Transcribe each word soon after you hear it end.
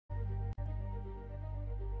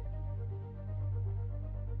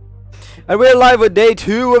And we're live with day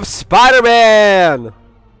 2 of Spider-Man!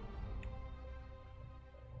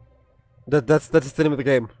 That's the name of the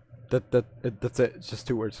game. That's it. It's just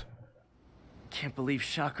 2 words. Can't believe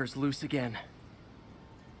Shocker's loose again.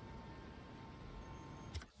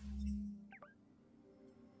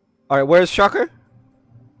 Alright, where's Shocker?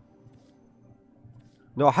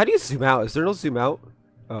 No, how do you zoom out? Is there no zoom out?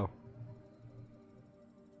 Oh.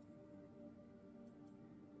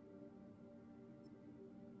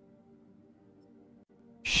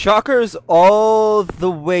 Shocker's all the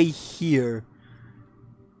way here.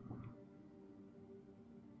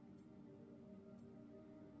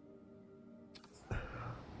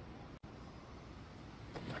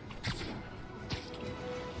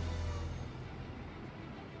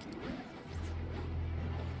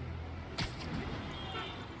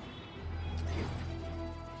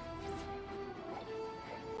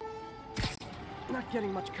 Not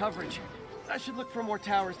getting much coverage. I should look for more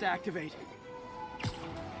towers to activate.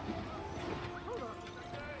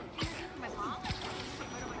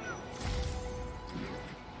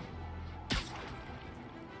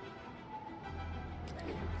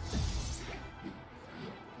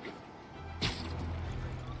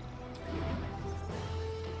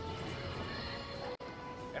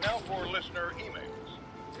 And now for listener emails.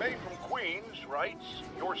 Faye from Queens writes,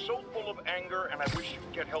 "You're so full of anger and I wish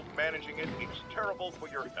you'd get help managing it. It's terrible for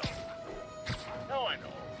your health." Now I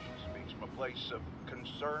know she speaks from a place of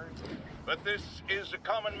concern, but this is a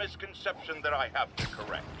common misconception that I have to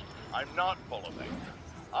correct. I'm not full of anger.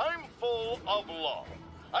 I'm full of love.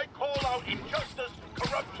 I call out injustice,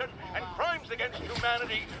 corruption, and crimes against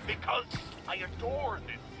humanity because I adore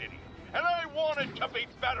this city. And I want it to be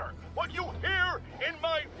better. What you hear in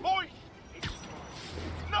my voice is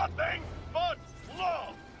nothing but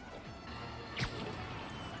love.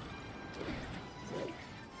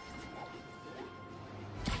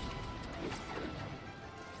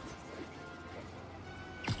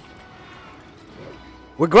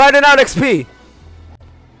 We're grinding out XP.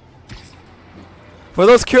 For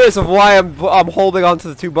those curious of why I'm holding onto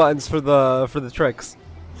the 2 buttons for the tricks.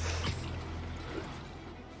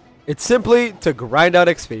 It's simply to grind out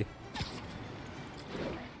XP.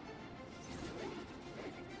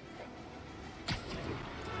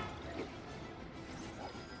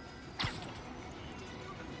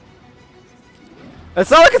 It's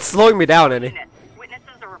not like it's slowing me down any.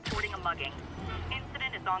 Witnesses are reporting a mugging.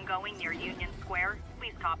 Incident is ongoing near Union Square.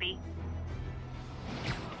 Please copy.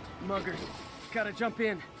 Muggers. Gotta jump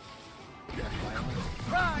in.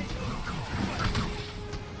 Right.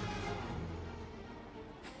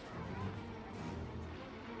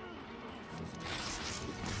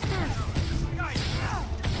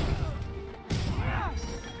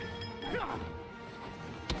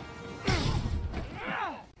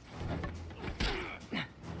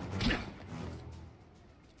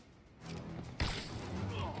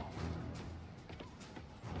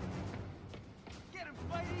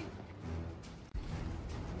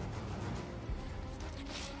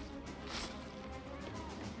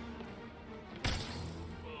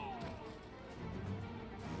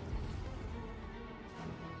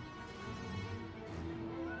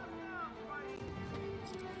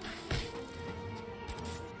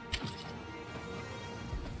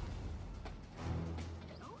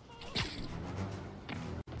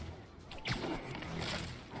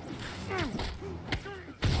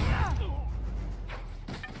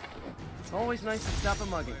 Always nice to stop a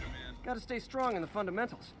mugging. Gotta stay strong in the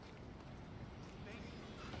fundamentals.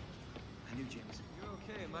 I knew Jameson. You're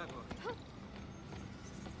okay in my book.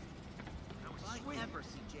 If I ever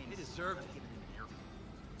see Jameson, they deserve to get in here.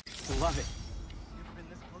 Love it. Never been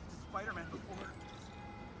this close to Spider-Man before.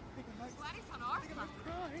 Glad he's on our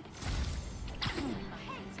side.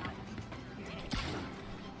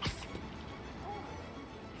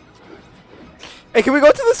 Hey, can we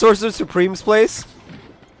go to the Sorcerer Supreme's place?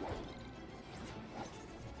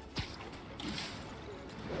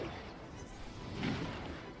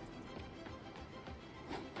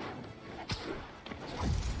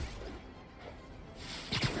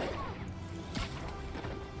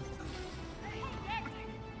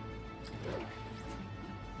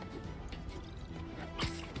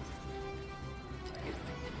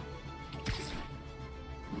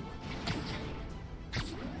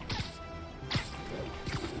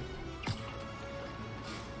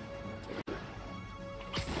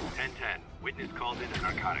 Witness called in a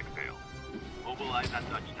narcotics sale. Mobilize at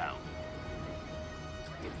touchdown.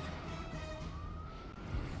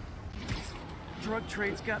 Drug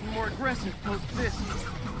trade's gotten more aggressive post this.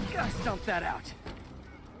 Gotta stomp that out.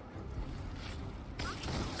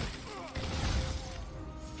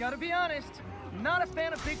 Gotta be honest, Not a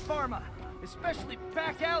fan of Big Pharma, especially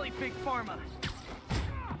back alley Big Pharma.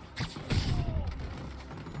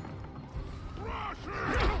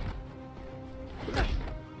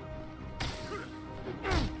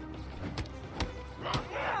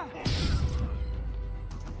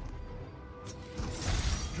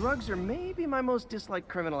 Drugs are maybe my most disliked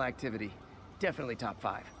criminal activity. Definitely top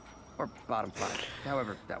 5. Or bottom 5.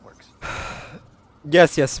 However that works.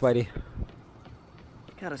 Yes, yes, Spidey.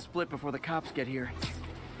 Gotta split before the cops get here.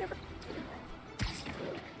 Never...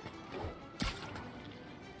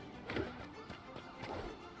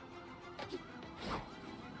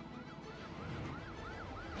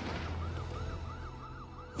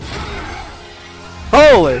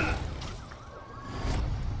 Holy!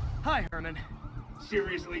 Hi, Herman.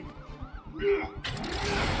 Seriously? Give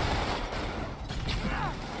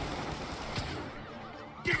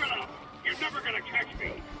it up! You're never gonna catch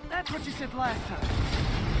me! That's what you said last time.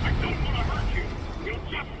 I don't want to hurt you! You'll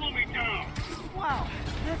just slow me down! Wow,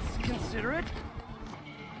 that's considerate.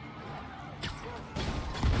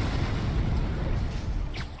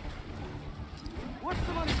 What's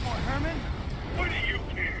the money for, Herman? What do you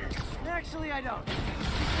care? Actually, I don't. Just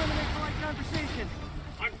trying to make polite conversation.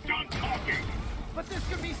 I'm done talking! But this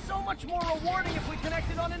could be so much more rewarding if we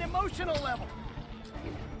connected on an emotional level.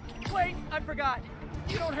 Wait, I forgot.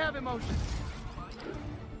 You don't have emotions.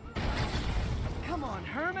 Come on,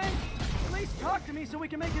 Herman. At least talk to me so we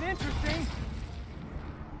can make it interesting.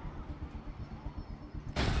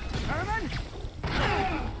 Herman?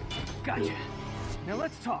 Gotcha. Now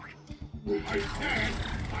let's talk. I said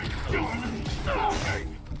I'm done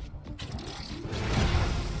talking!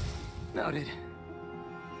 Noted.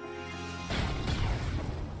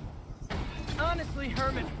 Honestly,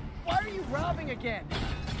 Herman, why are you robbing again?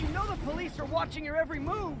 You know the police are watching your every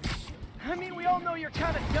move. I mean, we all know you're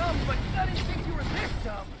kind of dumb, but I didn't think you were this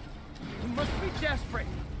dumb. You must be desperate,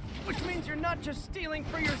 which means you're not just stealing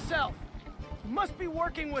for yourself. You must be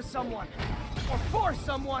working with someone, or for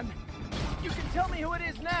someone. You can tell me who it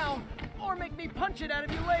is now, or make me punch it out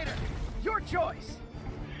of you later. Your choice.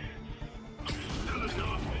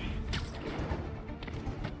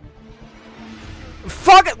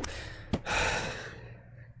 Fuck it!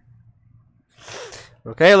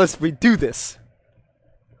 Okay, let's redo this.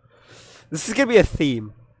 This is gonna be a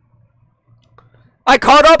theme. I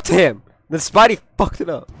caught up to him! Then Spidey fucked it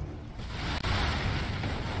up.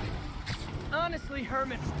 Honestly,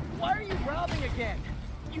 Herman, why are you robbing again?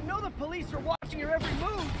 You know the police are watching your every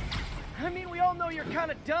move. I mean, we all know you're kind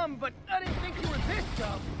of dumb, but I didn't think you were this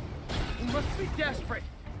dumb. You must be desperate,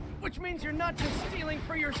 which means you're not just stealing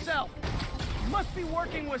for yourself. You must be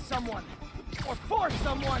working with someone, or for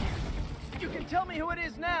someone. You can tell me who it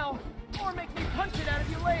is now, or make me punch it out of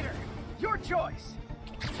you later. Your choice.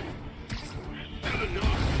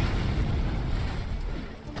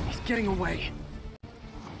 He's getting away.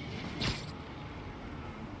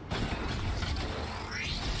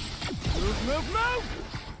 Move, move, move!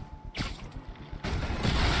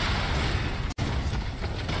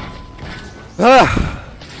 Ah!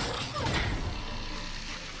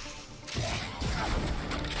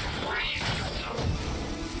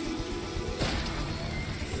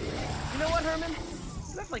 You know what, Herman?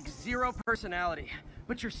 You have like 0 personality,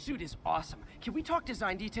 but your suit is awesome. Can we talk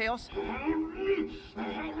design details?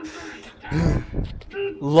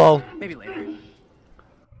 Lol. Maybe later.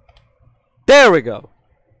 There we go.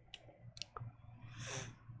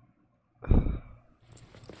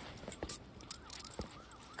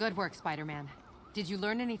 Good work, Spider-Man. Did you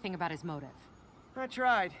learn anything about his motive? I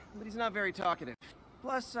tried, but he's not very talkative.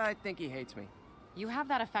 Plus, I think he hates me. You have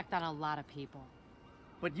that effect on a lot of people.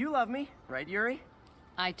 But you love me, right, Yuri?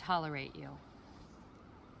 I tolerate you.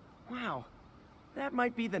 Wow. That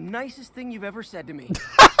might be the nicest thing you've ever said to me.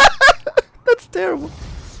 That's terrible.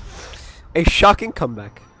 A shocking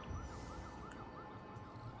comeback.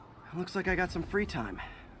 Looks like I got some free time.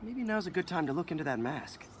 Maybe now's a good time to look into that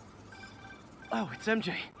mask. Oh, it's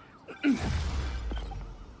MJ.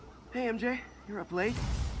 Hey, MJ. You're up late?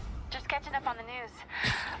 Just catching up on the news.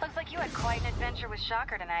 Looks like you had quite an adventure with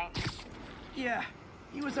Shocker tonight. Yeah,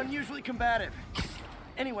 he was unusually combative.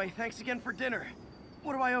 Anyway, thanks again for dinner.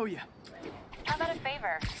 What do I owe you? How about a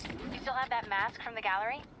favor? You still have that mask from the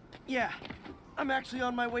gallery? Yeah, I'm actually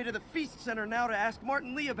on my way to the Feast Center now to ask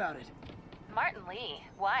Martin Lee about it. Martin Lee?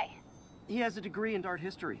 Why? He has a degree in art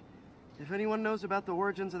history. If anyone knows about the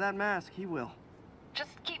origins of that mask, he will.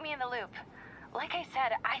 Just keep me in the loop. Like I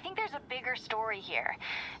said, I think there's a bigger story here,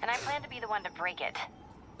 and I plan to be the one to break it.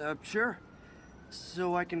 Sure.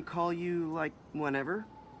 So I can call you, like, whenever?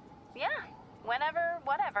 Yeah, whenever,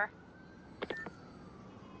 whatever.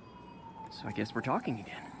 So I guess we're talking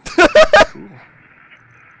again. Cool. Copy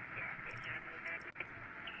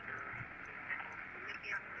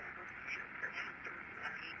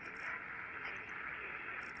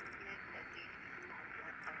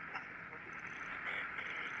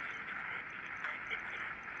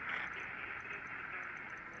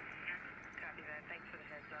that. Thanks for the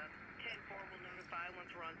heads up. 10-4 will notify once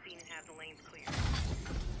we're on scene and have the lanes clear.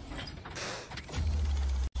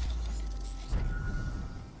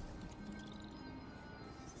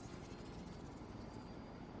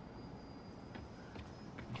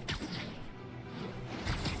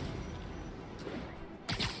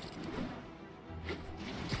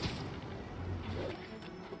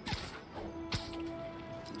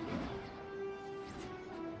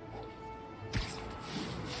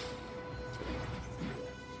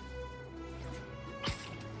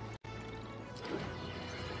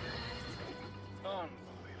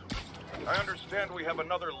 I understand we have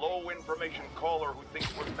another low-information caller who thinks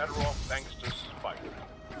we're better off thanks to Spider.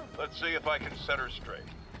 Let's see if I can set her straight.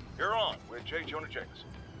 You're on with J. Jonah Jameson.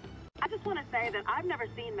 I just want to say that I've never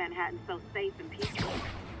seen Manhattan so safe and peaceful.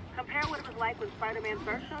 Compare what it was like when Spider-Man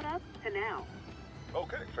first showed up to now.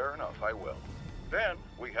 Okay, fair enough, I will. Then,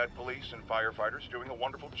 we had police and firefighters doing a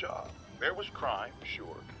wonderful job. There was crime,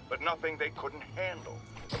 sure, but nothing they couldn't handle.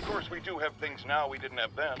 Of course, we do have things now we didn't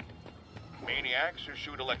have then. Maniacs who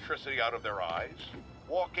shoot electricity out of their eyes,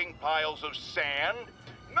 walking piles of sand,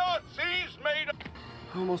 Nazis made of...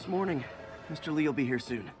 Almost morning. Mr. Lee will be here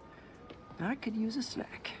soon. I could use a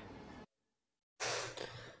snack.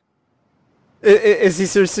 Is he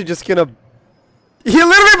seriously just gonna... He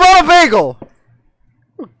literally bought a bagel!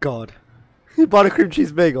 Oh god. He bought a cream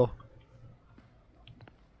cheese bagel.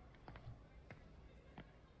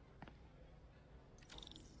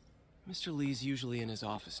 Mr. Lee's usually in his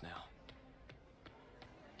office now.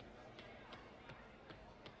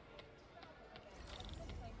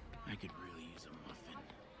 I could really use a muffin.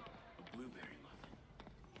 A blueberry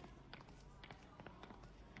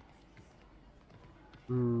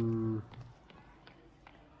muffin.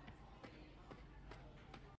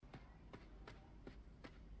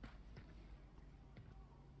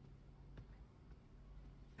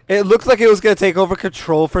 It looked like it was gonna take over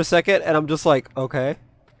control for a second, and I'm just like, okay.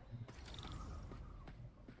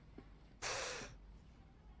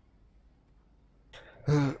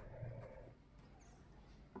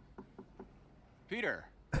 Peter,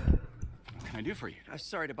 what can I do for you? I'm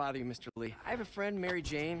sorry to bother you, Mr. Lee. I have a friend, Mary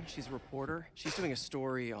Jane. She's a reporter. She's doing a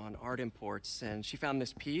story on art imports, and she found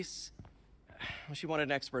this piece. Well, she wanted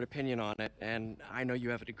an expert opinion on it, and I know you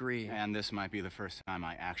have a degree. And this might be the first time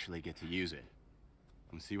I actually get to use it.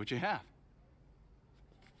 Let's see what you have.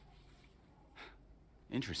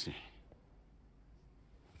 Interesting.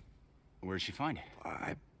 Where did she find it?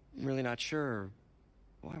 I'm really not sure.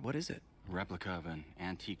 Why, what is it? A replica of an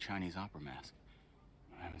antique Chinese opera mask.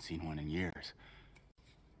 I haven't seen one in years.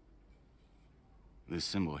 This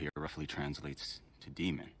symbol here roughly translates to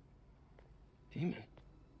demon. Demon?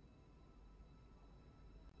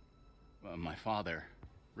 My father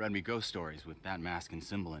read me ghost stories with that mask and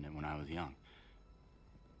symbol in it when I was young.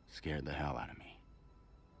 Scared the hell out of me.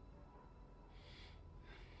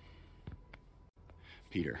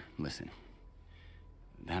 Peter, listen.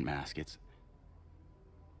 That mask, it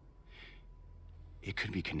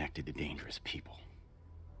could be connected to dangerous people.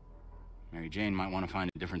 Mary Jane might want to find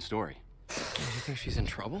a different story. Do you think she's in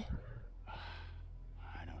trouble?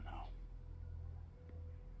 I don't know.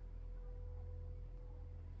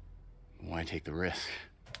 Why take the risk?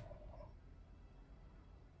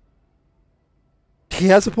 He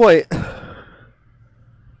has a point.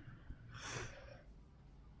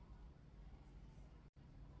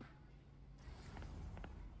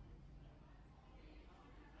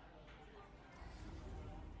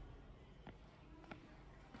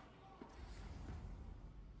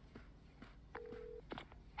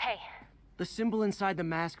 Hey. The symbol inside the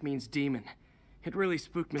mask means demon. It really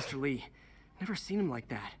spooked Mr. Lee. Never seen him like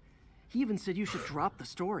that. He even said you should drop the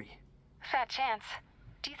story. Fat chance.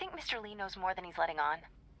 Do you think Mr. Lee knows more than he's letting on?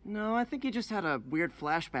 No, I think he just had a weird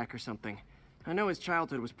flashback or something. I know his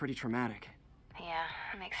childhood was pretty traumatic. Yeah,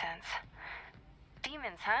 makes sense.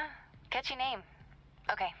 Demons, huh? Catchy name.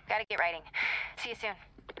 Okay, gotta get writing. See you soon.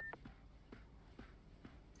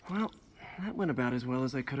 Well, that went about as well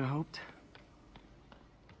as I could have hoped.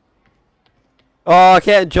 Oh, I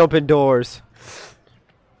can't jump indoors.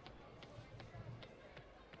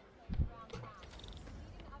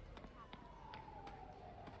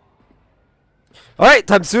 Alright,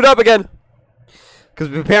 time to suit up again.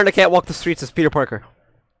 Because apparently I can't walk the streets as Peter Parker.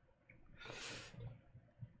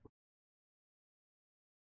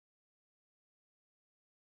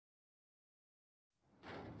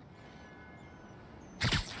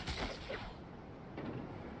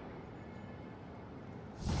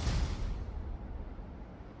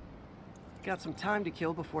 got some time to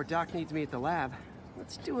kill before Doc needs me at the lab.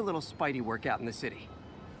 Let's do a little Spidey workout in the city.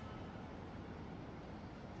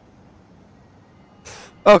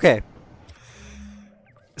 Okay.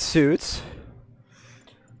 Suits.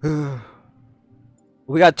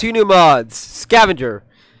 We got 2 new mods. Scavenger.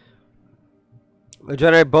 Will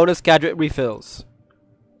generate bonus gadget refills.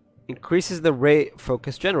 Increases the rate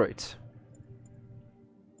focus generates.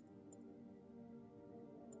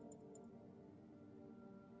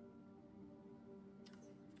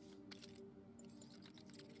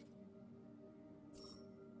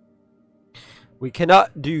 We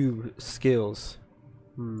cannot do skills.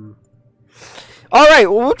 Alright,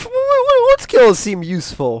 what skills seem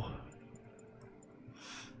useful?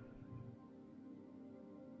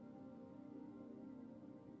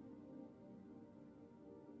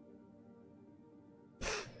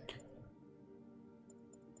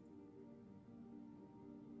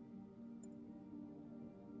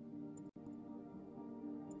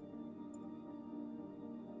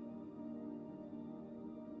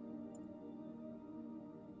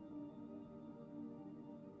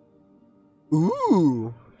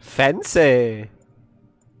 Ooh, fancy.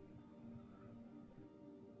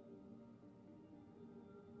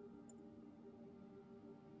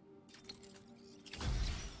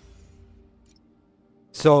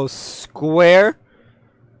 So square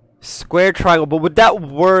triangle, but would that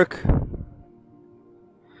work?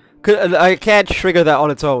 I can't trigger that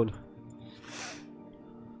on its own.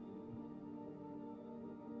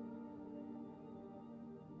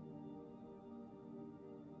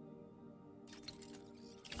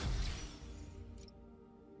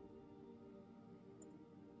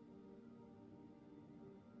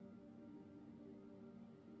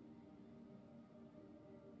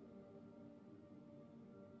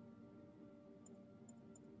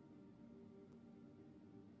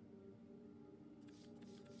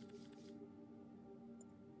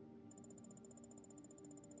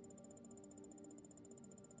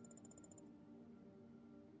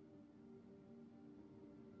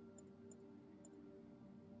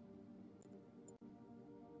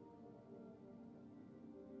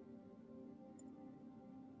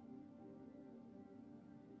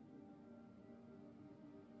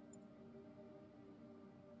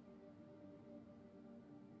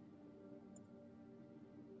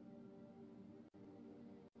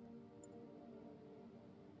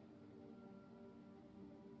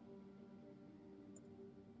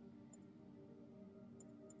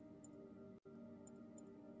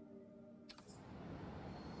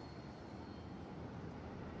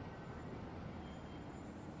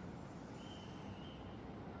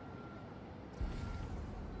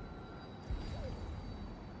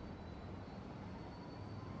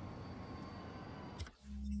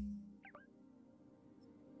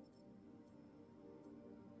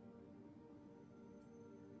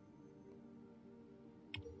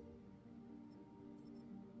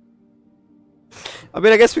 I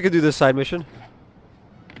mean, I guess we could do this side mission.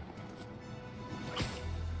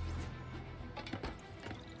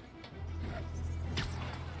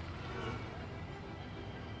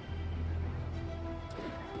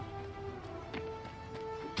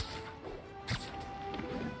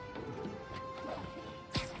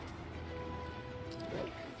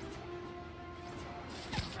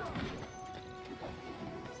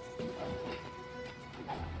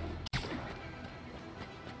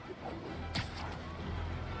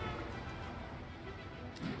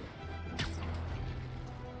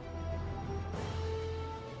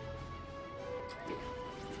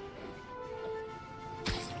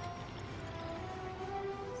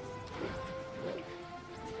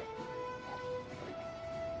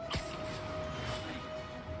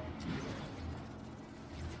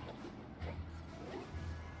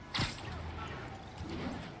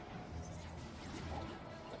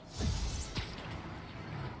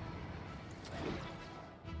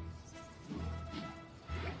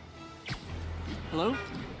 Hello?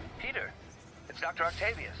 Peter, it's Dr.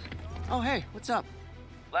 Octavius. Oh, hey, what's up?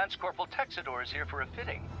 Lance Corporal Texador is here for a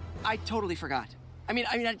fitting. I totally forgot. I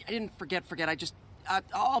didn't forget. I just,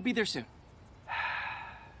 I'll be there soon.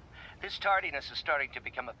 This tardiness is starting to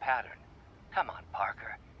become a pattern. Come on,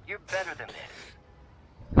 Parker. You're better than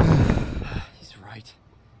this. He's right.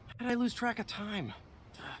 How did I lose track of time?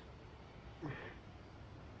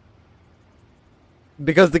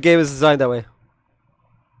 Because the game is designed that way.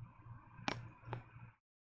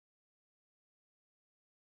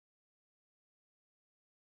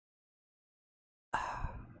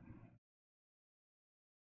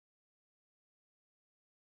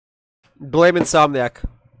 Blame Insomniac.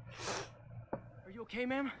 Are you okay,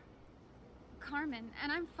 ma'am? Carmen,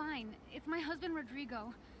 and I'm fine. It's my husband,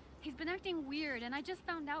 Rodrigo. He's been acting weird, and I just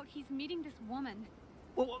found out he's meeting this woman.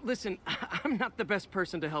 Well, listen, I'm not the best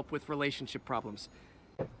person to help with relationship problems.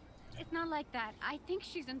 It's not like that. I think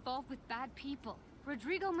she's involved with bad people.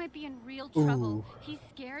 Rodrigo might be in real trouble. Ooh. He's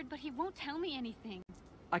scared, but he won't tell me anything.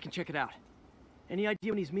 I can check it out. Any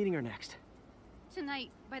idea when he's meeting her next?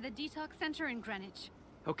 Tonight, by the detox center in Greenwich.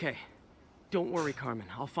 Okay. Don't worry, Carmen.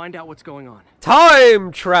 I'll find out what's going on.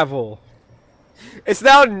 Time travel. It's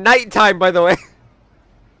now nighttime, by the way.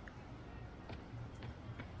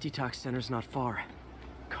 Detox center's not far.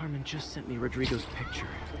 Carmen just sent me Rodrigo's picture.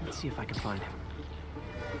 Let's see if I can find him.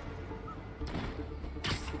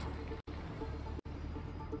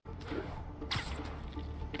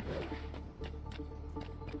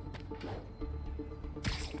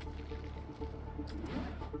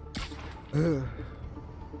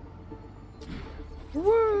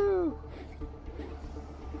 Woo!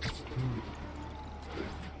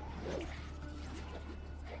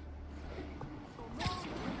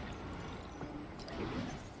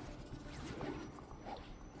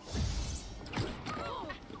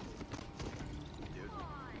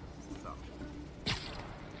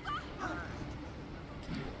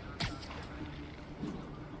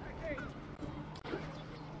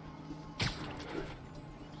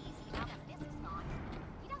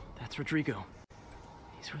 That's Rodrigo.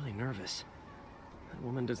 He's really nervous. That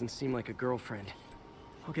woman doesn't seem like a girlfriend.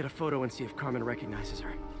 I'll get a photo and see if Carmen recognizes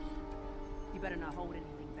her. You better not hold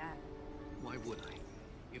anything back. Why would I?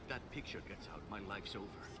 If that picture gets out, my life's over.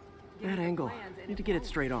 That angle. Need to get it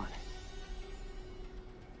straight on.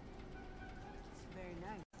 Very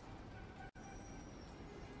nice.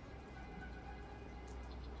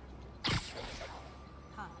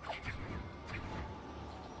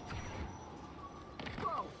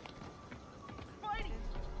 Whoa! Spidey!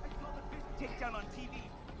 I saw the fist takedown on TV.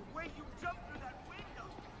 The way you jumped through that window.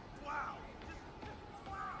 Wow! Just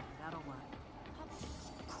wow! That'll work.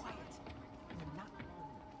 Quiet. You're not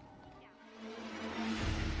home.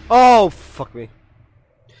 Oh, fuck me.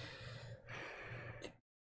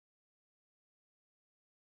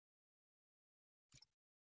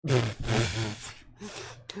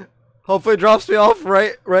 Hopefully it drops me off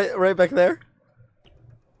right back there.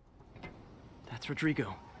 That's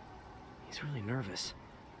Rodrigo. He's really nervous.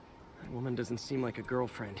 That woman doesn't seem like a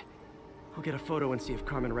girlfriend. I'll get a photo and see if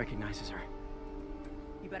Carmen recognizes her.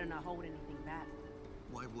 You better not hold anything back.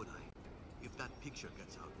 Why would I? If that picture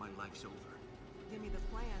gets out, my life's over. Give me the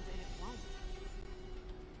plans and it won't.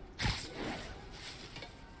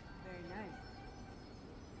 Very nice.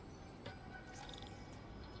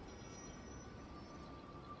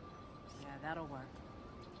 Yeah, that'll work.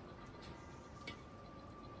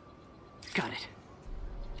 Got it.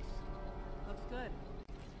 Looks good.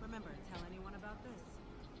 Remember, tell anyone about this.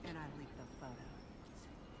 And I leak the photo.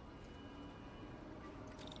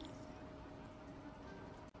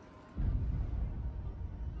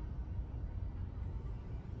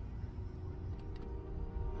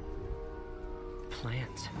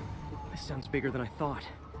 Plans. This sounds bigger than I thought.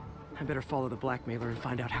 I better follow the blackmailer and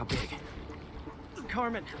find out how big.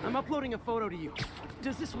 Carmen, I'm uploading a photo to you.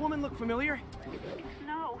 Does this woman look familiar?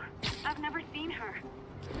 No, I've never seen her.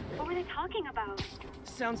 What were they talking about?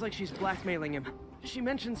 Sounds like she's blackmailing him. She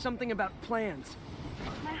mentioned something about plans.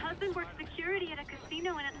 My husband works security at a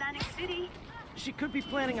casino in Atlantic City. She could be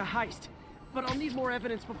planning a heist, but I'll need more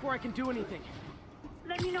evidence before I can do anything.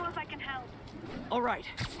 Let me know if I can help. All right.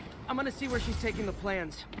 I'm gonna see where she's taking the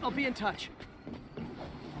plans. I'll be in touch.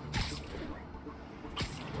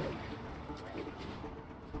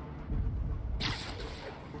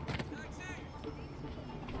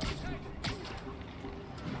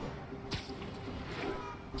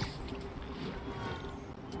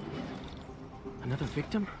 Another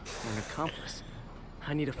victim or an accomplice?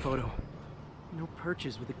 I need a photo. No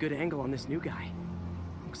perches with a good angle on this new guy.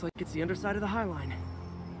 Looks like it's the underside of the High Line.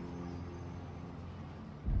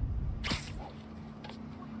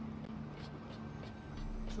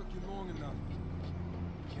 Took you long enough.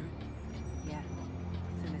 Get it? Yeah.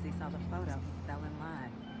 As soon as he saw the photo, he fell in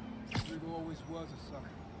line. Rodrigo always was a sucker.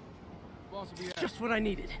 Boss will be out. Just what I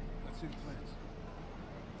needed. Let's see the plans.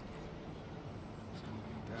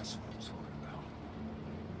 That's what I'm talking about.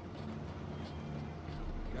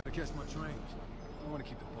 Gotta catch my train. I want to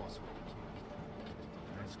keep the boss with me.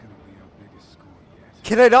 That's gonna be our biggest score yet.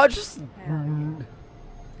 Can I not just...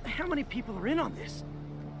 How many people are in on this?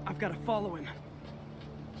 I've got to follow him.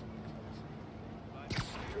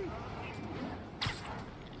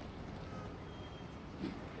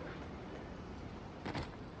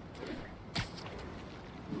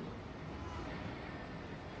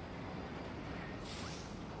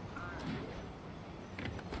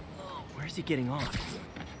 Where's he getting off?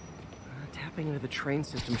 Tapping into the train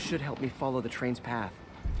system should help me follow the train's path.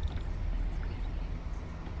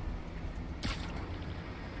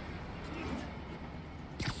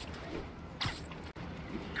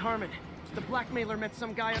 Carmen, the blackmailer met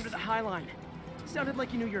some guy under the High Line. Sounded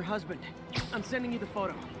like you knew your husband. I'm sending you the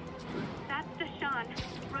photo. That's Deshaun,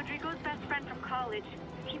 Rodrigo's best friend from college.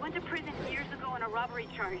 He went to prison years ago on a robbery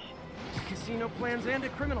charge. Casino plans and a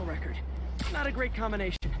criminal record. Not a great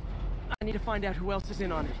combination. I need to find out who else is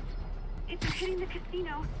in on it. If they're hitting the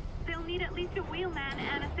casino, they'll need at least a wheelman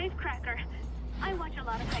and a safecracker. I watch a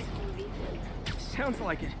lot of heist movies. Sounds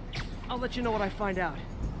like it. I'll let you know what I find out.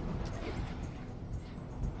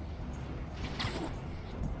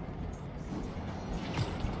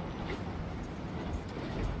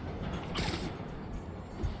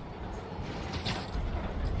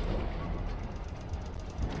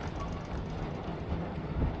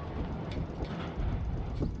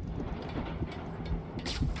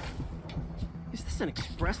 An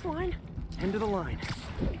express line? End of the line.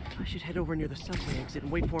 I should head over near the subway exit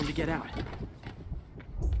and wait for him to get out.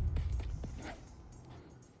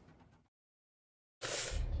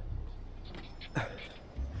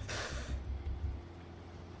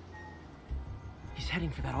 He's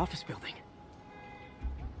heading for that office building.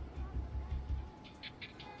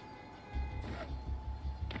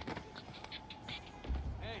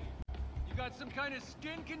 Hey, you got some kind of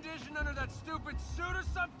skin condition under that stupid suit or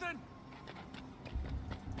something?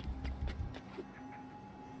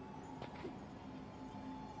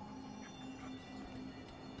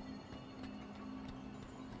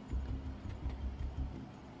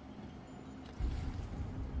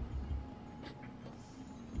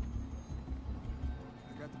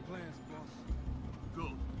 Plans, boss.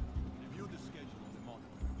 Good. Review the schedule on the monitor.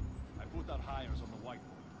 I put our hires on the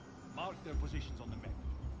whiteboard. Mark their positions on the map.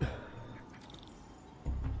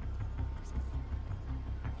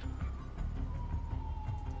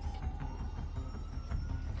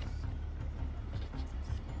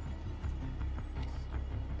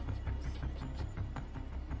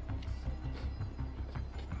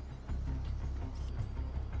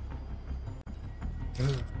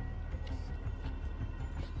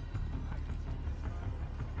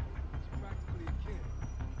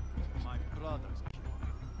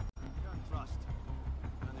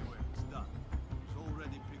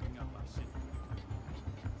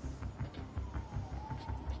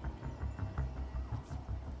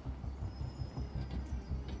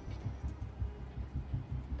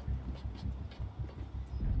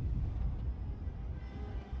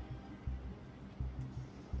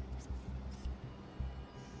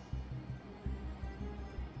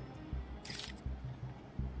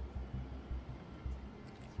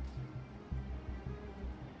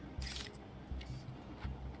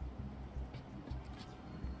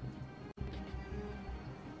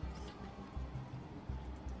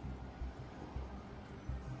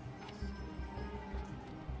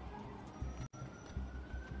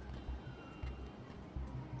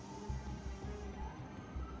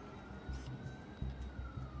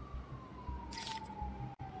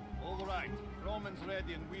 All right, Roman's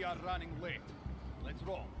ready and we are running late. Let's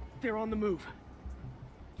roll. They're on the move.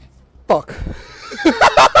 Fuck.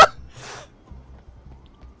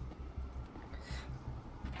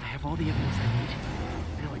 I have all the evidence I need.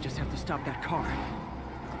 Now I just have to stop that car.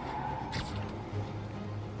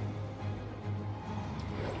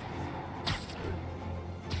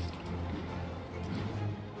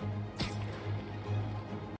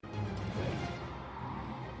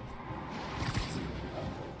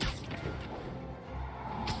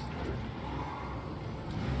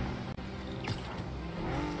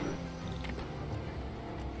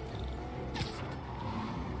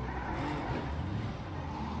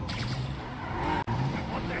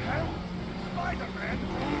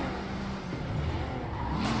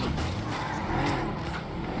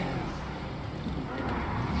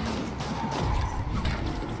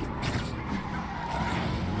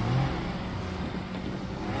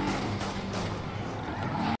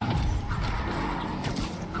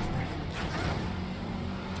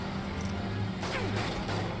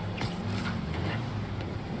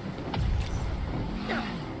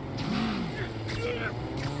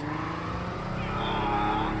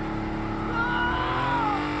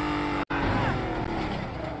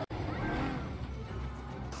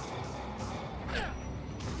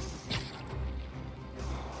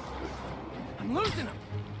 I'm losing him!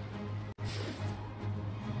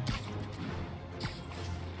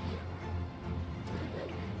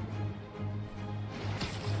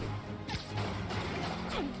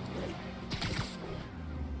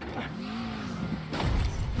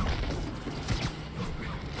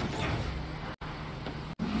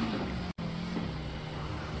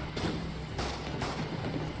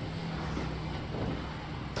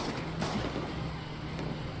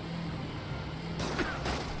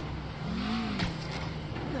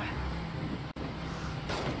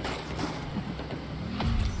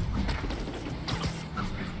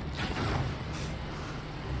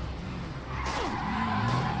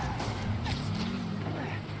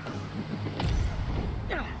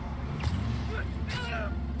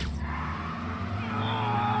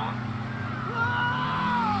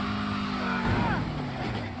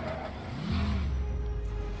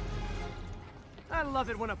 I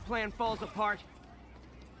love it when a plan falls apart.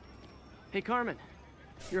 Hey, Carmen.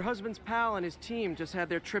 Your husband's pal and his team just had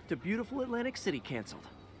their trip to beautiful Atlantic City canceled.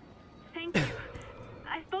 Thank you.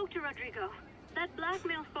 I spoke to Rodrigo. That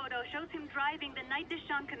blackmail photo shows him driving the night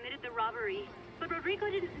Deshawn committed the robbery. But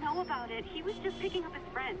Rodrigo didn't know about it. He was just picking up his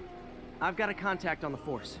friend. I've got a contact on the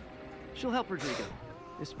force. She'll help Rodrigo,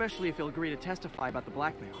 especially if he'll agree to testify about the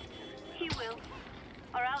blackmail. He will.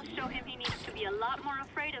 Or I'll show him he needs to be a lot more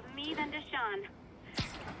afraid of me than Deshawn.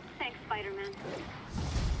 Thanks, Spider-Man.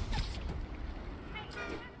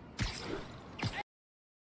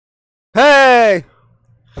 Hey!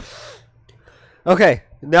 Okay,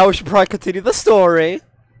 now we should probably continue the story.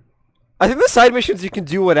 I think the side missions you can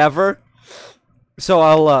do whatever. So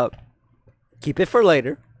I'll keep it for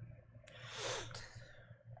later.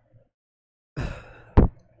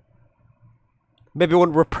 Maybe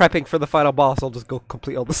when we're prepping for the final boss, I'll just go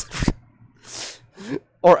complete all this.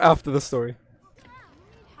 Or after the story.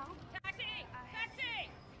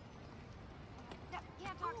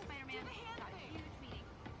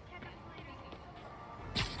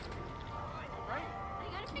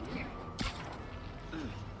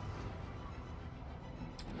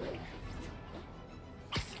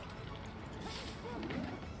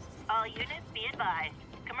 All units be advised.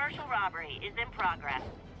 Commercial robbery is in progress.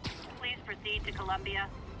 Please proceed to Columbia.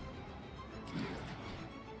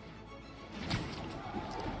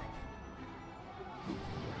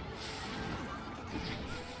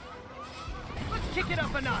 Let's kick it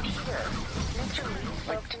up a notch. Mr. Lee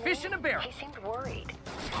spoke to me. Fish in a barrel. He seemed worried.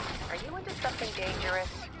 Are you into something dangerous?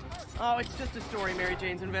 Oh, it's just a story Mary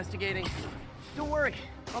Jane's investigating. Don't worry.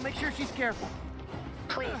 I'll make sure she's careful.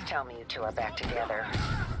 Please tell me you two are back together.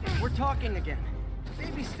 We're talking again.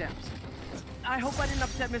 Baby steps. I hope I didn't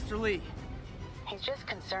upset Mr. Lee. He's just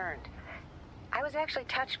concerned. I was actually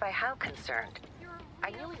touched by how concerned. I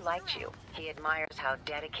knew he liked you. He admires how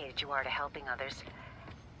dedicated you are to helping others.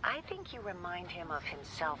 I think you remind him of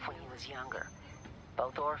himself when he was younger.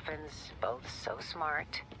 Both orphans, both so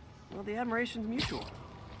smart. Well, the admiration's mutual.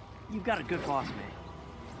 You've got a good boss,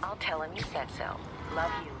 May. I'll tell him you said so.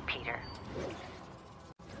 Love you, Peter.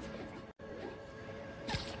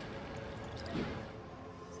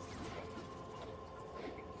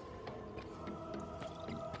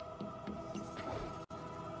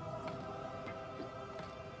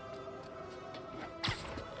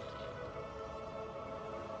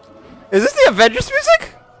 Is this the Avengers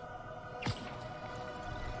music?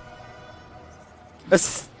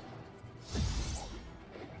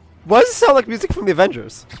 Why does it sound like music from the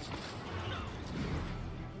Avengers?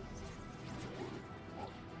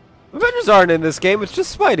 Avengers aren't in this game, it's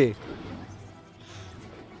just Spidey.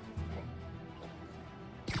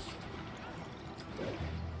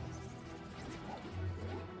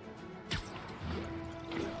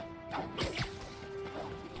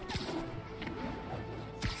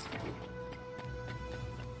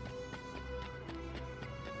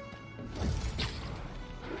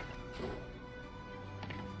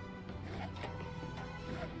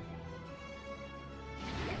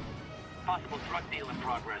 Possible drug deal in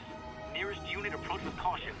progress. Nearest unit approach with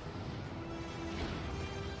caution.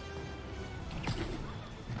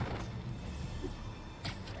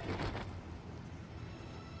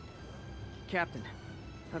 Captain,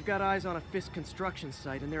 I've got eyes on a Fisk construction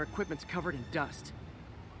site and their equipment's covered in dust.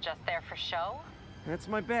 Just there for show? That's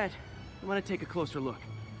my bet. I'm gonna take a closer look.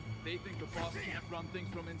 They think the boss can't run things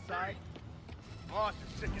from inside? Boss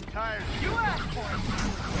is sick and tired. You asked for it!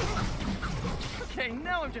 Okay,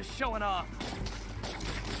 now I'm just showing off.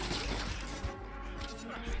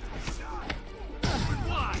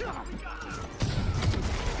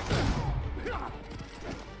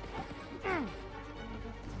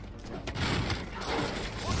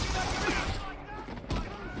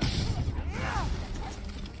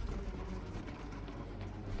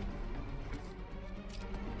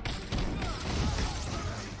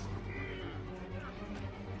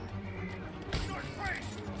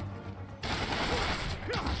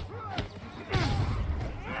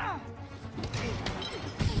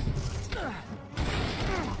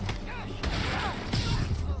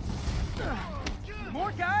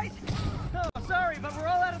 More guys? Oh, sorry, but we're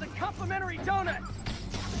all out of the complimentary donuts.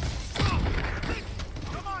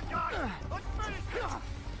 Come on, guys! Let's finish this!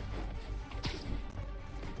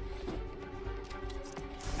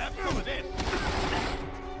 Have some of this!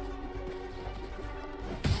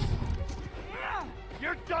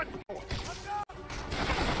 You're done for!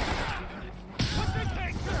 What's it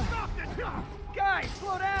take to stop this? Guys,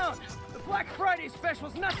 slow down! The Black Friday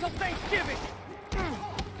special's not till Thanksgiving!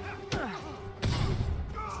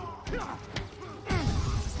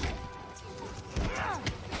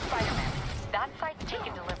 Spider-Man, that site's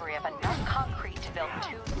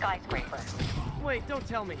skyscrapers. Wait, don't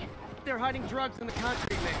tell me. They're hiding drugs in the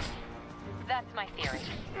concrete mix. That's my theory.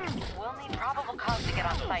 We'll need probable cause to get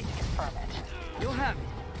on site to confirm it. You'll have it.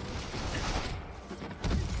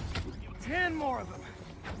 10 more of them.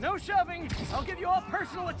 No shoving. I'll give you all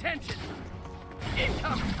personal attention.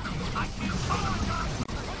 Incoming. I can't apologize.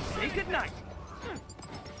 Say goodnight.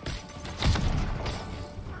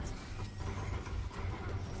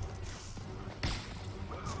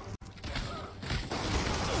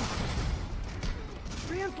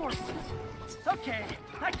 Reinforcements. Okay,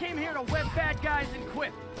 I came here to web bad guys and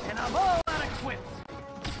quip, and I'm all out of quips.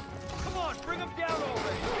 Come on, bring them down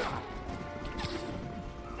already.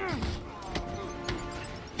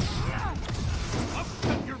 I'll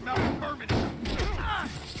shut your mouth permanently.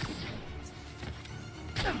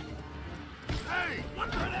 Hey,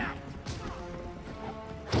 what's that?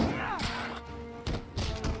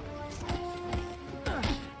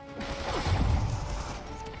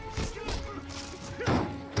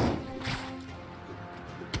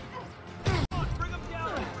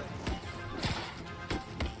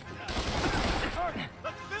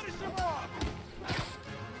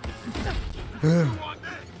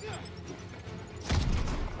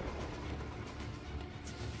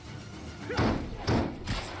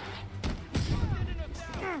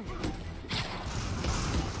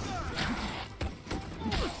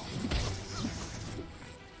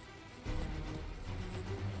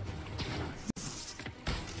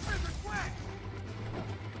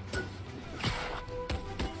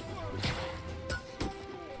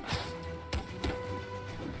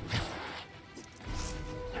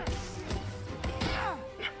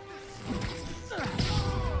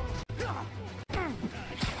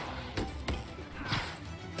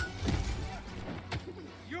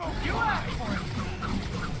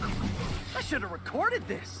 I should have recorded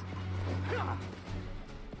this.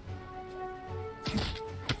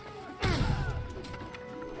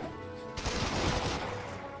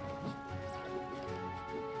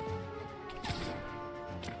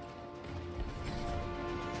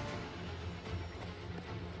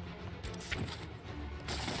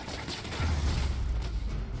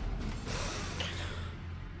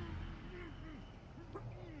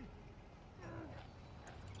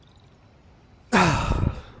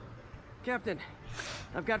 Captain,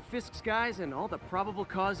 I've got Fisk's guys and all the probable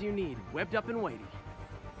cause you need, webbed up and waiting.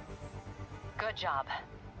 Good job.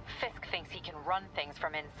 Fisk thinks he can run things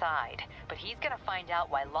from inside, but he's gonna find out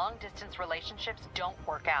why long-distance relationships don't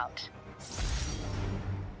work out.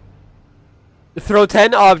 Throw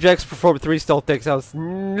 10 objects, perform 3 stealth takedowns.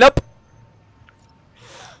 Nope.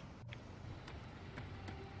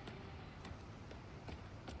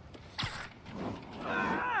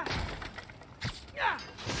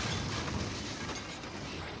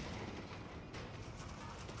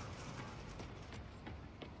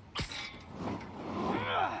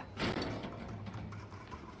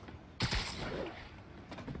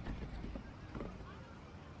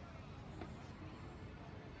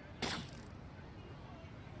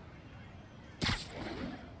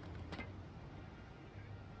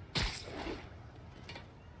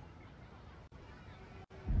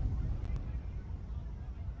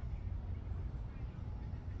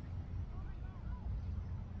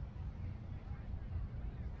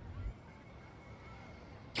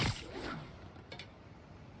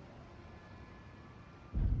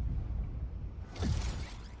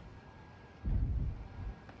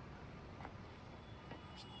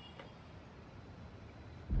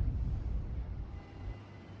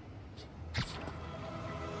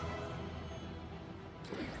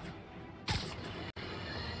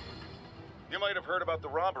 You might have heard about the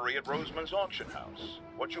robbery at Roseman's auction house.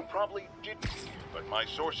 What you probably didn't, but my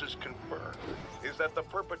sources confirm, is that the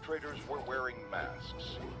perpetrators were wearing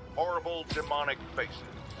masks. Horrible, demonic faces.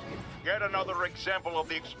 Yet another example of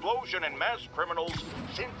the explosion in mass criminals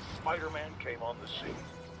since Spider-Man came on the scene.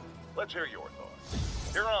 Let's hear your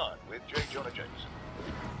thoughts. You're on with J. Jonah Jameson.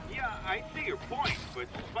 Yeah, I see your point, but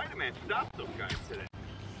Spider-Man stopped those guys today.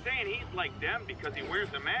 Saying he's like them because he wears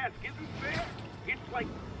a mask isn't fair. It's like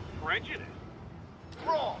prejudice.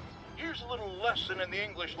 Wrong. Here's a little lesson in the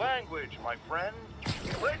English language, my friend.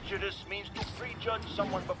 Prejudice means to prejudge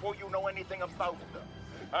someone before you know anything about them.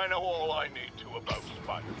 I know all I need to about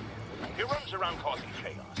Spider-Man. He runs around causing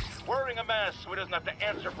chaos, wearing a mask so he doesn't have to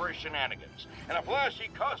answer for his shenanigans, and a flashy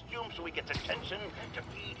costume so he gets attention to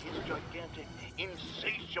feed his gigantic,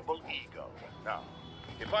 insatiable ego. Now,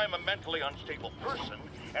 if I'm a mentally unstable person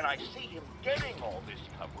and I see him getting all this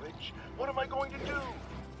coverage, what am I going to do?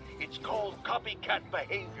 It's called copycat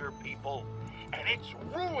behavior, people, and it's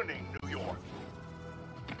ruining New York.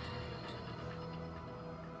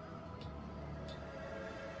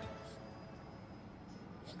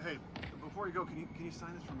 Hey, before you go, can you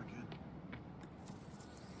sign this for my kid?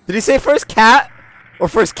 Did he say first cat or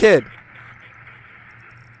first kid?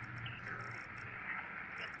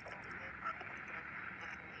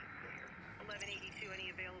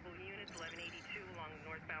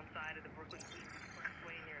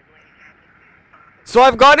 So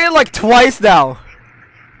I've gone in like twice now.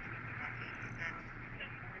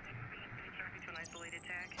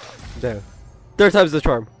 Damn. Third time's the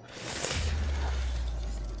charm.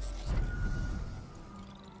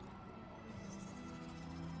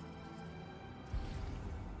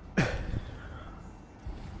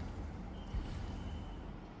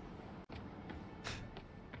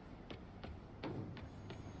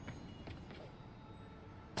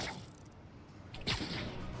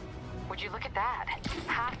 Would you look at that?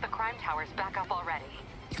 Half the crime tower's back up already.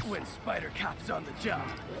 When Spider Cop's on the job,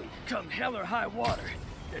 come hell or high water,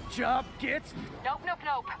 the job gets... Nope, nope,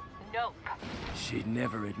 nope. Nope. She'd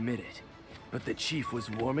never admit it, but the chief was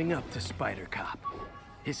warming up to Spider Cop.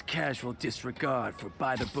 His casual disregard for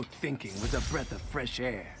by-the-book thinking was a breath of fresh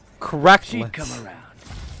air. Correct. She'd come around.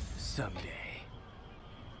 Someday.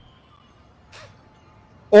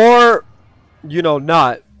 Or, you know,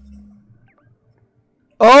 not.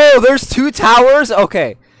 Oh, there's 2 towers?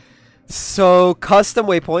 Okay. So, custom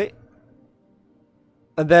waypoint.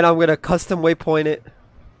 And then I'm gonna custom waypoint it.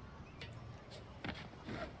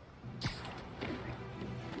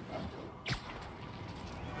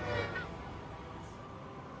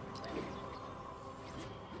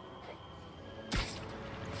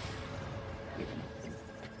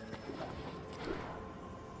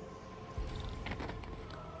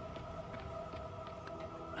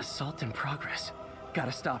 Assault in progress.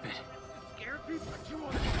 Gotta stop it. Is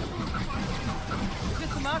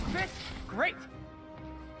this a mosh pit? Great!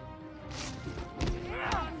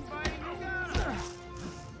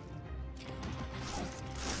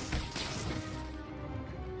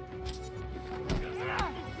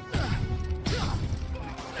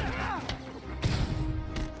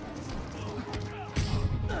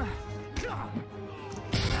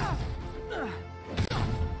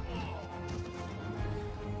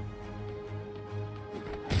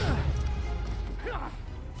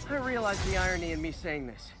 I realize the irony in me saying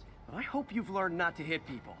this, but I hope you've learned not to hit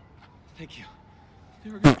people. Thank you.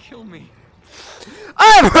 They were gonna kill me.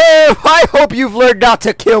 I hope you've learned not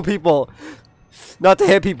to kill people. Not to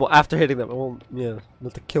hit people after hitting them. Well, yeah,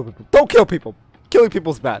 not to kill people. Don't kill people. Killing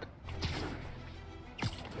people's bad.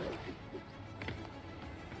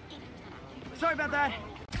 Sorry about that.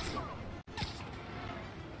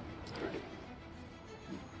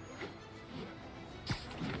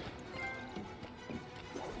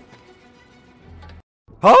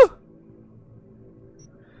 Huh?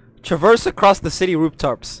 Traverse across the city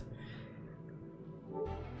rooftops.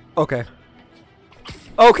 Okay.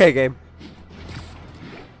 Okay, game.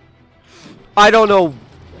 I don't know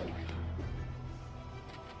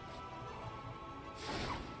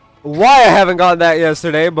why I haven't gotten that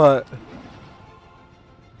yesterday, but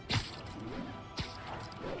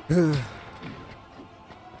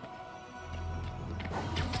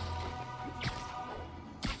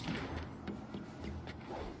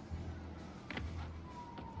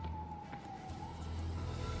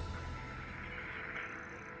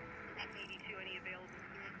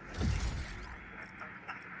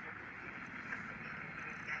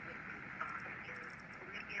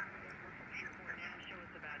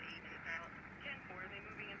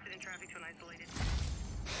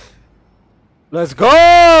let's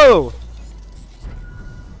go!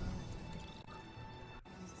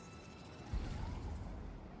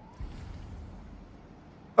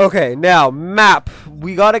 Okay, now, map.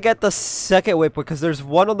 We gotta get the second waypoint because there's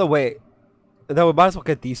one on the way. And then we might as well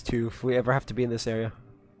get these 2 if we ever have to be in this area.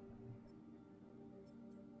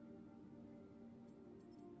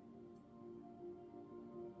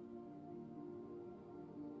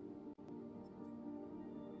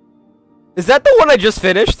 Is that the one I just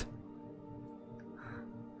finished?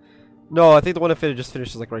 No, I think the one I just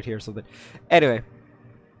finished is like right here or something. Anyway.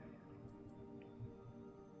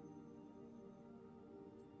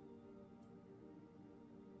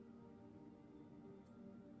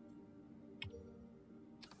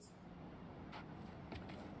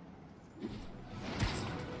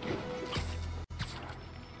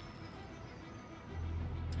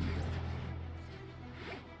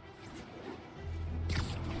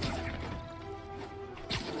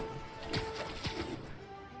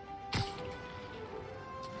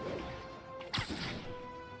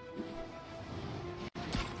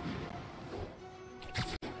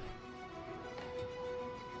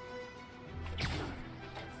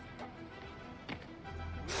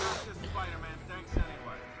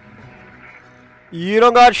 You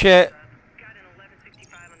don't got shit.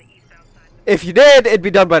 If you did, it'd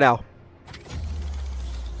be done by now.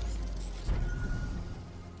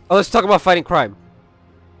 Oh, let's talk about fighting crime.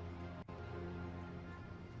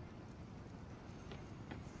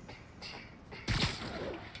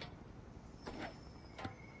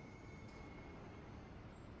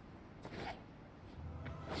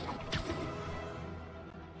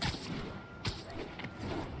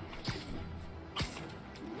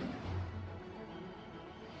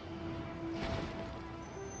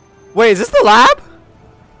 Wait, is this the lab?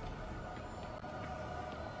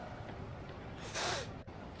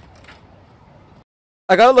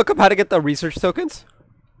 I gotta look up how to get the research tokens,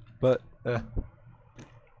 but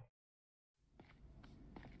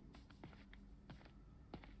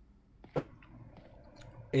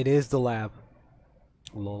it is the lab.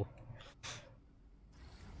 Lol.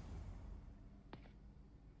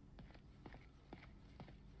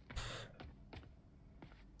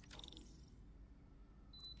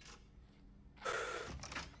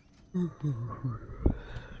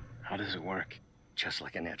 How does it work? Just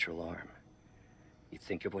like a natural arm. You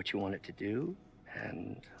think of what you want it to do,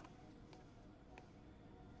 and...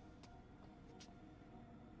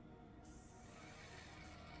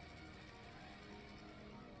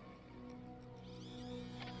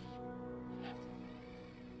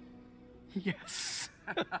 Yes.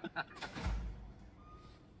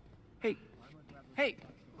 Hey,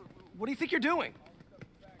 what do you think you're doing?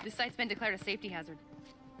 This site's been declared a safety hazard.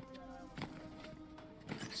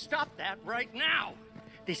 Stop that right now!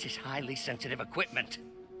 This is highly sensitive equipment.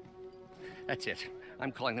 That's it.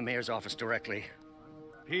 I'm calling the mayor's office directly.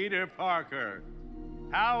 Peter Parker,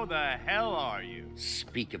 how the hell are you?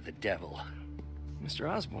 Speak of the devil. Mr.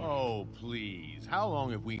 Osborn. Oh, please. How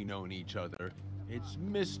long have we known each other? It's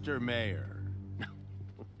Mr. Mayor.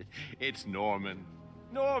 It's Norman.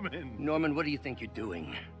 Norman! Norman, what do you think you're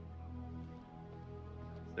doing?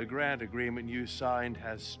 The grant agreement you signed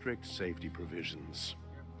has strict safety provisions.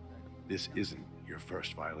 This isn't your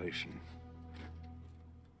first violation.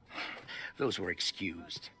 Those were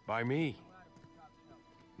excused. By me.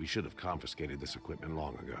 We should have confiscated this equipment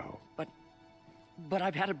long ago. But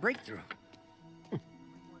I've had a breakthrough.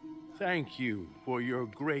 Thank you for your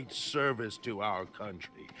great service to our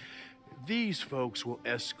country. These folks will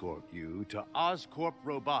escort you to Oscorp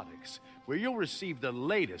Robotics, where you'll receive the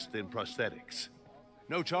latest in prosthetics.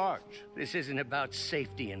 No charge. This isn't about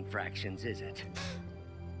safety infractions, is it?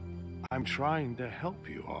 I'm trying to help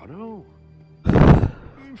you, Otto.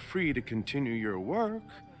 You're free to continue your work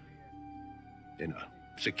in a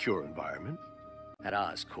secure environment. At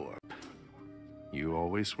Oscorp. You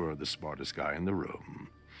always were the smartest guy in the room.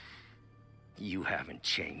 You haven't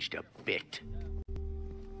changed a bit.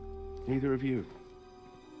 Neither of you.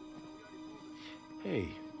 Hey,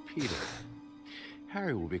 Peter.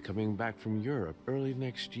 Harry will be coming back from Europe early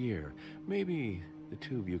next year. Maybe the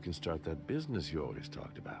two of you can start that business you always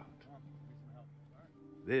talked about.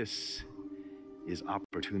 This is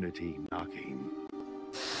opportunity knocking.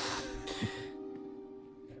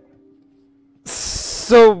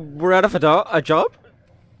 So we're out of a job?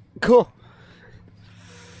 Cool.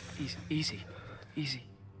 Easy.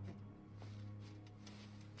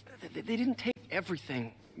 They didn't take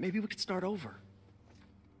everything. Maybe we could start over.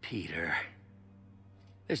 Peter,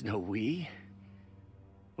 there's no we.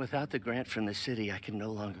 Without the grant from the city, I can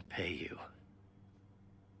no longer pay you.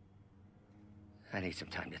 I need some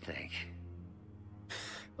time to think.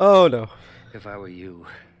 Oh no. If I were you,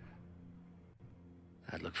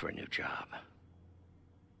 I'd look for a new job.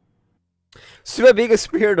 So being a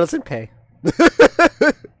superhero doesn't pay.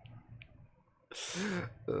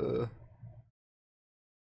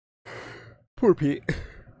 Poor Pete.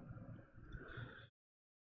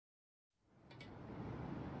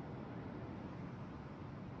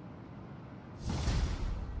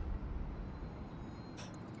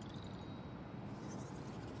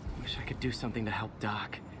 Wish I could do something to help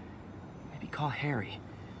Doc. Maybe call Harry.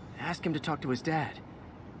 Ask him to talk to his dad.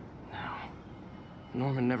 No.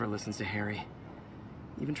 Norman never listens to Harry.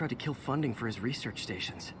 Even tried to kill funding for his research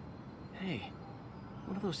stations. Hey,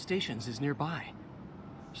 one of those stations is nearby.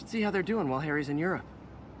 Should see how they're doing while Harry's in Europe.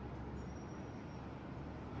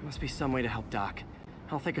 There must be some way to help Doc.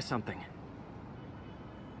 I'll think of something.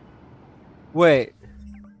 Wait.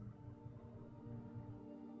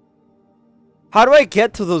 How do I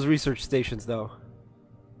get to those research stations, though?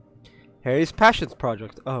 Harry's Passions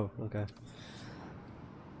Project. Oh, okay.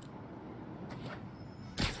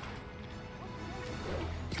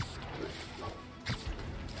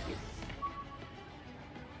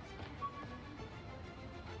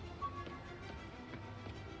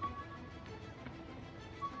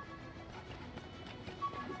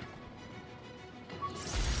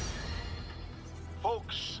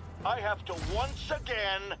 I have to once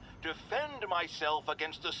again defend myself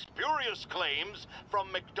against the spurious claims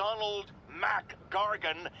from McDonald Mac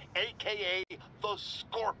Gargan, aka the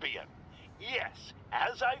Scorpion. Yes,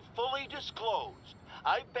 as I fully disclosed,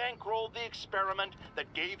 I bankrolled the experiment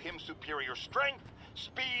that gave him superior strength,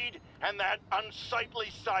 speed, and that unsightly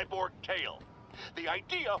cyborg tail. The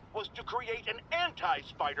idea was to create an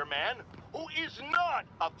anti-Spider-Man who is not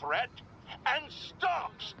a threat and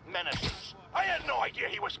stops menaces. I had no idea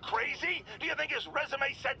he was crazy. Do you think his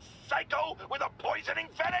resume said psycho with a poisoning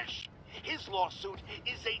fetish? His lawsuit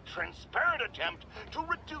is a transparent attempt to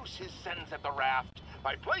reduce his sentence at the raft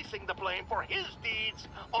by placing the blame for his deeds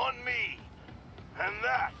on me. And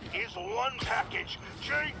that is one package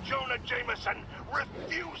J. Jonah Jameson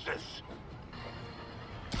refuses.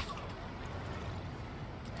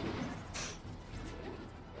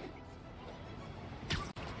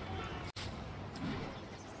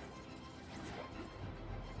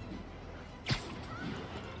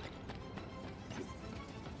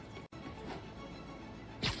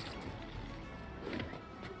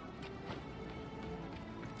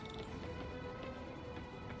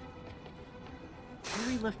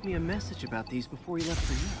 Harry left me a message about these before he left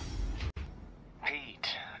for you.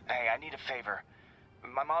 Pete, hey, I need a favor.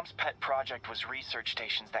 My mom's pet project was research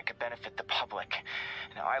stations that could benefit the public.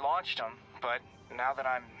 Now, I launched them, but now that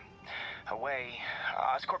I'm away,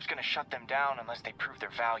 Oscorp's gonna shut them down unless they prove their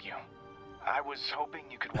value. I was hoping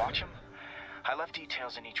you could watch them. I left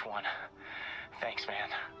details in each one. Thanks, man.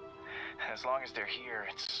 As long as they're here,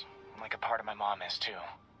 it's like a part of my mom is, too.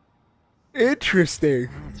 Interesting.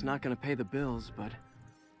 Well, it's not gonna pay the bills, but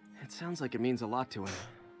it sounds like it means a lot to him.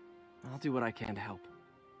 I'll do what I can to help.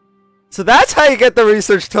 So that's how you get the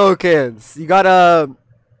research tokens. You gotta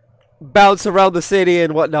bounce around the city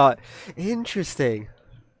and whatnot. Interesting.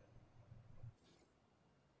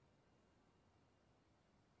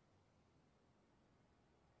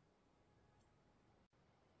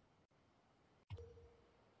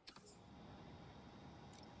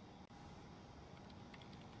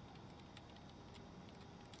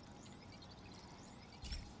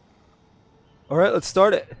 Alright, let's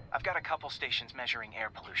start it. I've got a couple stations measuring air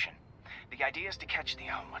pollution. The idea is to catch the,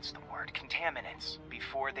 contaminants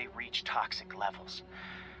before they reach toxic levels.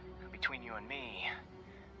 Between you and me,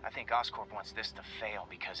 I think Oscorp wants this to fail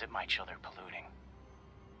because it might show they're polluting.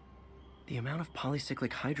 The amount of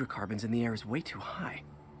polycyclic hydrocarbons in the air is way too high.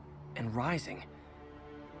 And rising.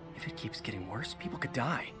 If it keeps getting worse, people could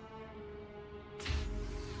die.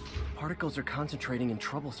 Particles are concentrating in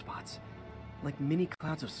trouble spots, like mini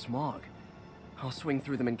clouds of smog. I'll swing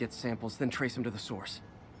through them and get samples, then trace them to the source.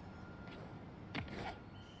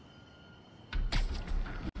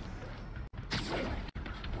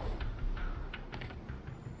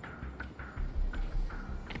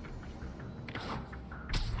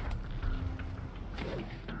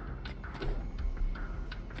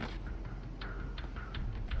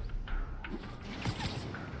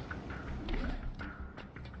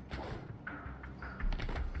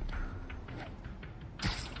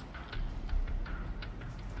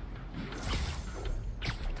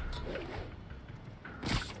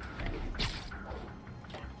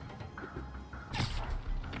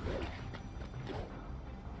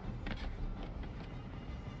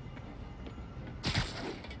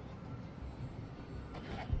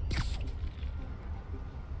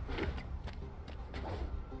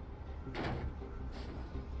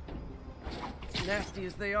 Nasty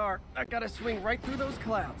as they are, I gotta swing right through those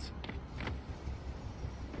clouds.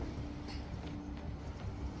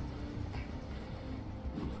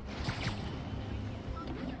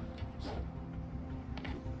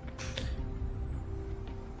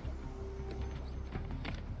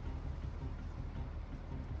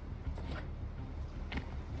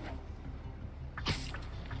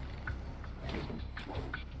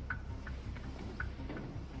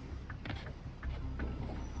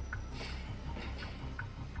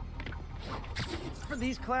 For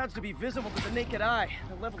these clouds to be visible to the naked eye,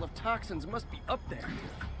 the level of toxins must be up there.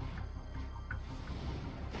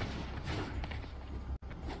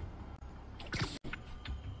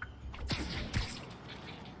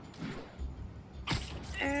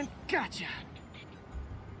 And gotcha!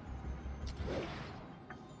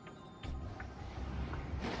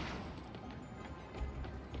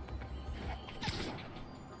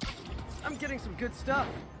 I'm getting some good stuff.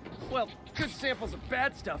 Well, good samples of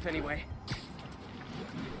bad stuff anyway.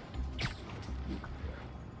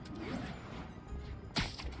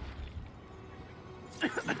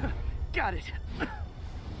 Got it.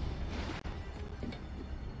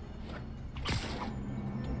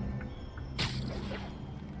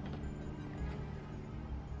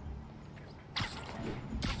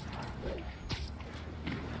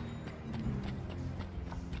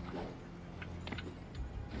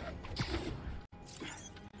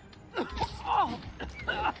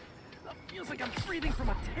 breathing from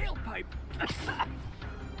a tailpipe.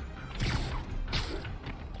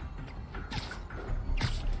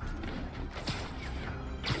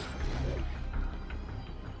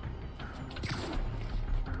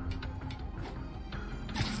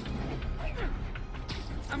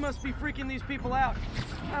 I must be freaking these people out.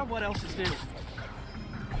 What else is new?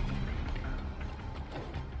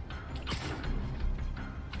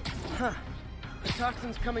 Huh. The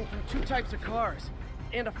toxin's coming from 2 types of cars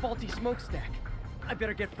and a faulty smokestack. I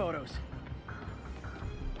better get photos.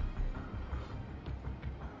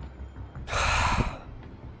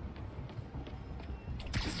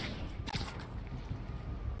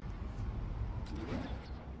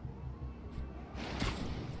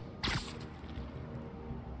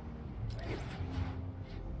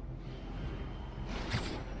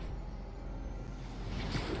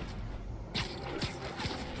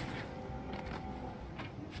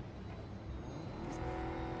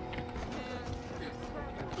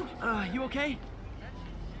 You okay?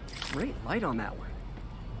 Great light on that one.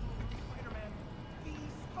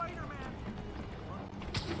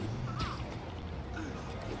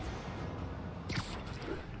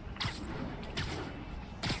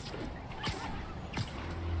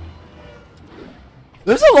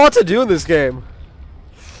 There's a lot to do in this game.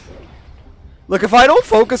 Look, if I don't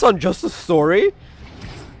focus on just the story,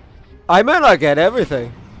 I might not get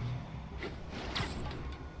everything.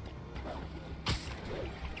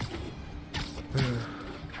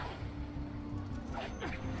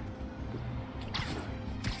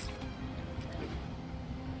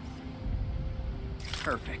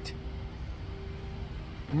 Perfect.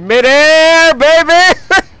 Midair, baby!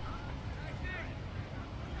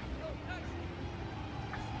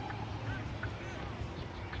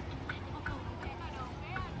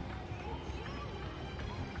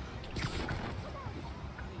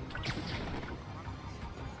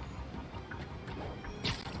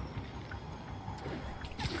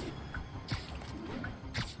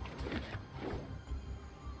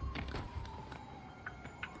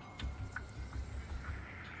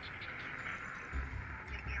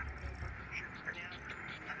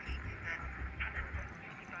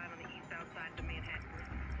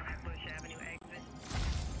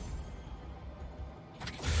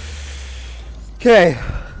 Okay.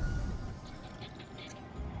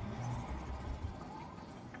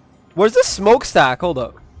 Where's the smokestack? Hold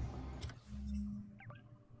up.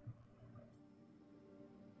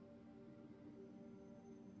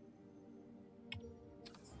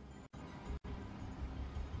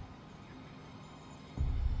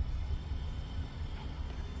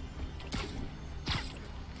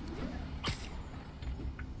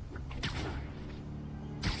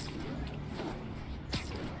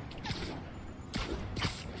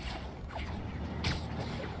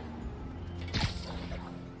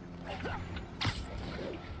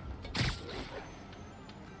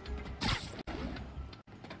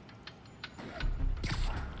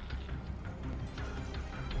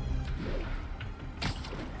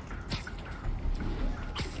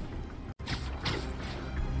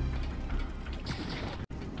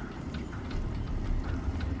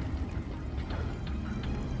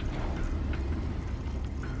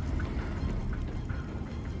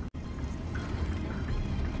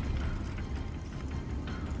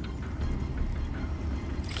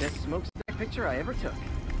 Best smokestack picture I ever took.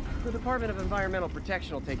 The Department of Environmental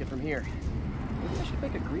Protection will take it from here. Maybe I should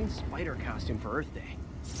make a green spider costume for Earth Day.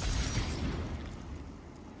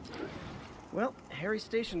 Well, Harry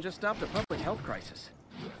Station just stopped a public health crisis.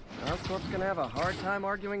 Oscorp's gonna have a hard time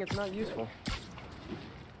arguing it's not useful.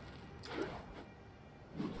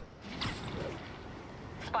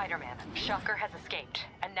 Spider-Man, Shocker has escaped,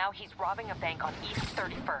 and now he's robbing a bank on East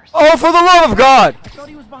 31st. Oh, for the love of God! I thought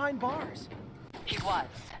he was behind bars. He was,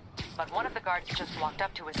 but one of the guards just walked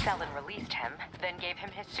up to his cell and released him, then gave him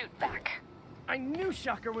his suit back. I knew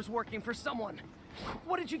Shocker was working for someone.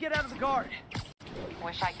 What did you get out of the guard?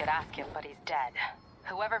 Wish I could ask him, but he's dead.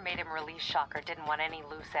 Whoever made him release Shocker didn't want any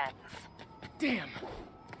loose ends. Damn.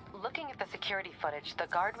 Looking at the security footage, the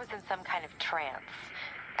guard was in some kind of trance.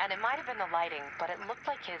 And it might have been the lighting, but it looked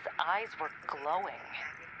like his eyes were glowing.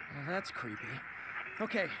 Well, that's creepy.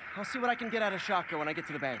 Okay, I'll see what I can get out of Shocker when I get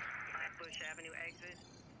to the bank. Bush Avenue exit.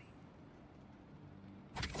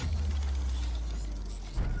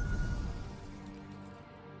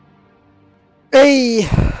 Hey!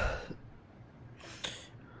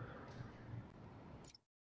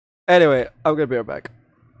 Anyway, I'm gonna be right back.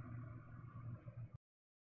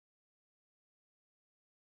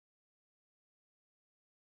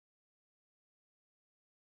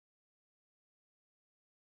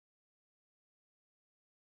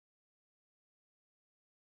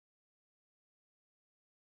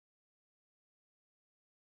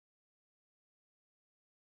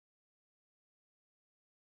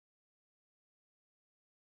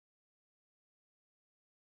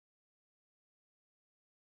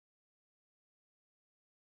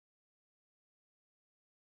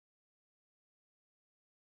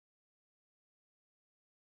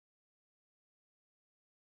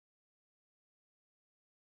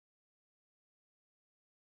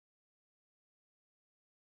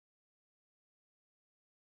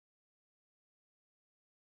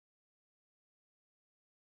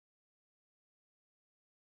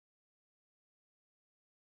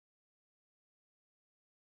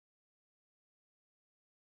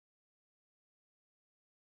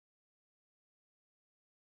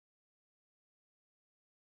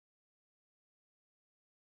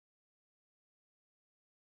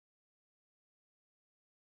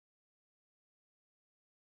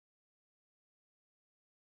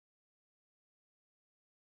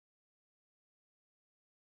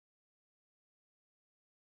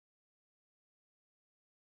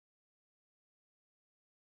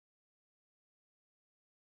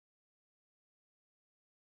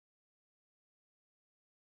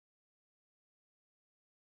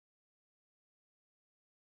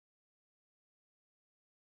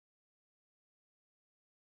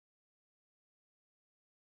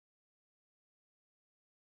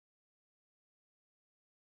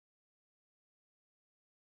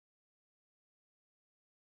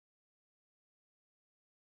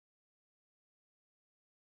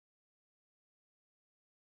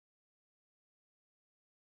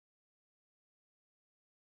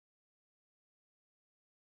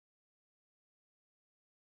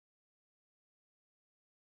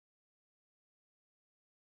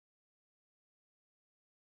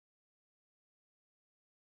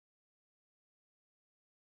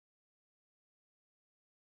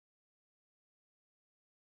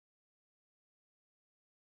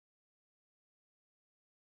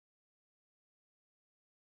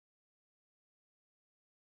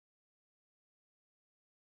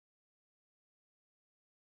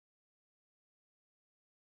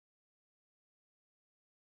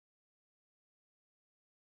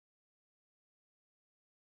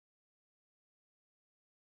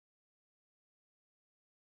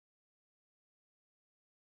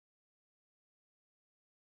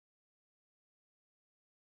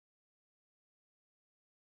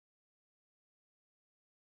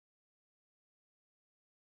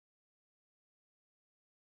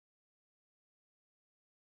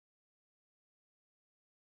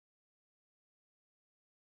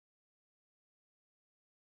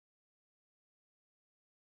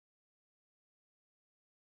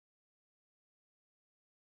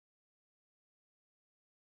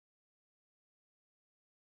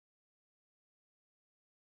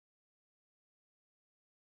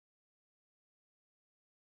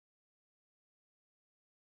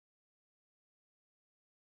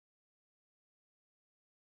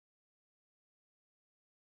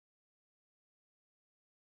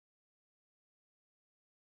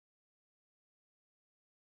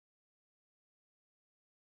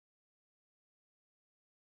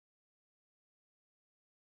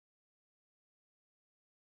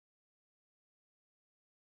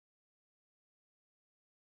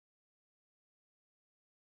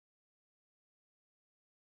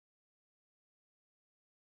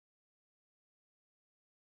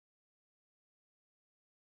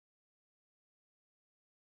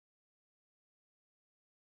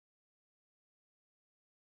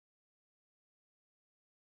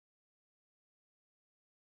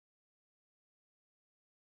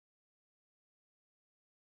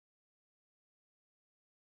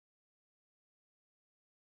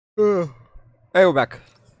 Hey, we're back.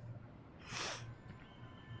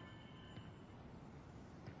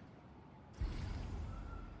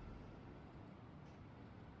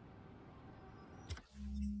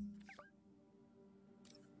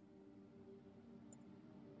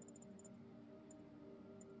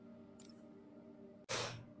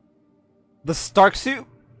 The Stark suit?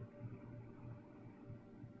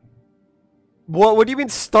 What do you mean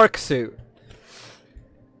Stark suit?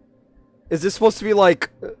 Is this supposed to be like...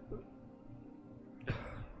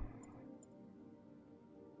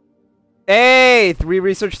 Hey! 3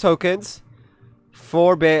 research tokens.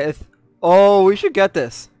 4 bit. Oh, we should get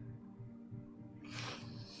this.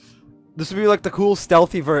 This would be like the cool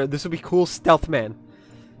stealthy version. This would be cool stealth man.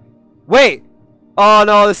 Wait! Oh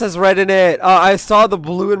no, this has red in it. I saw the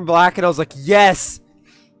blue and black and I was like, yes!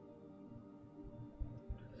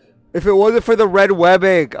 If it wasn't for the red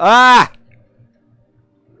webbing. Ah!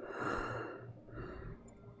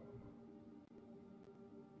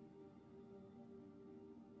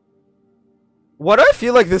 Why do I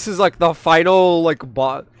feel like this is like the final like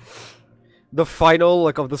the final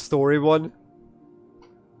like of the story one?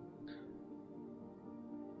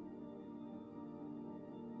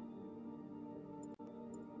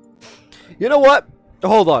 You know what?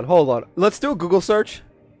 Hold on. Let's do a Google search.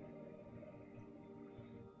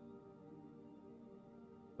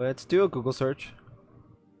 Let's do a Google search.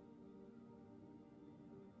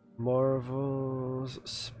 Marvel's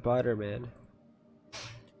Spider-Man.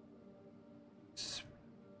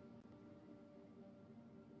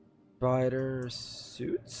 Spider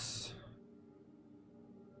suits.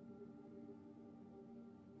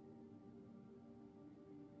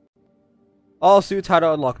 All suits, how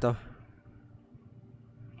to unlock them.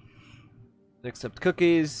 Accept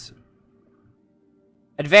cookies.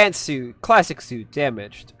 Advanced suit, classic suit,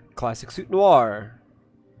 damaged. Classic suit noir.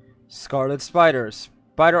 Scarlet Spider,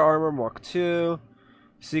 Spider Armor Mark II.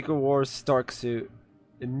 Secret Wars Stark suit.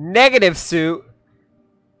 Negative suit.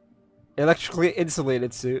 Electrically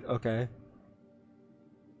insulated suit, okay.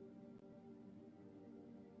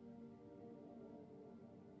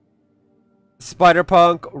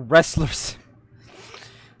 Spider-Punk, Wrestlers.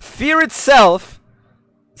 Fear itself.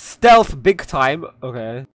 Stealth big time,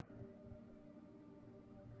 okay.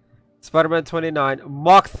 Spider-Man 29,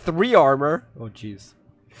 Mach 3 armor. Oh jeez.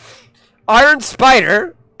 Iron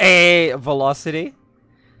Spider, a velocity.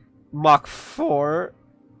 Mach 4.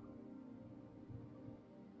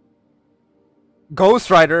 Ghost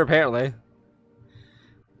Rider, apparently.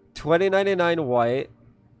 2099 white.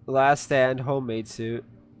 Last Stand homemade suit.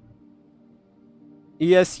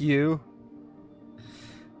 ESU.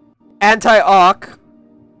 Anti-Ock.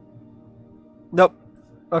 Nope.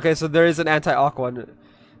 Okay, so there is an anti-Ock one.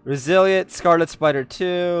 Resilient, Scarlet Spider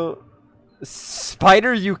 2.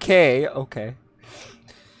 Spider UK. Okay.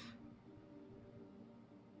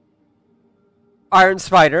 Iron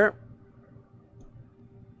Spider.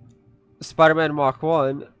 Spider-Man Mach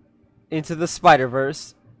 1. Into the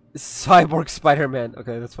Spider-Verse. Cyborg Spider-Man.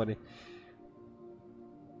 Okay, that's funny.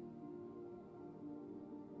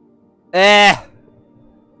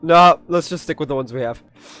 No, let's just stick with the ones we have.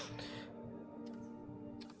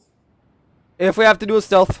 If we have to do a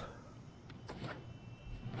stealth.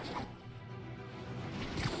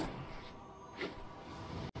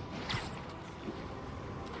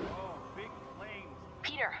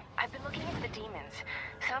 Peter, I've been looking into the demons.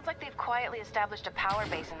 Sounds like they've quietly established a power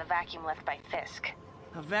base in the vacuum left by Fisk.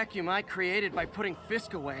 A vacuum I created by putting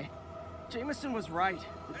Fisk away. Jameson was right.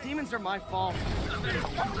 The demons are my fault. Dude,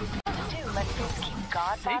 let Fisk keep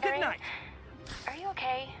God Say goodnight. Are you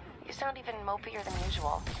okay? You sound even mopier than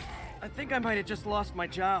usual. I think I might have just lost my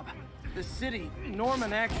job. The city,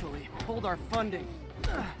 Norman actually, pulled our funding.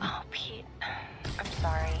 Oh, Pete. I'm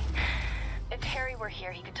sorry. If Harry were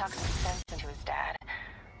here, he could talk some sense into his dad.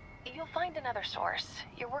 You'll find another source.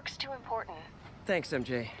 Your work's too important. Thanks,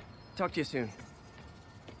 MJ. Talk to you soon.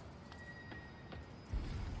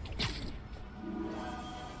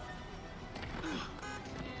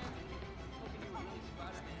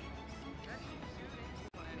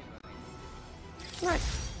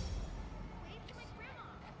 Nice.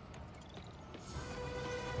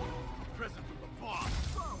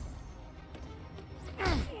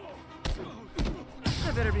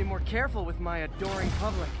 I better be more careful with my adoring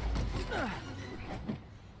public. Can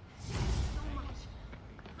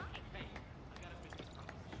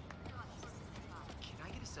I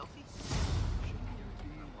get a selfie?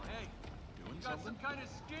 Hey, you got some kind of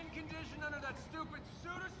skin condition under that stupid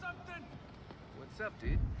suit or something? What's up,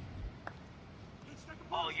 dude?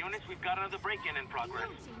 All units, we've got another break-in in progress.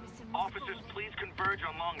 Officers, please converge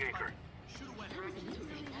on Longacre.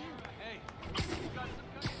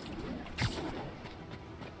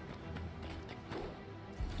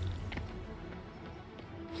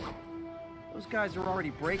 Those guys are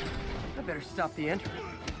already breaking. I better stop the entry.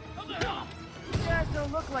 You guys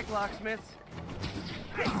don't look like locksmiths.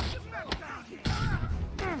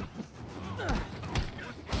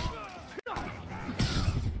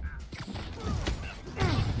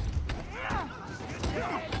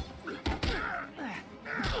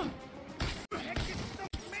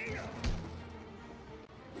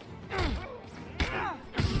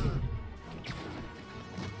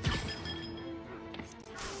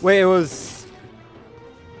 Wait, it was...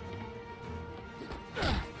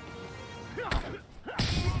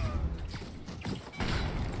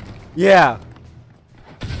 Yeah.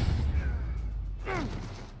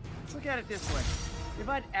 Look at it this way. If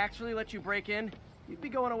I'd actually let you break in, you'd be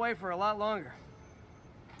going away for a lot longer.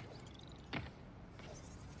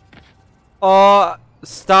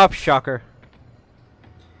 Stop, Shocker.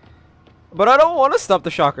 But I don't want to stop the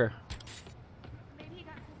Shocker.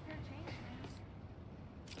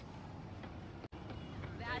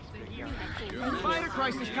 Spider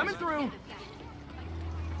crisis coming through.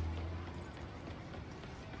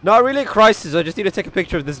 Not really a crisis, I just need to take a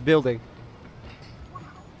picture of this building.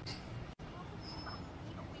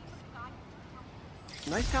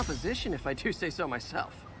 Nice composition, if I do say so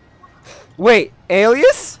myself. Wait,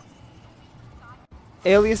 Alias?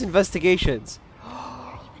 Alias Investigations.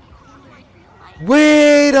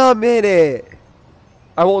 Wait a minute!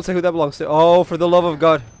 I won't say who that belongs to. Oh, for the love of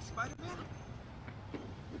God.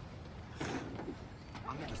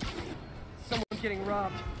 Someone's getting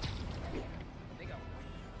robbed.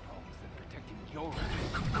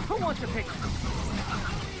 Who wants a picture?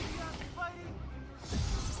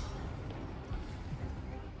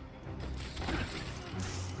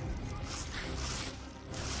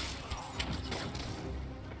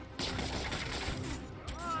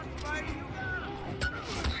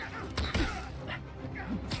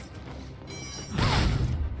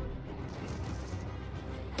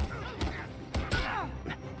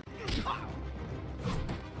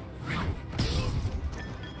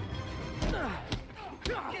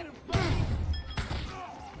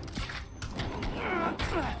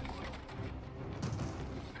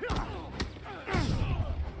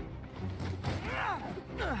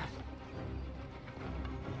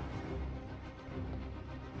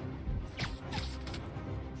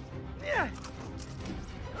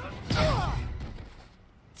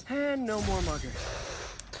 And no more muggers.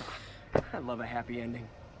 I love a happy ending.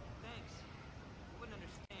 Thanks. Wouldn't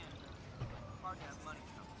understand. Hard to have money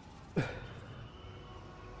trouble.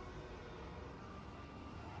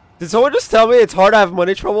 Did someone just tell me it's hard to have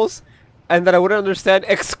money troubles? And that I wouldn't understand?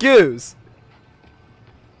 Excuse!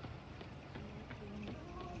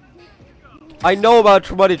 I know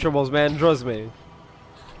about money troubles, man. Trust me.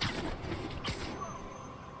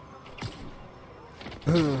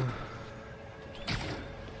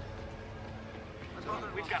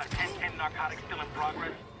 We've got a 10-10 narcotic still in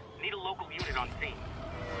progress. Need a local unit on scene.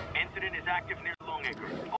 Incident is active near Longacre.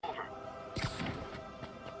 Over.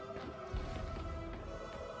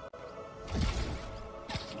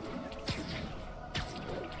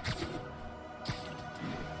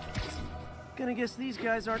 Gonna guess these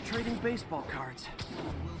guys aren't trading baseball cards.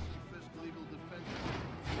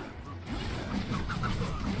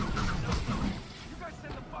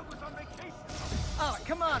 Oh,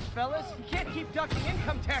 come on, fellas. You can't keep ducking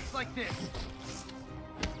income tax like this.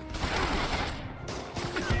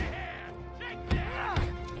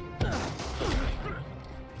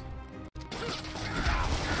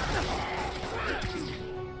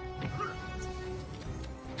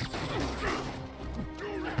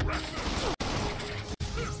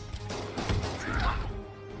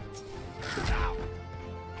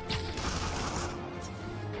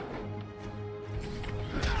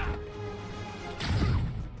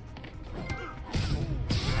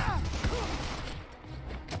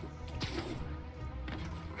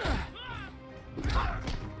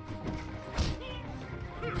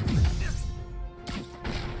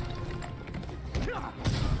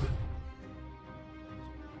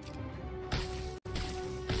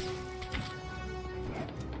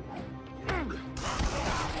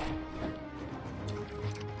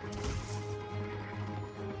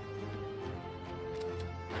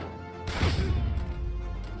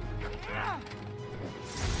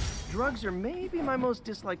 Drugs are maybe my most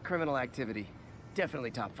disliked criminal activity. Definitely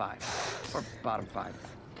top 5. Or bottom 5.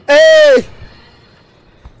 Hey!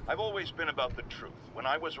 I've always been about the truth. When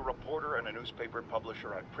I was a reporter and a newspaper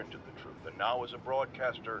publisher, I printed the truth. And now as a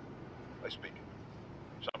broadcaster, I speak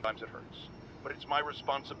it. Sometimes it hurts. but it's my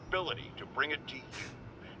responsibility to bring it to you.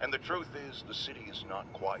 And the truth is, the city is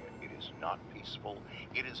not quiet. It is not peaceful.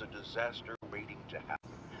 It is a disaster waiting to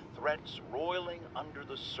happen. Threats roiling under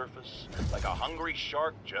the surface like a hungry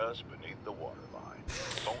shark just beneath the waterline.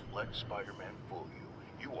 Don't let Spider-Man fool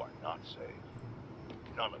you. You are not safe.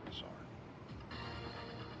 None of us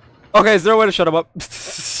are. Okay, is there a way to shut him up?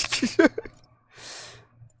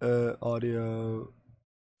 Audio.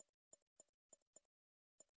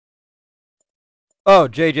 Oh,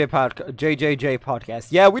 JJJ podcast.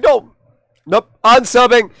 Yeah, we don't. Nope.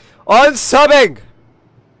 Unsubbing. Unsubbing.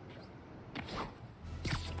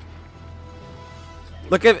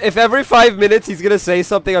 Look, if every 5 minutes he's gonna say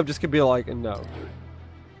something, I'm just gonna be like, no.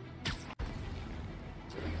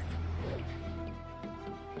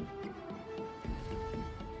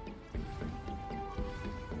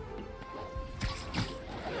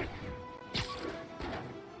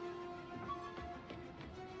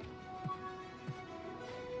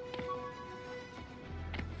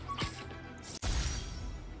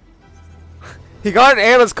 He got an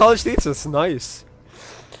Anna's college thesis. Nice.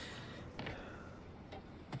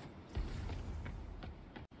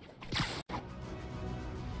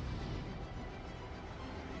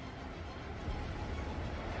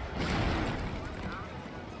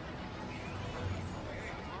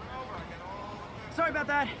 Sorry about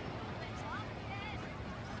that.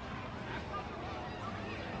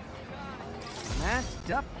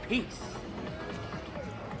 Messed up piece.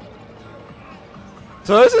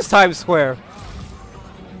 So this is Times Square.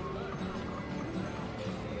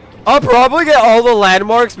 I'll probably get all the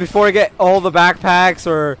landmarks before I get all the backpacks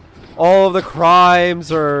or all of the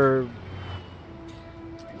crimes or...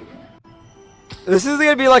 This is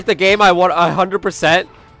gonna be like the game I want 100%,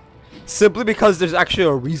 simply because there's actually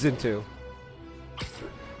a reason to.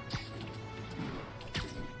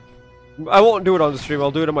 I won't do it on the stream.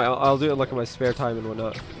 I'll do it in like in my spare time and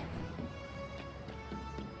whatnot.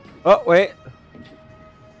 Oh wait.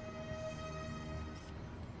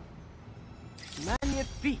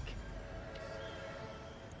 Magnifique.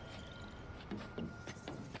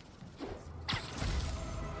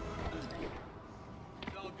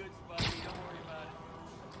 It's all good, Spidey. Don't worry about it.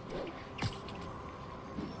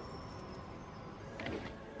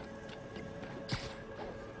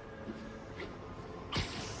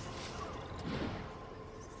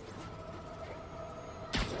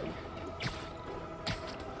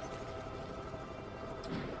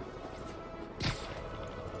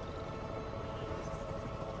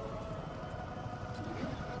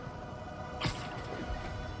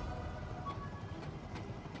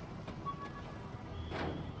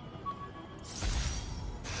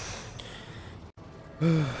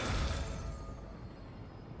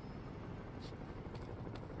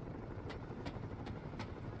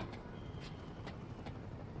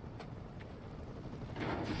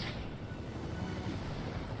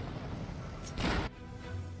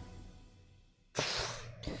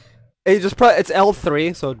 Hey, just press. It's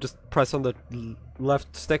L3, so just press on the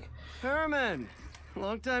left stick. Herman,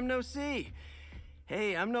 long time no see.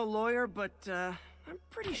 Hey, I'm no lawyer, but I'm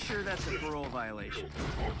pretty sure that's a parole violation.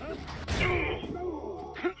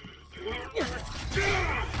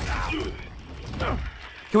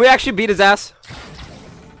 Can we actually beat his ass?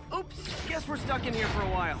 Oops, guess we're stuck in here for a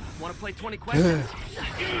while. Want to play 20 questions?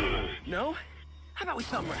 No? How about we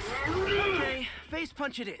thumb wrestle? Okay, face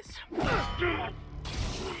punch it is.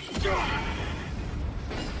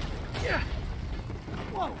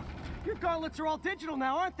 Whoa, your gauntlets are all digital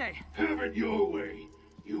now, aren't they? Have it your way.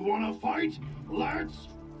 You wanna fight? Let's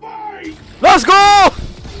fight! Let's go!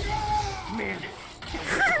 Man,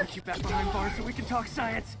 can't put you back behind bars so we can talk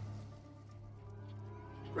science.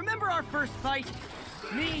 Remember our first fight?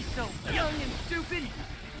 Me so young and stupid,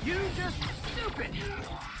 you just stupid.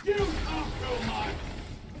 You talk too much.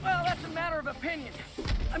 Well, that's a matter of opinion.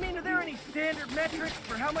 I mean, are there any standard metrics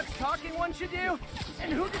for how much talking one should do?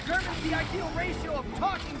 And who determines the ideal ratio of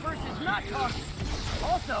talking versus not talking?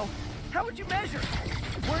 Also, how would you measure?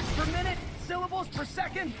 Words per minute? Syllables per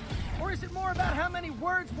second? Or is it more about how many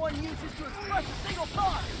words one uses to express a single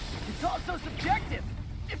thought? It's all so subjective.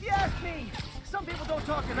 If you ask me, some people don't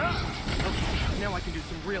talk enough. Okay, now I can do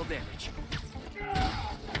some real damage.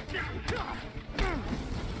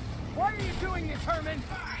 Why are you doing this, Herman?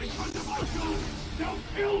 Because of my gun. Don't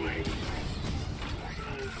kill me.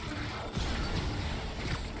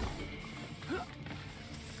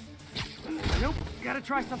 Nope, gotta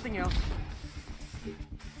try something else.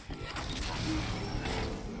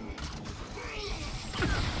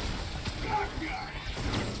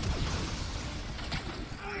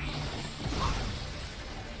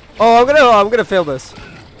 Oh, I'm gonna fail this.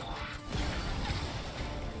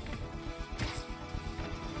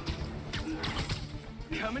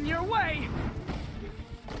 Coming your way!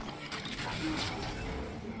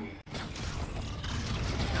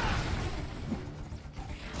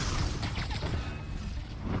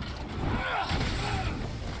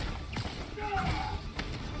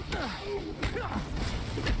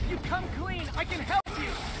 If you come clean, I can help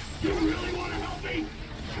you! You really want to help me?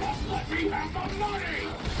 Just let me have the money!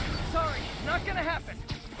 Sorry, not gonna happen.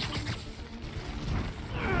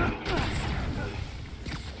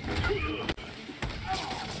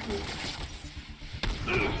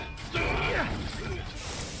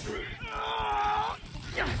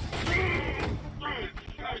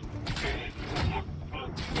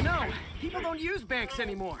 You know, people don't use banks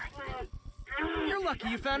anymore. You're lucky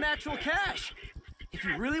you found actual cash. If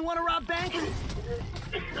you really want to rob banks,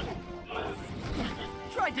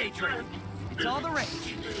 try day trading. It's all the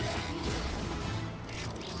rage.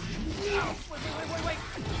 Wait.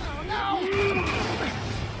 Oh, no!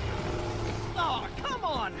 Oh, come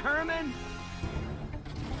on, Herman!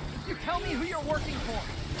 You tell me who you're working for.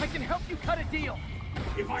 I can help you cut a deal.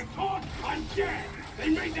 If I talk, I'm dead! They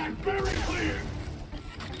made that very clear!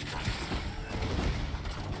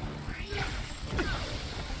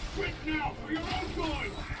 Quit now, for your own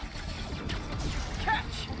good!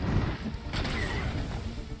 Catch!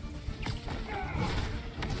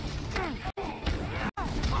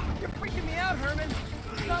 You're freaking me out, Herman.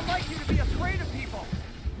 It's not like you to be afraid of people.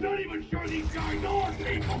 Not even sure these guys are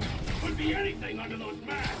people! Could be anything under those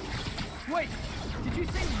masks! Wait, did you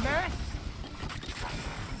say masks?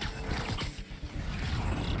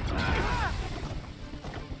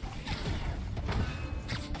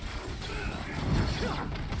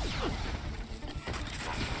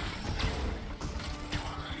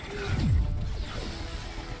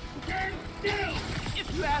 Stand still! If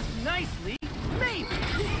you ask nicely, maybe.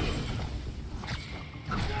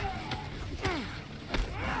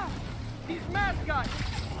 These mask guys,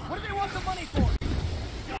 what do they want the money for?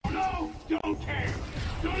 Don't know, don't care!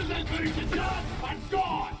 Soon as I finish the job, I'm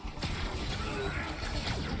gone!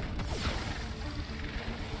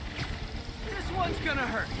 This one's gonna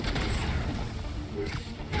hurt.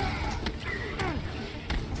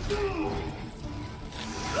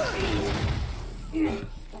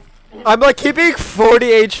 I'm like keeping 40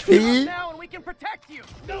 HP. Now and we can protect you.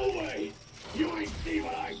 No way! You ain't see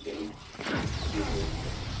what I do!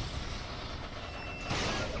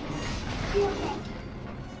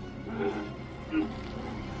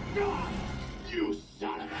 You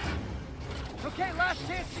son of a... Okay, last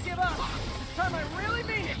chance to give up. This time I really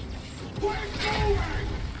mean it. We're going!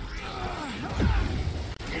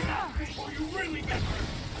 Get out before you really get hurt!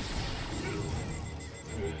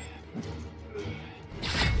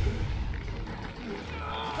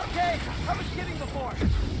 Okay, I was kidding before.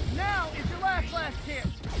 Now is your last chance.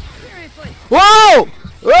 Seriously. Whoa!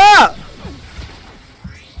 Ah!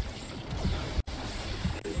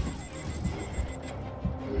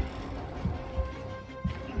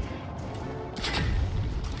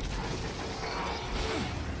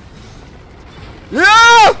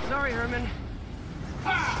 Yeah! Sorry, Herman.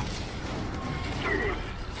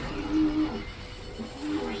 You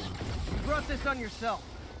brought this on yourself.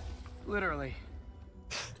 Literally.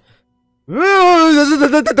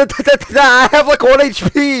 I have like 1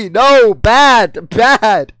 HP. No, bad.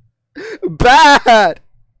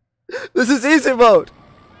 This is easy mode.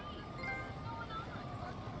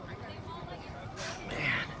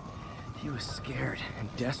 Man, he was scared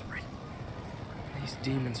and desperate. These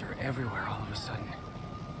demons are everywhere all of a sudden.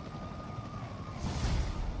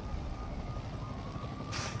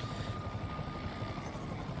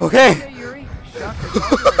 Okay. Hey, Yuri. Shocker.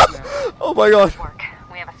 Oh my god. Work.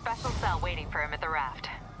 We have a special cell waiting for him at the raft.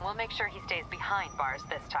 We'll make sure he stays behind bars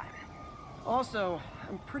this time. Also,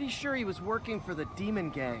 I'm pretty sure he was working for the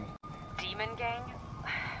Demon Gang. Demon Gang?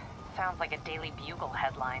 Sounds like a Daily Bugle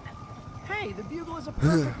headline. Hey, the Bugle is a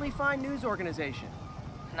perfectly fine news organization.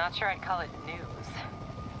 Not sure I'd call it news.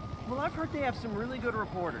 Well, I've heard they have some really good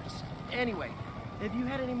reporters. Anyway, have you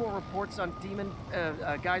had any more reports on demon,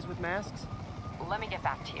 guys with masks? Let me get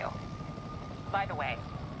back to you. By the way,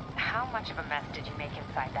 how much of a mess did you make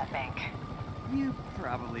inside that bank? You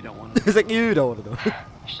probably don't want to. He's like, you don't want to know.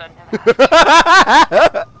 Shouldn't have.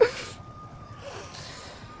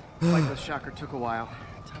 Fight with Shocker took a while.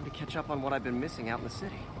 Time to catch up on what I've been missing out in the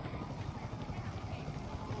city.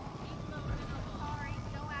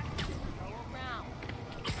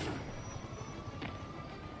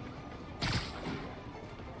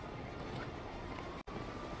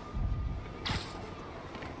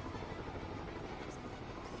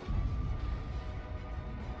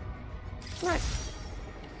 Nice.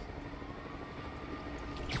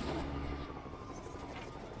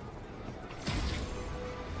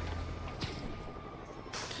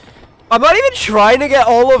 I'm not even trying to get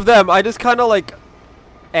all of them. I just kind of like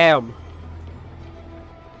am.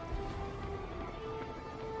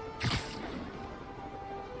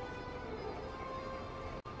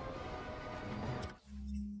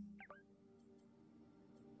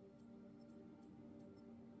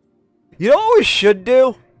 You know what we should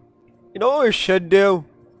do? You know what we should do?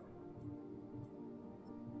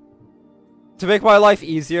 To make my life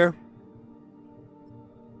easier?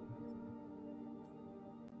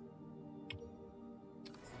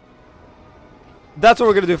 That's what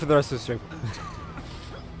we're gonna do for the rest of the stream.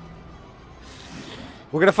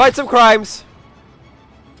 We're gonna fight some crimes.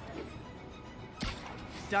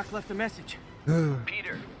 Doc left a message.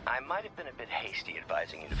 Peter, I might have been a bit hasty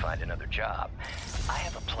advising you to find another job. I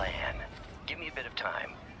have a plan. Give me a bit of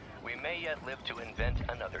time. We may yet live to invent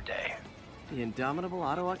another day. The indomitable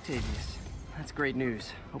Otto Octavius. That's great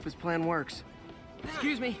news. Hope his plan works.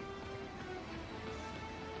 Excuse me.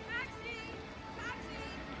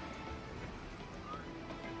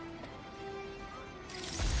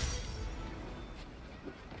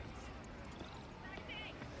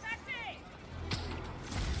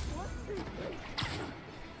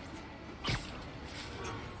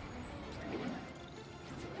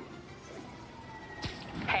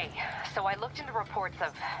 Hey, so I looked into reports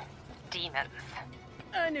of demons.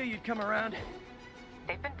 I knew you'd come around.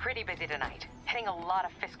 They've been pretty busy tonight, hitting a lot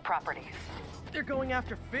of Fisk properties. They're going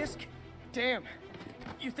after Fisk? Damn.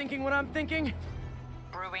 You thinking what I'm thinking?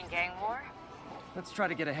 Brewing gang war? Let's try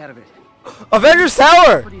to get ahead of it. Avengers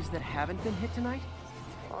Tower! Properties that haven't been hit tonight?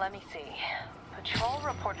 Let me see. Patrol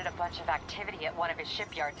reported a bunch of activity at one of his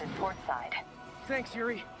shipyards in Portside. Thanks,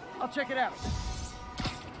 Yuri. I'll check it out.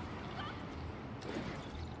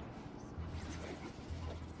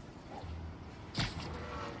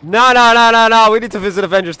 No. We need to visit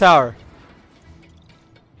Avengers Tower.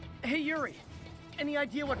 Hey, Yuri. Any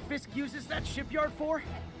idea what Fisk uses that shipyard for?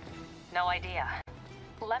 No idea.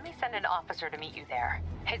 Let me send an officer to meet you there.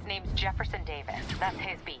 His name's Jefferson Davis. That's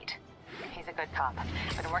his beat. He's a good cop.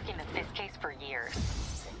 Been working the Fisk case for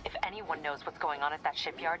years. If anyone knows what's going on at that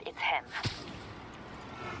shipyard, it's him.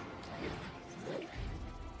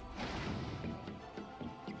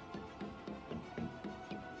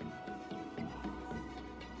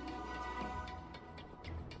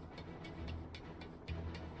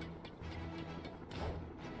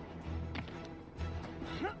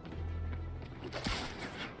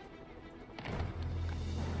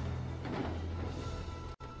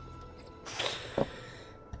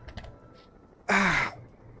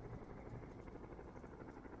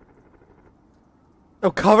 I'm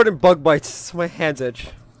covered in bug bites. My hands itch.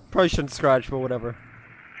 Probably shouldn't scratch, but whatever.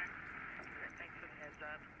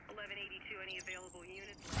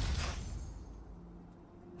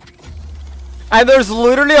 And there's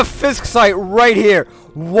literally a Fisk site right here.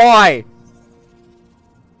 Why?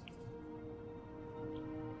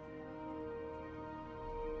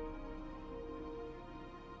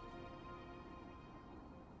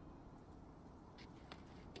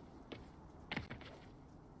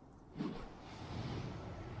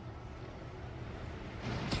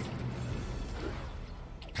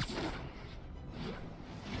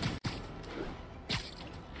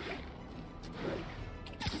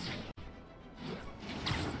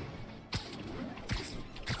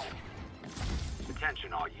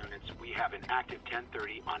 Attention all units, we have an active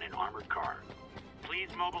 1030 on an armored car. Please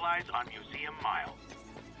mobilize on Museum Mile.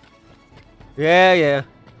 Yeah.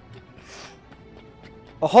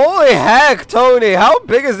 Holy heck, Tony! How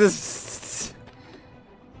big is this?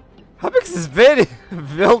 How big is this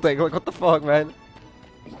building? Like, what the fuck, man?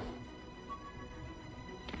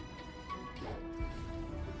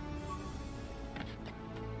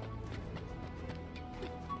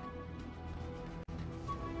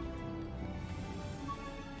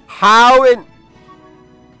 How in...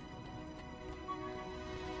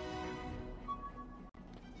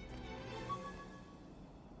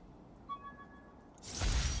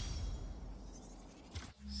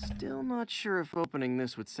 Still not sure if opening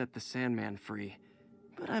this would set the Sandman free,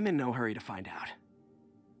 but I'm in no hurry to find out.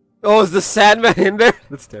 Oh, is the Sandman in there?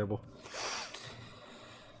 That's terrible.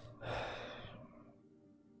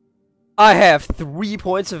 I have 3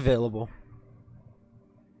 points available.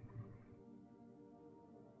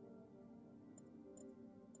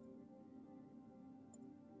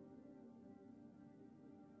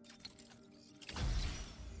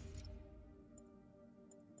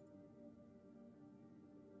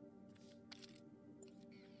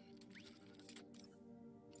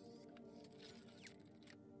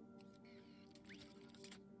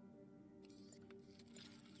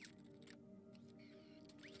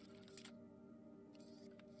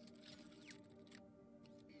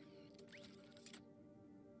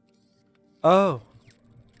 Oh.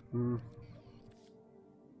 Hmm.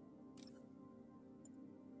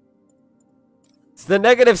 It's the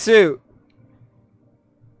negative suit.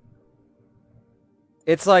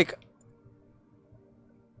 It's like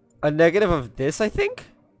a negative of this, I think?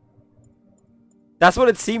 That's what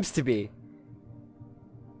it seems to be.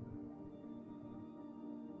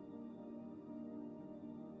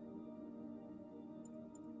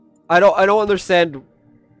 I don't understand.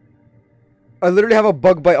 I literally have a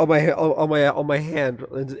bug bite on my hand.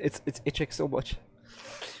 It's itching so much.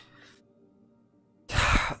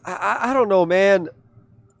 I don't know, man.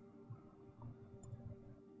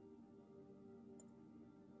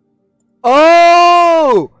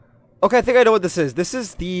 Oh! Okay, I think I know what this is. This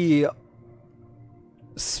is the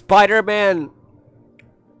Spider-Man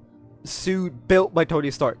suit built by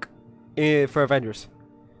Tony Stark for Avengers.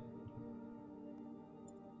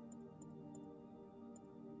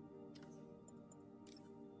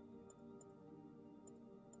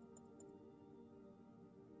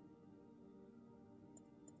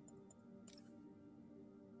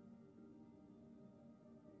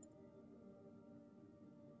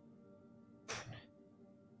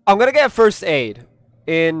 I'm gonna get first aid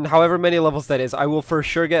in however many levels that is. I will for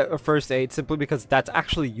sure get a first aid simply because that's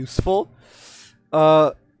actually useful.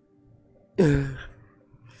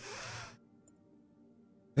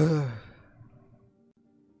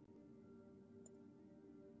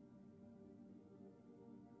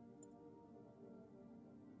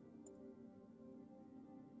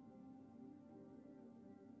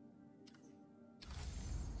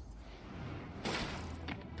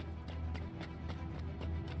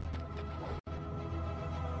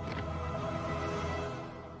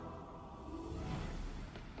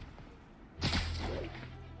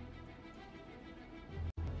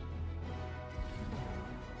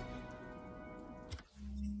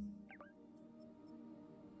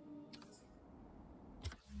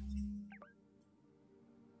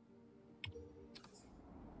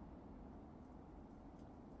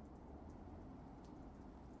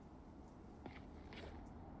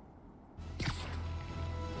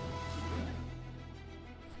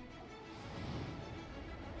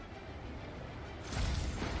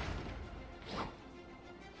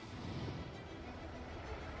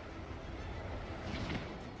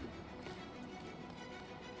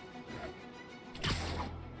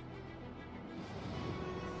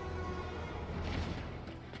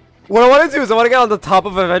 What I want to do is I want to get on the top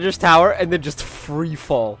of Avengers Tower and then just free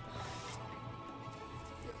fall.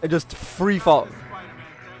 And just free fall.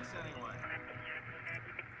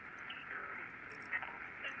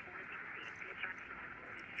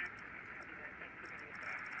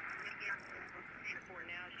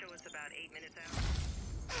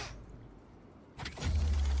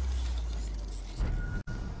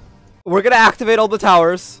 We're gonna activate all the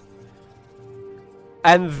towers.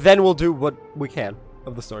 And then we'll do what we can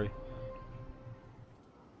of the story.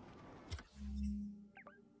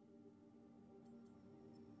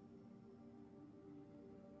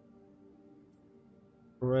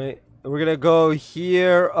 Right, we're gonna go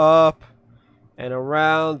here, up, and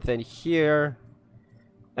around, then here.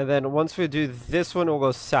 And then once we do this one, we'll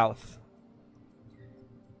go south.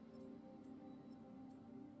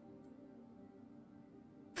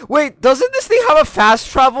 Wait, doesn't this thing have a fast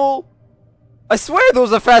travel? I swear there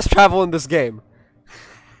was a fast travel in this game.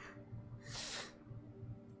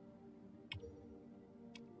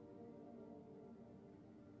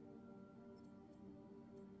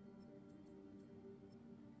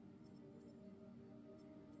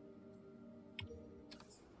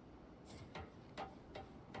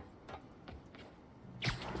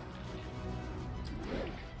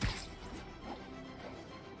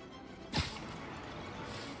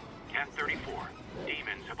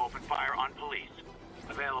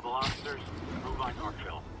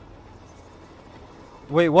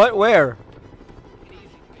 Wait, what? Where?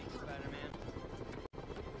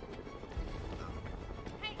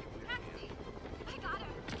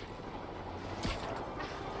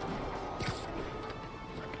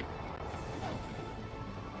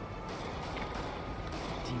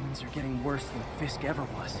 Demons are getting worse than Fisk ever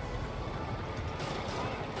was.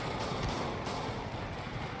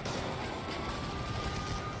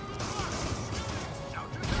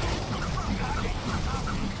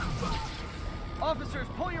 Officers,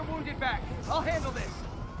 pull your wounded back. I'll handle this.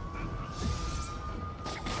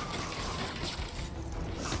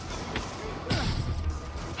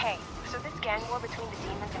 Hey, so this gang war between the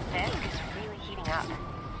demons and Fisk is really heating up.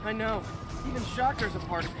 I know. Even Shocker's a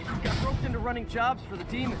part of it. He got roped into running jobs for the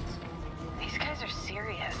demons. These guys are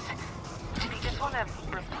serious. Do they just want to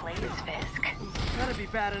replace Fisk? That'd be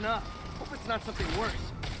bad enough. Hope it's not something worse.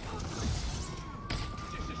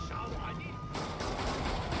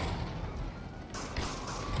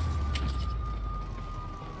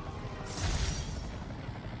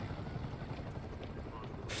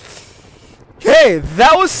 Okay,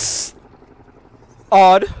 that was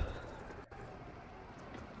odd.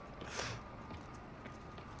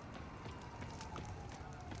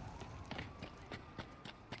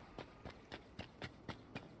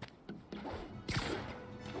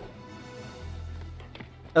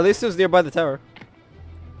 At least it was nearby the tower.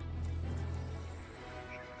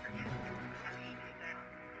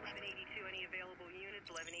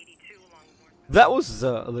 That was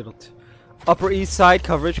a little Upper East Side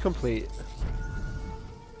coverage complete.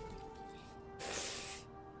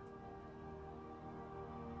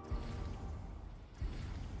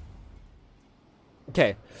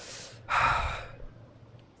 Okay.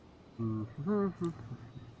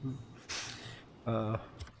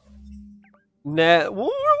 Nah, we're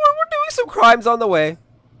doing some crimes on the way.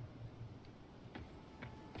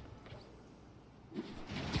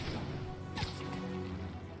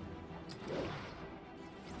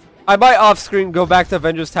 I might off-screen go back to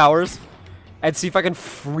Avengers Towers and see if I can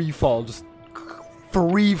free fall, just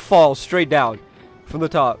free fall straight down from the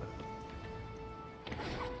top.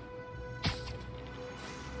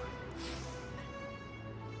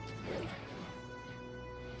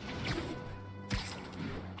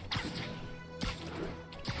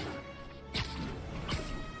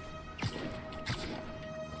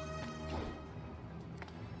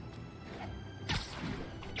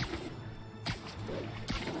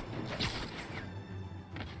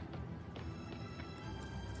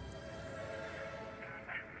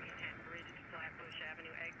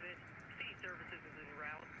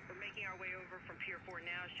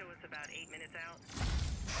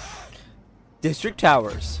 District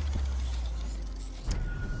Towers.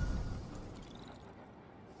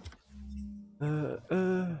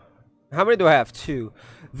 How many do I have? 2.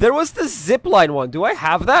 There was the zipline one. Do I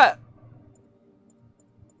have that?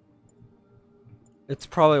 It's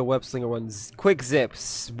probably a web slinger one. Quick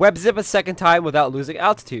zips. Web zip a second time without losing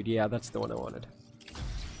altitude. Yeah, that's the one I wanted.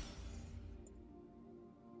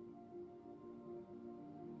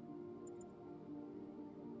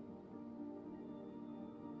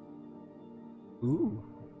 Ooh.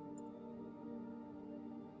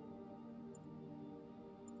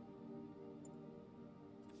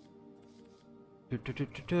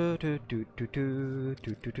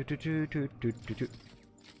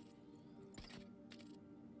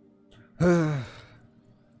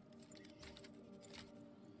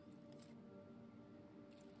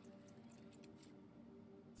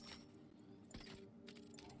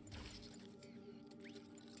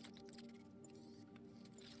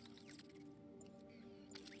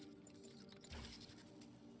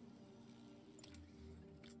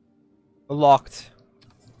 Locked.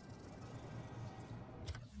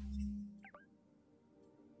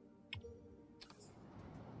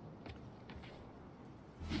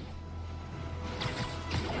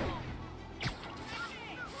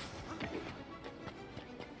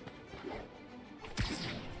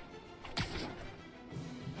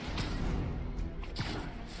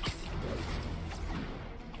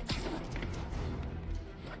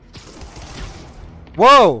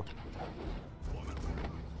 Whoa!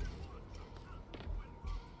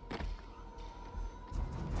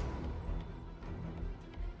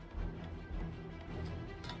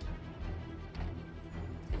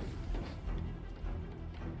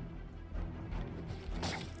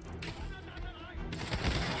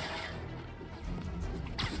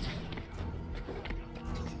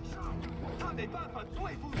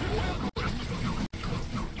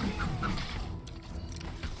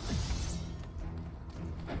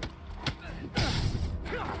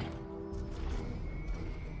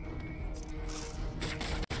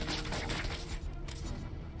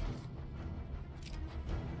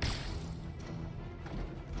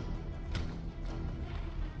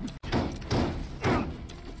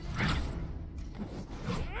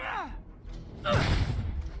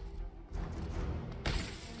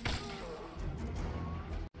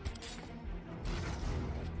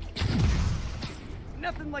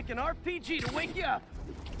 Nothing like an RPG to wake you up.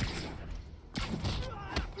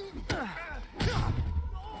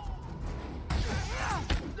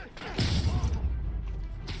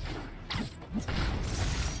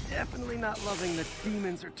 Definitely not loving that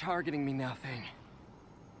demons are targeting me now thing.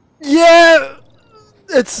 Yeah!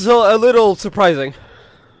 It's a little surprising.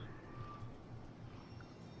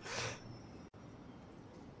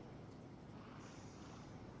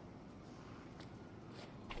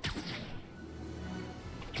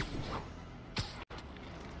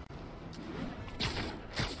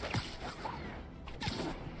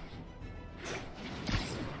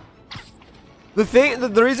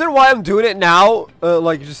 The reason why I'm doing it now,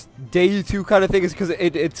 like just day 2 kind of thing, is because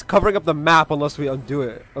it's covering up the map unless we undo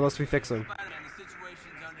it, unless we fix them.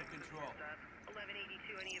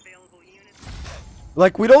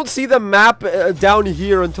 Like, we don't see the map down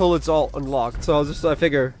here until it's all unlocked, so I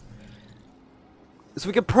figure. So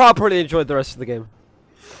we can properly enjoy the rest of the game.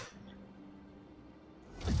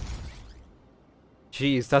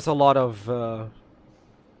 Jeez, that's a lot of,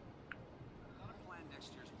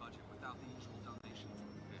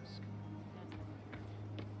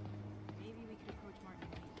 Maybe we could approach Martin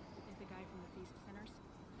Lee. You think the guy from the Feast Centers?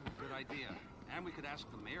 Good idea. And we could ask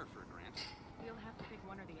the mayor for a grant. We'll have to pick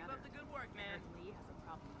one or the other. Love the good work, man. Martin Lee has a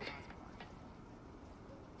problem with Osborn.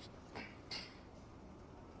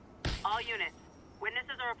 All units.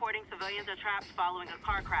 Witnesses are reporting civilians are trapped following a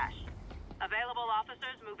car crash. Available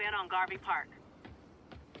officers move in on Garvey Park.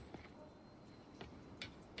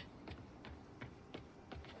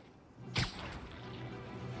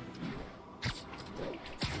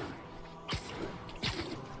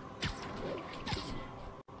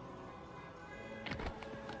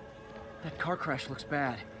 That car crash looks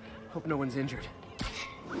bad. Hope no one's injured.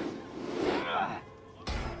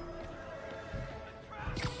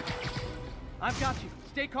 I've got you.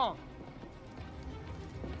 Stay calm.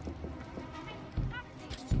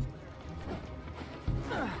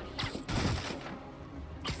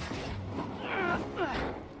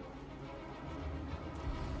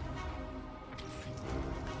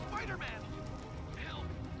 Spider-Man! Help!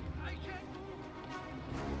 I can't...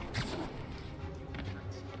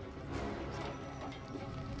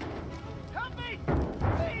 Help me!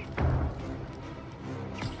 Please!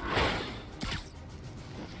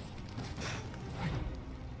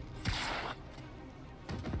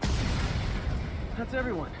 That's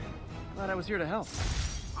everyone. Glad I was here to help.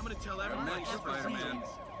 I'm gonna tell everyone you're Spider-Man.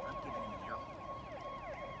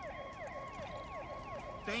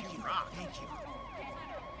 Thank you, Rock. Thank you.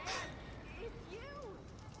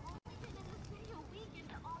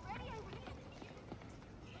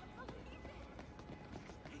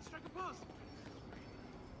 Hey, strike a pose.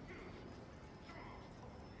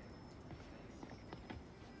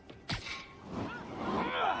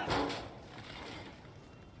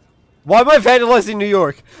 Why am I vandalizing New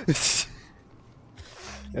York?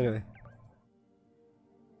 Anyway.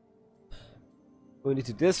 We need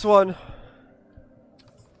to do this one.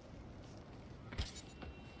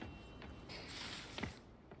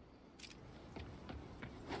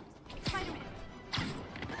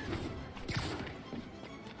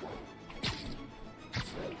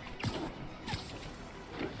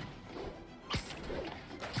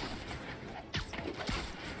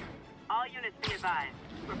 All units be advised.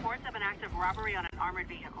 Reports of an active robbery on an armored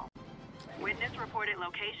vehicle. Witness reported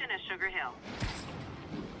location as Sugar Hill.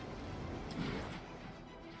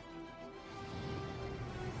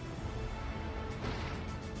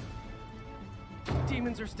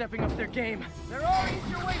 Demons are stepping up their game. There are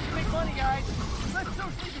easier ways to make money, guys. Less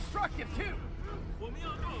socially destructive, too.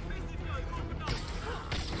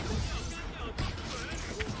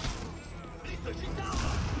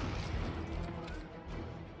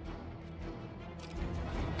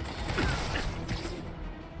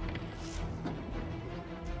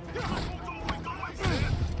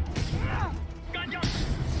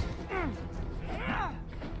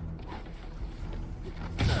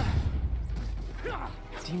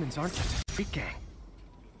 Demons aren't just a street gang.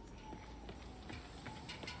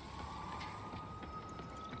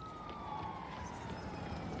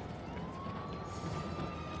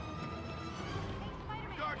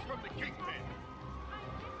 Guards from the Kingpin.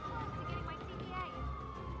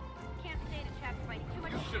 Can't stay to chat fighting too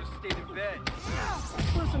much. You should have stayed in bed.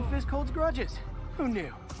 Listen, Fisk holds grudges. Who knew? Way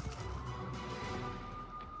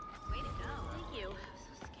to go. Thank you. I'm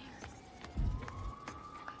so scared.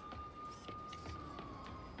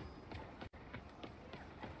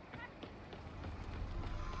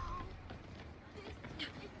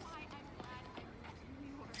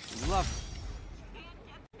 Love.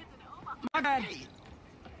 My bad.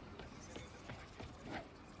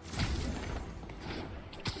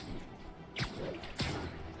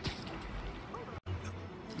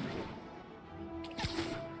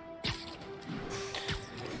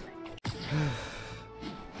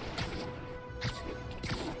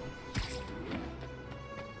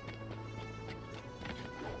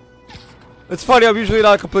 It's funny, I'm usually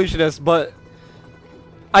not a completionist, but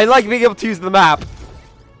I like being able to use the map.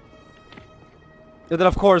 And then,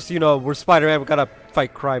 of course, you know, we're Spider-Man, we gotta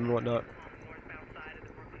fight crime and whatnot.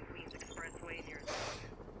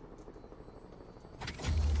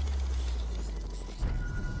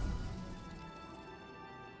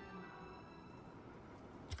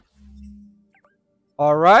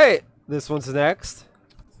 Alright, this one's next.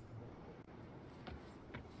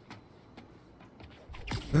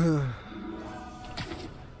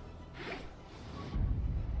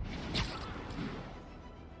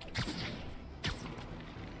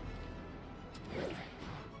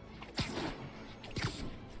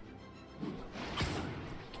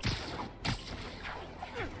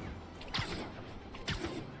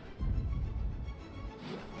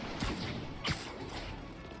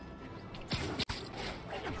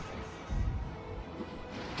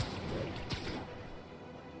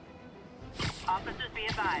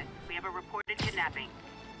 5. We have a reported kidnapping.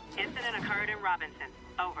 Incident occurred in Robinson.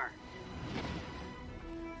 Over.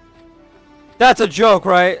 That's a joke,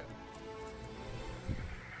 right? Any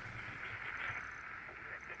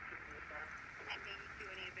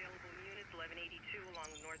available units, 1182 along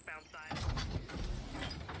the northbound side.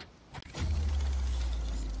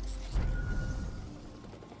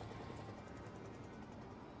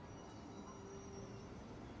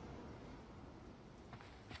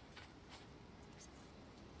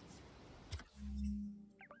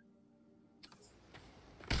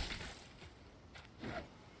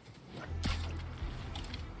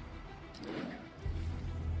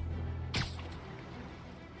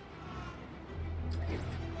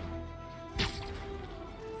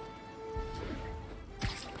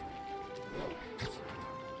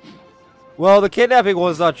 Well, the kidnapping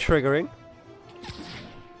was not triggering.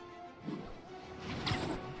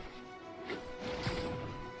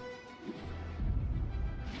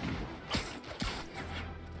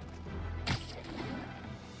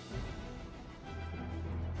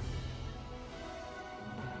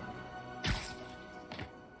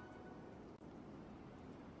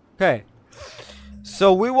 Okay.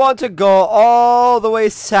 So we want to go all the way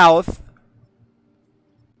south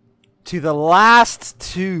to the last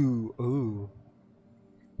two. Ooh.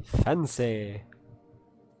 Fancy.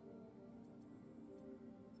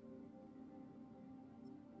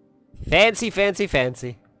 Fancy, fancy,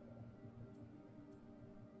 fancy.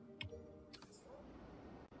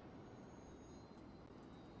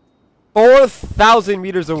 $4,000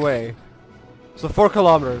 meters away. So 4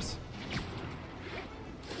 kilometers.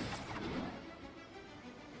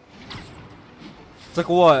 It's like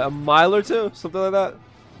what, a mile or two? Something like that?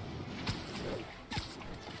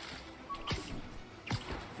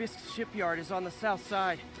 Fisk's shipyard is on the south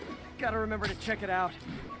side. Gotta remember to check it out.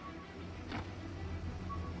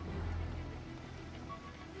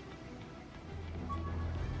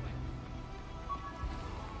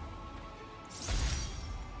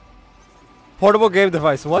 Portable game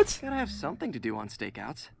device, what? Gotta have something to do on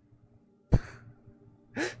stakeouts.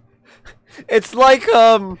 It's like,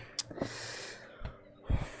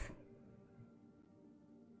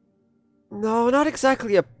 no, not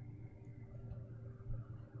exactly a...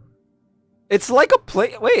 It's like a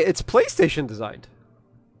wait, it's PlayStation designed.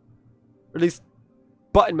 Or at least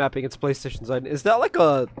button mapping, it's PlayStation designed. Is that like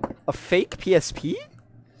a fake PSP?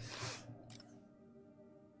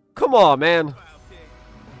 Come on, man.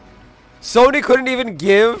 Sony couldn't even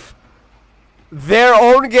give their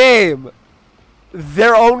own game,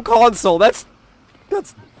 their own console. That's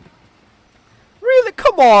really,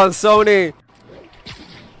 come on, Sony.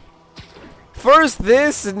 First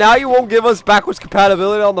this, and now you won't give us backwards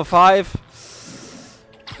compatibility on the 5.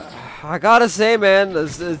 I gotta say, man,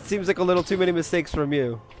 it seems like a little too many mistakes from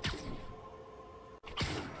you.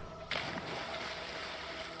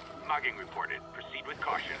 Mugging reported. Proceed with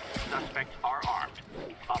caution. Suspects are armed.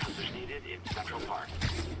 Officers needed in Central Park.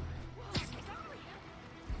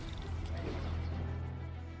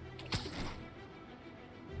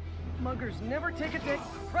 Muggers never take a day.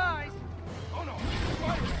 Surprise! Oh no!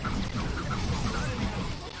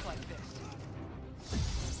 Looks like this.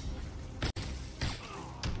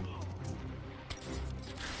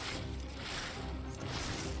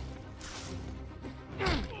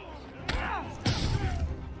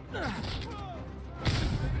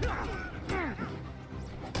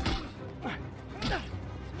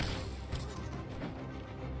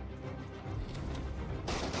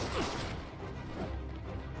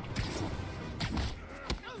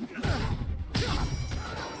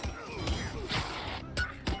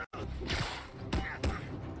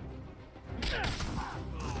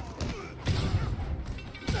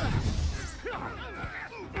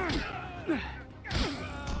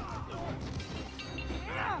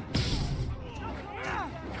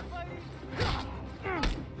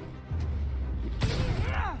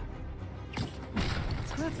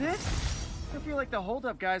 That's it? I feel like the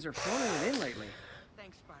holdup guys are phoning it in lately.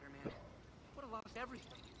 Thanks, Spider-Man. Would have lost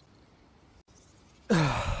everything.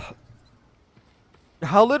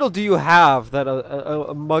 How little do you have that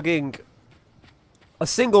a mugging, a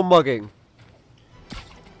single mugging,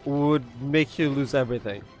 would make you lose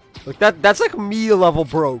everything? Like that's like me level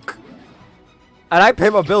broke. And I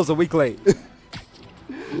pay my bills a week late.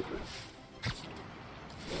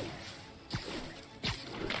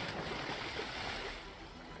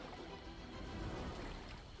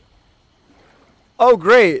 Oh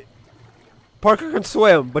great! Parker can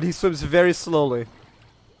swim, but he swims very slowly.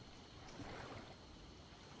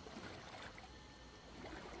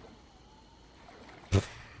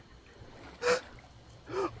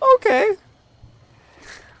 Okay.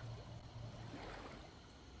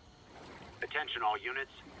 all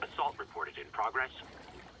units. Assault reported in progress.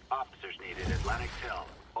 Officers needed at Lenox Hill.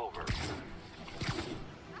 Over.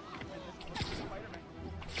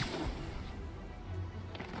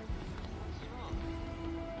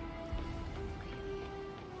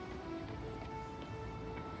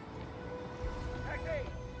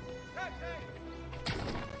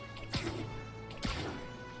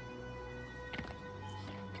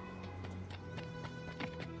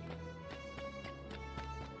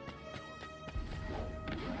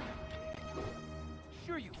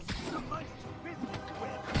 Sure you.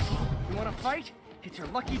 You want to fight? It's your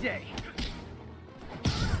lucky day.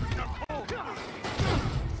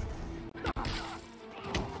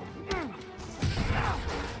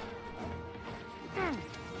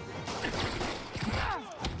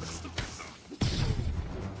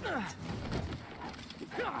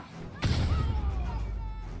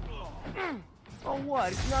 Oh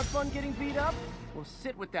what? It's not fun getting beat up? We'll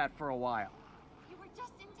sit with that for a while. You were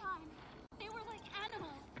just in time. They were like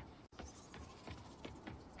animals.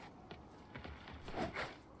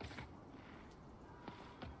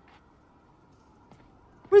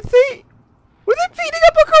 Were they beating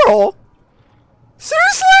up a girl?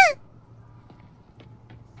 Seriously?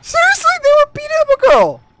 Seriously, they were beating up a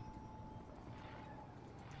girl.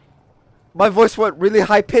 My voice went really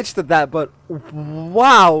high pitched at that, but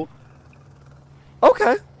wow.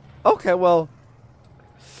 Okay. Okay, well.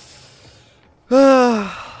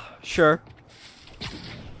 Sure.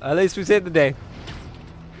 At least we saved the day.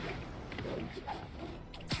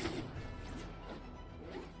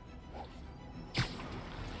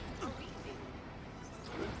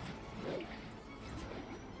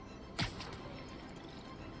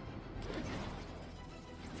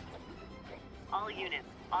 All units,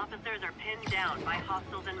 officers are pinned down by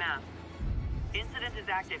hostiles en masse. Incident is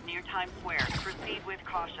active near Times Square. Proceed with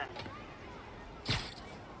caution.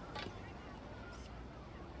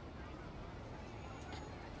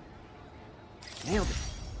 Nailed it.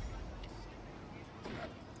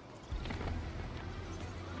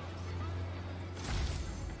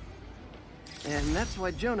 And that's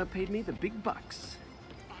why Jonah paid me the big bucks.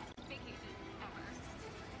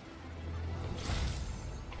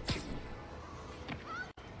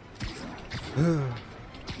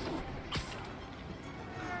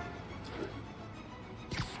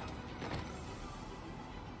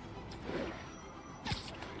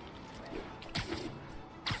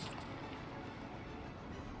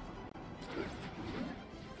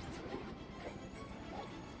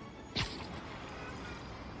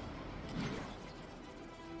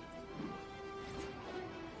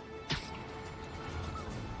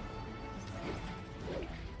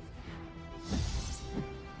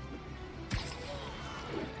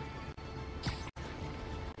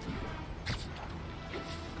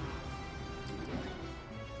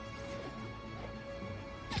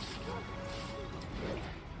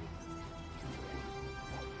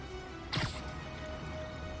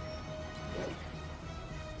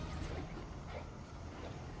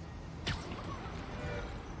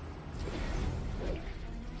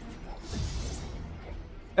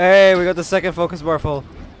 Hey, we got the second focus bar full.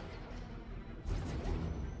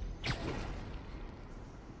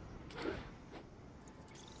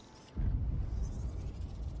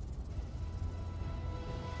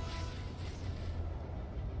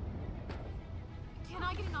 Can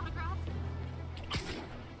I get an autograph?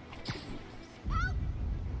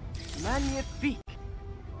 Magnifique.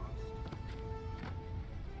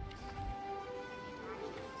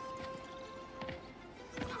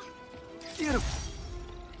 Beautiful.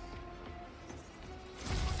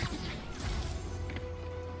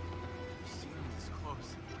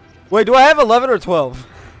 Wait, do I have 11 or 12?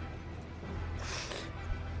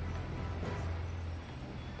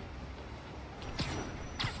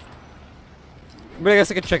 But I guess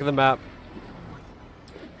I could check the map.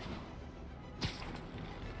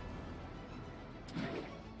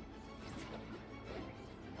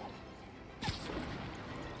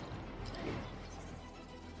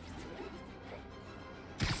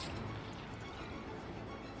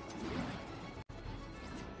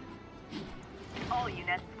 All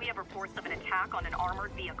units, we have reports of an attack on an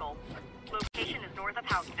armored vehicle. Location is north of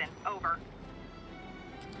Houston. Over.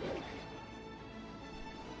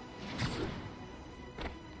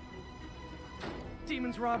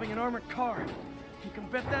 Demon's robbing an armored car. You can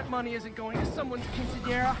bet that money isn't going to someone's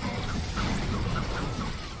quinceañera.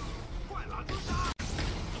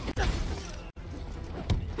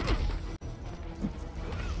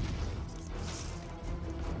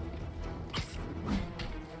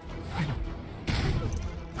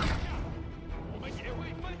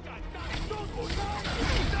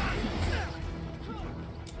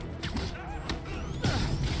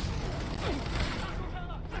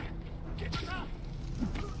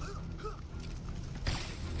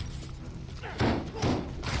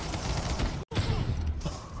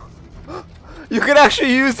 You can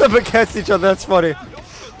actually use them against each other. That's funny.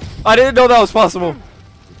 I didn't know that was possible.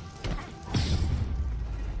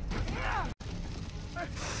 I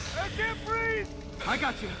can't breathe! I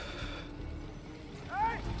got you.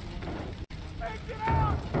 Hey! Hey, get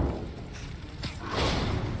out!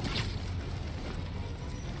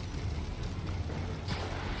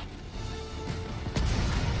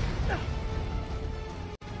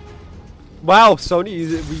 Wow,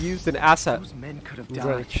 Sony, we used an asset. Those men could have died.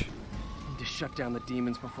 Rich. Need to shut down the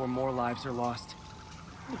demons before more lives are lost.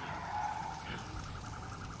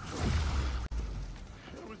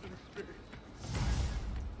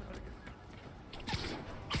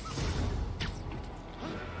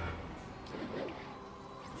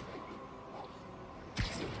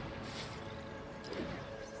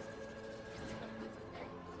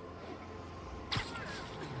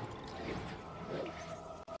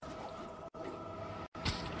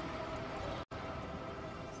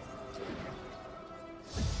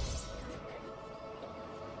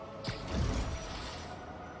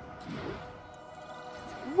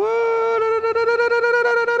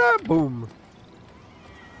 Boom.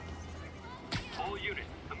 All units,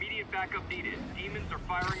 immediate backup needed. Demons are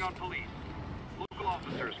firing on police. Local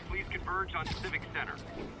officers, please converge on Civic Center.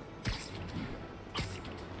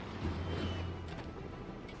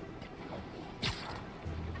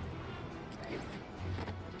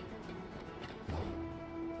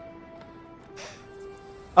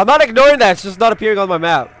 I'm not ignoring that, it's just not appearing on my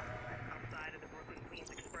map.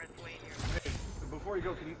 Before you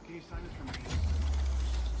go, can you sign this for me?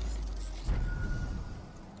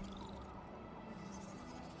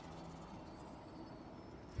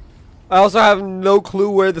 I also have no clue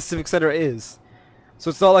where the Civic Center is. So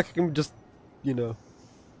it's not like I can just, you know.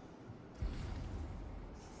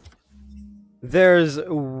 There's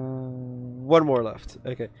one more left.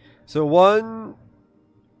 Okay. So one...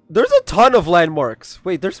 There's a ton of landmarks.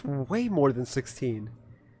 Wait, there's way more than 16.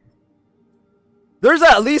 There's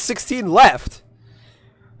at least 16 left.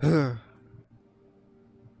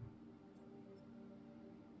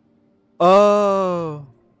 Oh.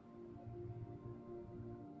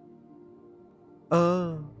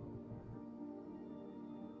 Oh.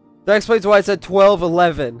 That explains why it said 12,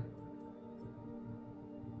 11.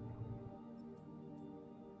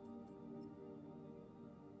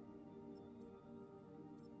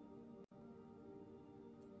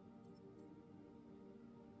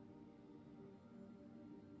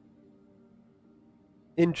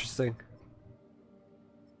 Interesting.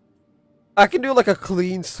 I can do like a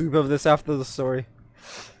clean sweep of this after the story.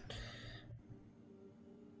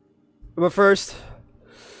 But first...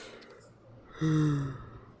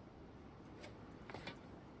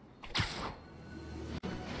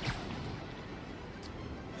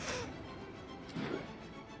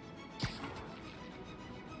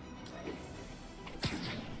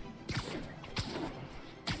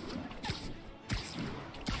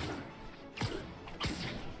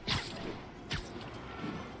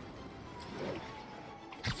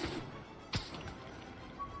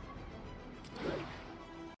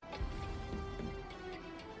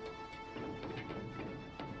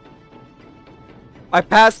 I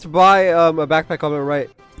passed by a backpack on my right.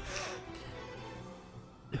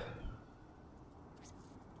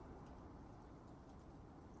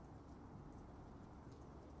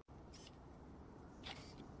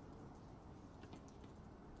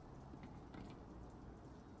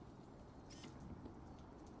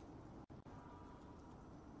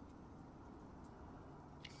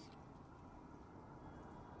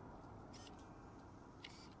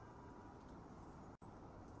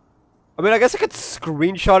 I mean, I guess I could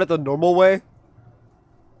screenshot it the normal way.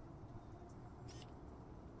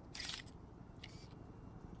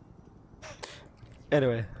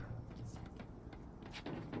 Anyway.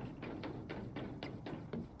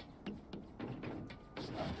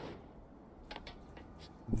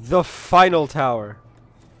 The final tower.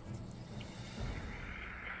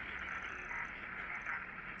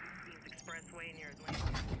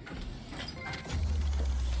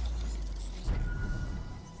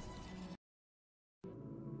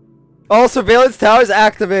 All surveillance towers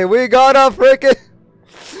activate. We got a freaking...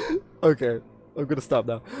 Okay, I'm gonna stop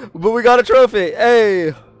now. But we got a trophy.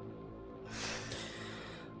 Hey.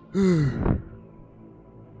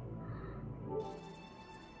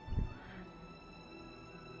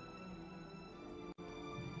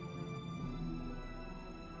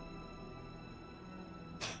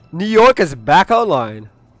 New York is back online.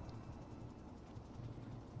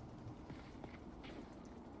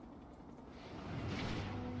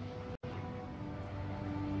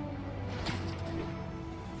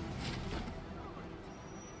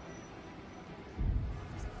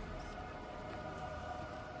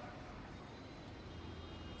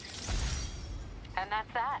 And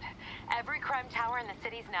that's that. Every crime tower in the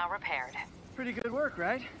city's now repaired. Pretty good work,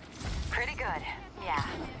 right? Pretty good, yeah.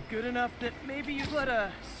 Good enough that maybe you'd let a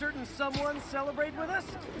certain someone celebrate with us?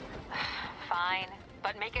 Fine,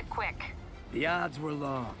 but make it quick. The odds were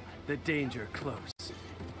long, the danger close.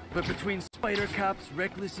 But between Spider Cop's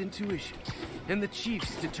reckless intuition and the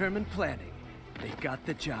Chief's determined planning, they got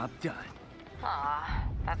the job done. Aw,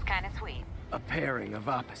 that's kind of sweet. A pairing of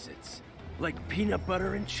opposites, like peanut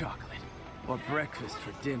butter and chocolate, or breakfast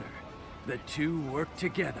for dinner. The two work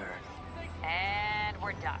together. And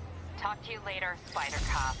we're done. Talk to you later, Spider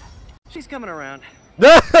Cop. She's coming around.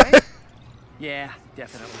 Yeah,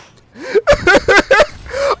 definitely.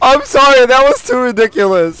 I'm sorry, that was too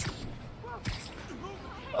ridiculous.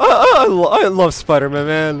 I love Spider-Man,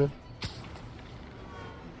 man.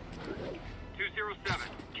 207,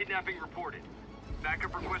 kidnapping reported.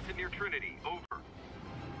 Backup requested near Trinity. Over.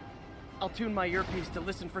 I'll tune my earpiece to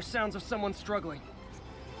listen for sounds of someone struggling.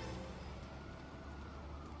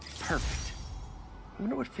 Perfect. I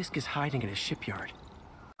wonder what Fisk is hiding in his shipyard.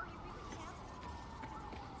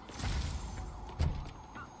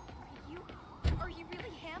 Are you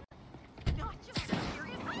really him? Not just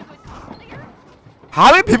seriously, but clear?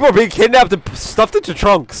 How many people are being kidnapped and stuffed into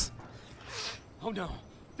trunks? Oh no,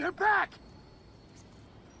 they're back!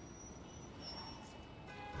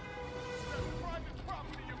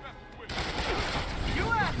 You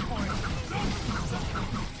asked for it!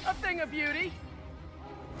 A thing of beauty!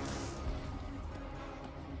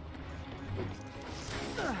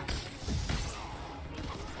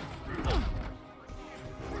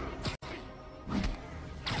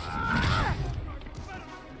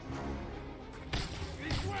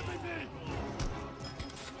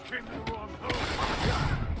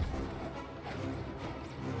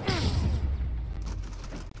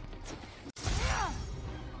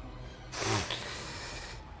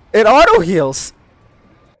 It auto heals.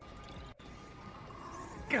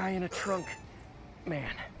 Guy in a trunk.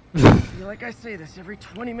 Man. I feel like I say this every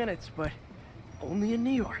 20 minutes, but only in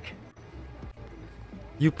New York.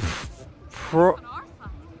 You pro.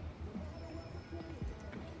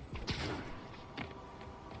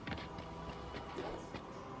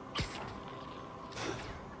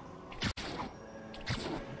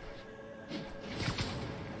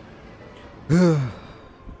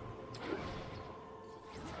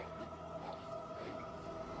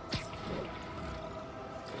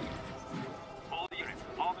 All units,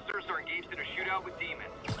 officers are engaged in a shootout with demons.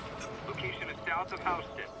 Location is south of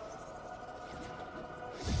Houston.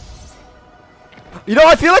 You know,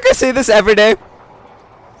 I feel like I say this every day.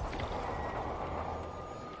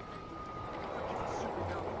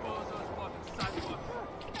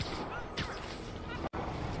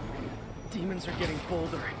 Demons are getting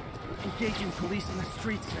bolder. Engaging police in the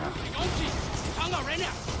streets now.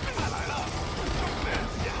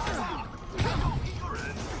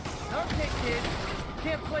 Okay, kid. You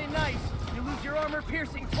can't play nice. You lose your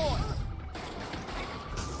armor-piercing toy.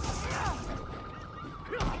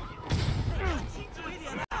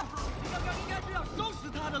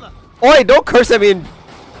 Oi, don't curse at me in...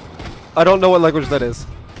 I don't know what language that is.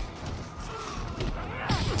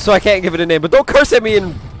 So I can't give it a name, but don't curse at me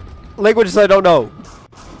in languages I don't know.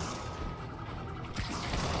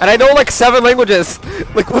 And I know like 7 languages.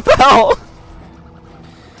 Like, what the hell?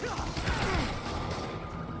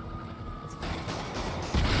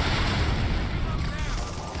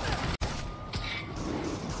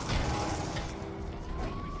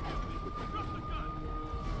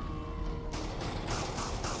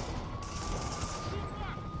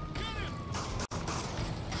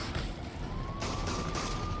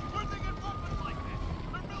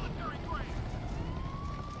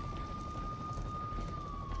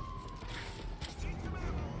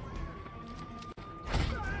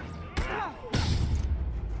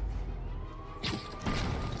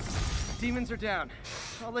 Demons are down.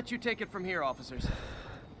 I'll let you take it from here, officers.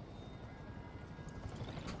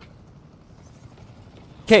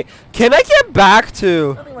 Okay, can I get back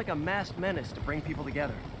to... Nothing like a masked menace to bring people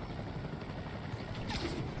together.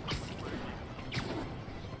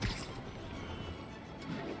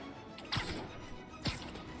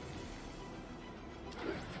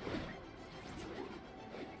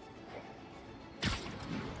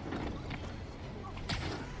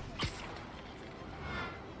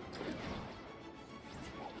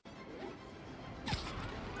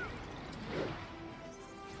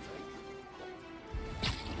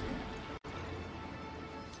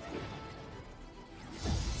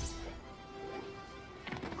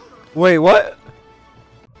 Wait, what?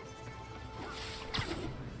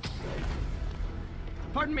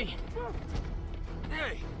 Pardon me.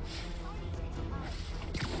 Hey.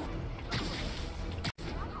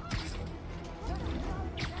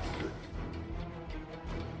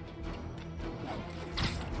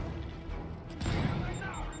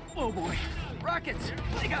 Oh boy. Rockets!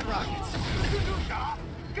 They got rockets!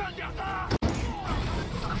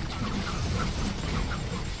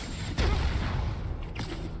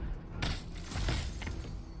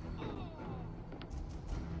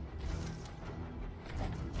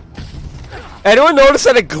 Anyone notice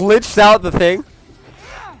that it glitched out the thing?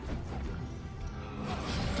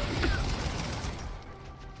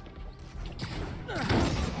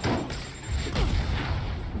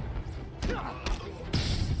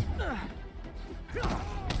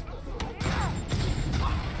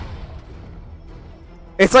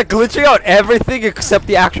 It's like glitching out everything except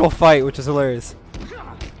the actual fight, which is hilarious.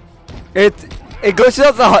 It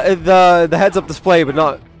glitches out the heads-up display, but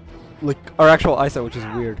not like our actual eyesight, which is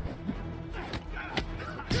weird.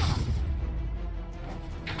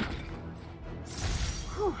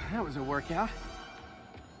 Whew, that was a workout.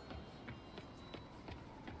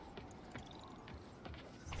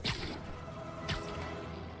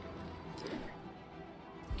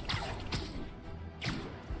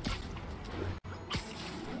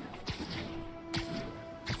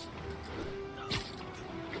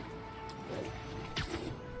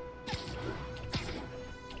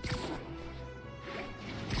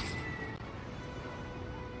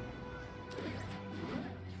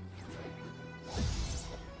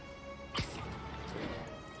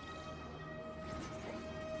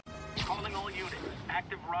 Calling all units.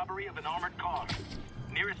 Active robbery of an armored car.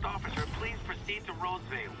 Nearest officer, please proceed to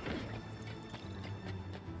Rosevale.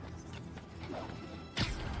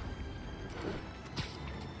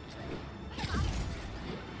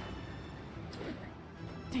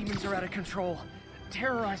 Demons are out of control,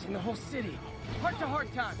 terrorizing the whole city.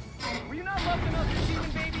 Heart-to-heart time. Were you not loved enough to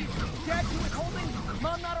demon babies? Dad too withholding?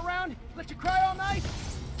 Mom not around? Let you cry all night?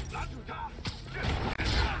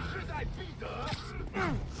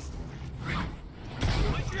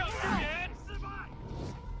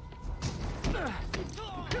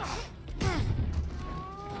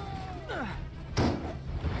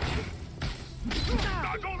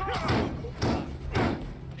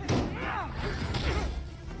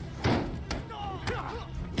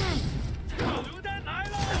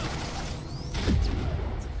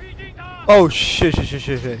 Oh shit.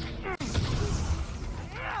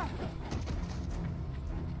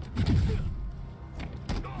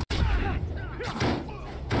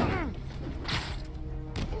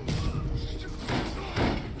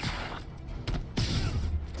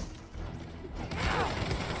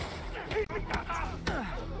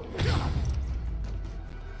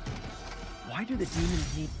 Why do the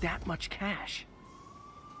demons need that much cash?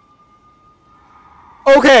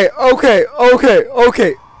 Okay.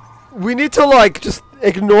 We need to like just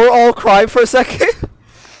ignore all crime for a second.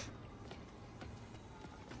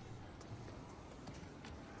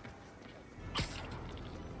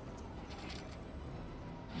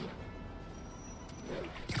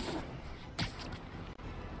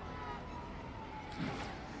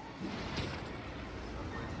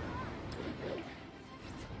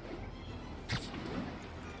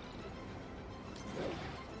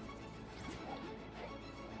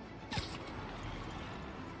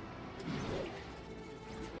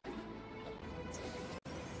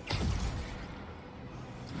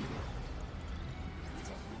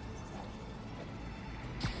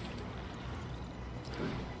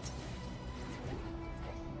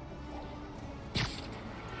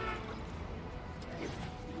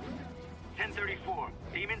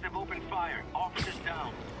 Demons have opened fire. Officers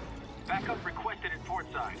down. Backup requested at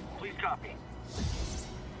Portside. Please copy.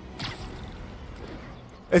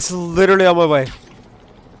 It's literally on my way.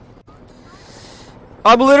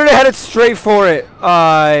 I'm literally headed straight for it.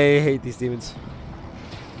 I hate these demons.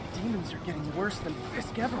 Demons are getting worse than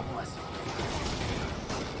Fisk ever was.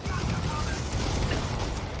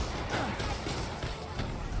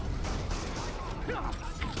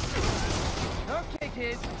 Okay,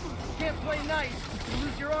 kids. Can't play nice. You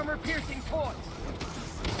lose your armor-piercing taunts.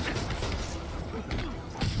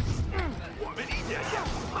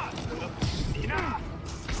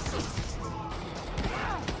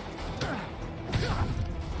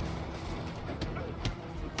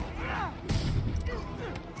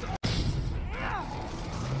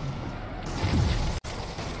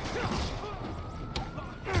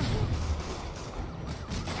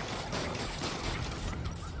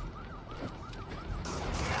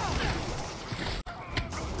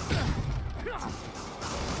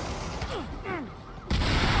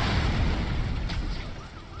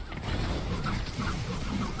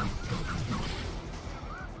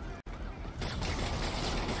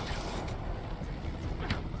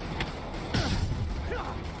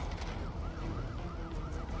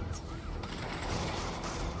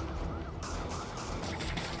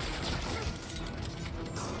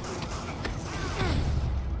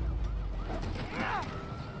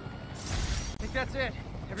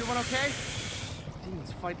 okay?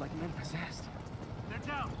 Demons fight like men possessed. They're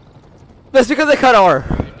down. That's because they kind of are.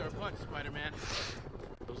 Saved our butts, Spider-Man.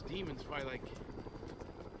 Those demons fight like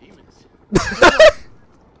demons.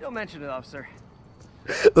 Don't mention it, officer.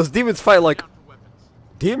 Those demons fight like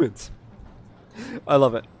demons. I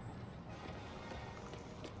love it.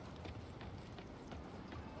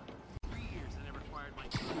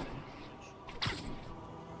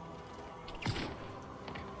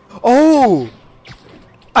 Oh!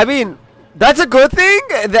 I mean, that's a good thing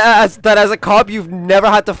that as a cop you've never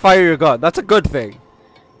had to fire your gun. That's a good thing.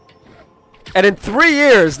 And in 3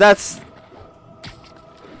 years, that's...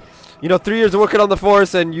 You know, 3 years of working on the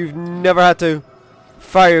force and you've never had to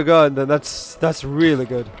fire your gun, then that's really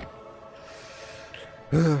good.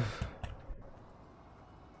 And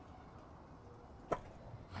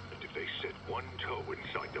if they set one toe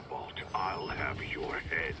inside the vault, I'll have your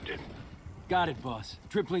head. Got it, boss.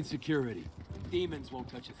 Tripling security. Demons won't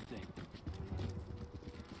touch a thing.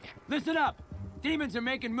 Listen up! Demons are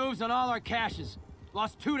making moves on all our caches.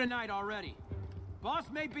 Lost 2 tonight already. Boss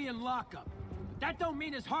may be in lockup, but that don't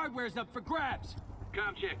mean his hardware's up for grabs.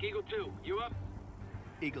 Com check, Eagle 2, you up?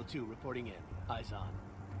 Eagle 2 reporting in. Eyes on.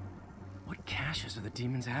 What caches are the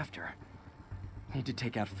demons after? Need to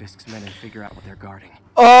take out Fisk's men and figure out what they're guarding.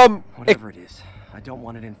 Whatever it is, I don't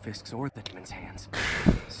want it in Fisk's or the demons' hands.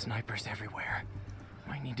 Snipers everywhere.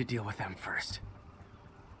 Might need to deal with them first.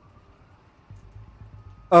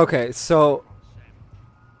 Okay, so...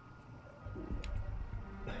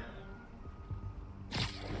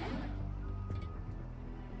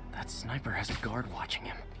 That sniper has a guard watching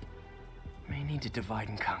him. May need to divide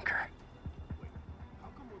and conquer.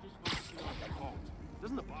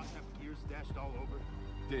 Doesn't the boss have gear stashed all over?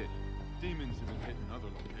 Did. Demons have been hitting other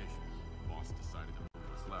locations. Boss decided to move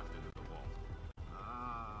what's left into the vault.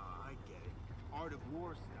 Ah, I get it. Art of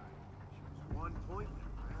war style. 1 point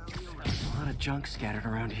and rally around. A lot of junk scattered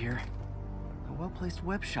around here. A well-placed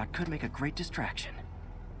web shot could make a great distraction.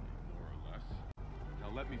 More or less. Now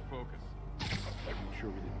let me focus. I'm sure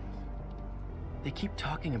we didn't miss it. They keep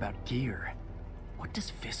talking about gear. What does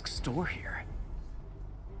Fisk store here?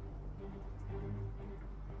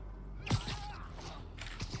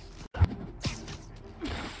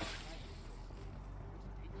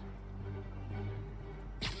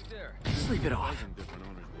 Sleep it off. Different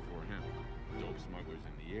owners before him. Dope smugglers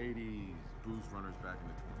in the 80s, booze runners back in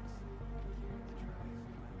the 20s.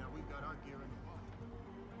 Now we've got our gear in the vault.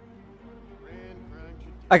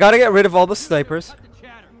 I gotta get rid of all the snipers.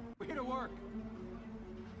 We're here to work.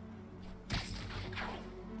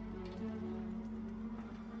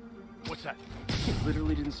 What's that?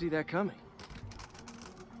 Literally didn't see that coming.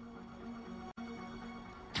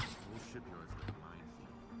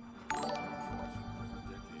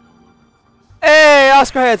 Hey,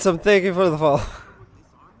 Oscar Handsome, thank you for the follow.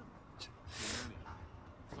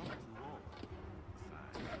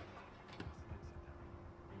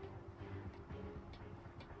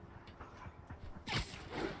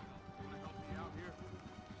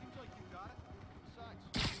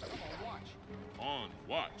 On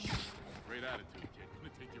watch. Great attitude, kid.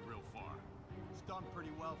 Gonna take you real far. It's done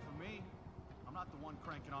pretty well for me. I'm not the one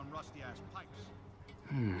cranking on rusty-ass pipes.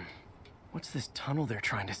 What's this tunnel they're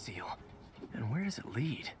trying to seal? And where does it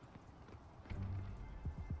lead?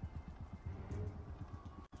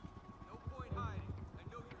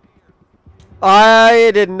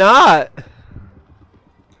 I did not.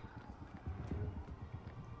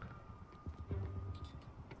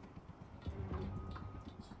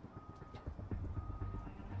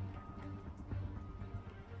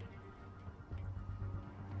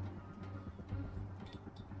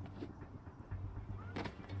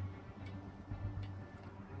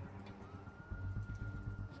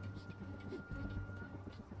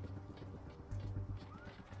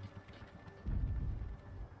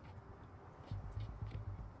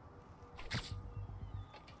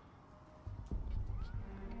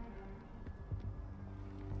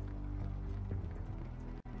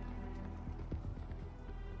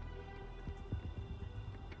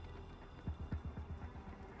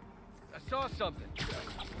 I saw something.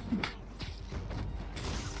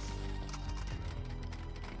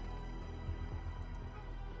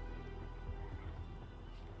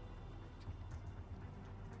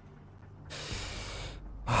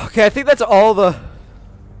 Okay, I think that's all the...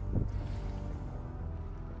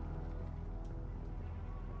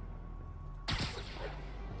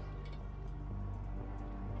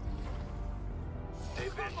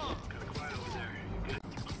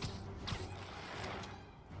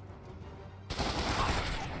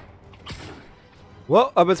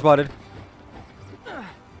 Well, I've been spotted.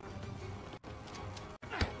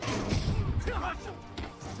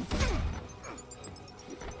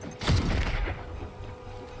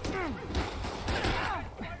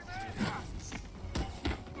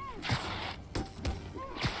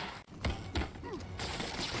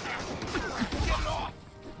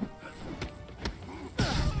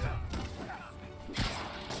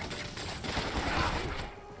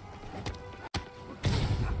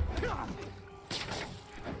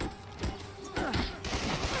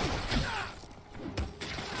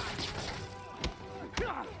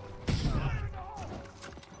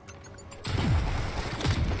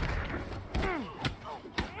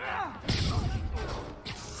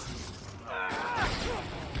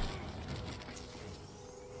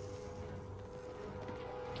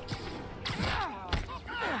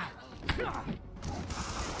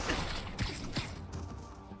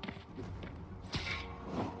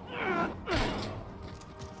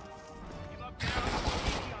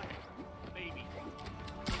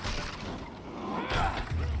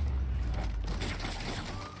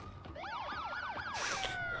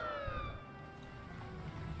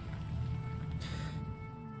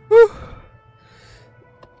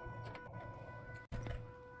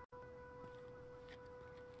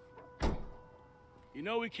 You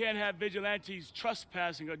know we can't have vigilantes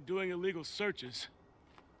trespassing or doing illegal searches.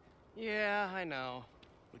 Yeah, I know.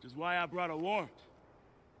 Which is why I brought a warrant.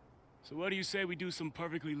 So what do you say we do some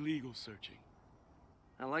perfectly legal searching?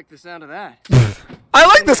 I like the sound of that. I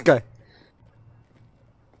like this guy.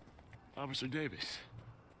 Officer Davis.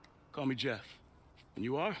 Call me Jeff. And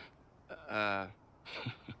you are?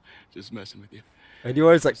 Just messing with you. And you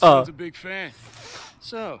always like, Sounds a big fan.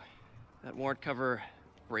 So, that warrant cover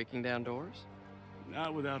breaking down doors?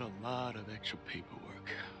 Not without a lot of extra paperwork.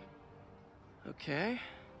 Okay.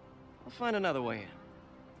 I'll find another way in.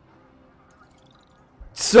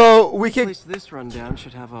 So we can. At least this rundown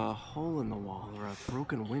should have a hole in the wall or a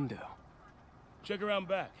broken window. Check around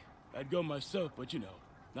back. I'd go myself, but you know,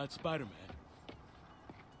 not Spider-Man.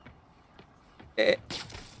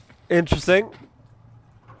 Interesting.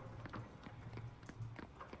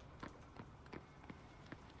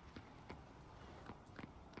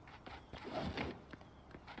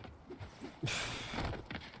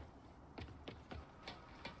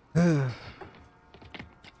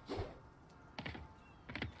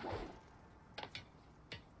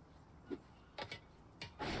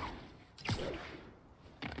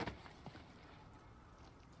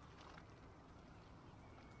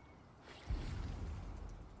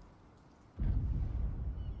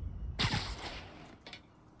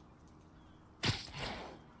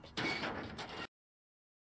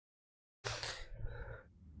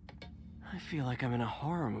 I feel like I'm in a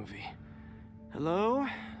horror movie. Hello?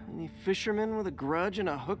 Any fisherman with a grudge and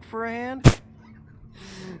a hook for a hand?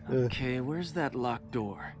 Okay, where's that locked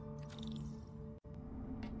door?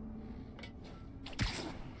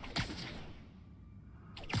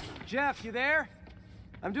 Jeff, you there?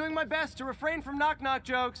 I'm doing my best to refrain from knock-knock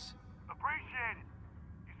jokes. Appreciate it.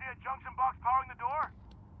 You see a junction box powering the door?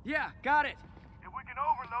 Yeah, got it. If we can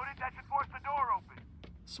overload it, that should force the door open.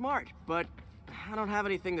 Smart, but I don't have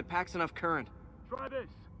anything that packs enough current. Try this.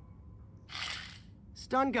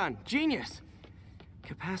 Stun gun, genius!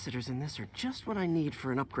 Capacitors in this are just what I need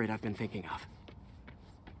for an upgrade I've been thinking of.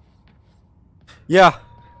 Yeah,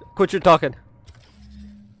 quit your talking.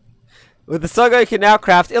 With the Saga, you can now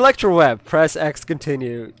craft Electroweb. Press X to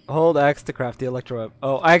continue. Hold X to craft the Electroweb.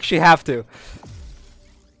 Oh, I actually have to.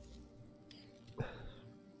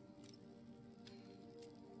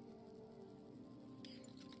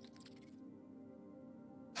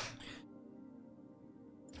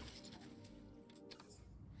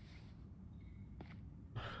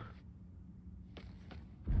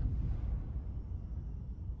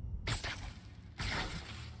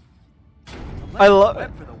 I love it.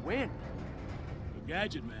 For the win. A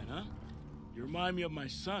gadget man, huh? You remind me of my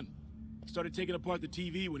son. Started taking apart the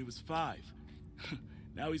TV when he was 5.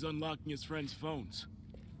 Now he's unlocking his friends' phones.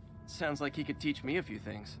 Sounds like he could teach me a few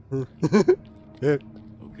things.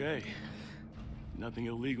 Okay. Nothing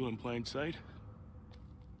illegal in plain sight?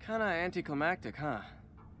 Kinda anticlimactic, huh?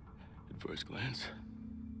 At first glance.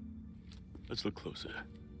 Let's look closer.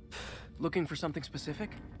 Looking for something specific?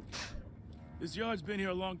 This yard's been here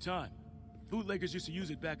a long time. Bootleggers used to use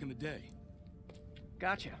it back in the day.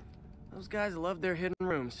 Gotcha. Those guys love their hidden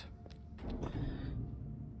rooms.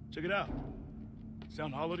 Check it out.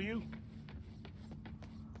 Sound hollow to you?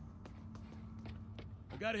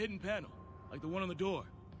 I got a hidden panel, like the one on the door.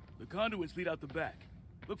 The conduits lead out the back.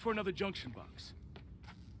 Look for another junction box.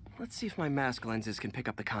 Let's see if my mask lenses can pick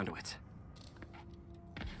up the conduits.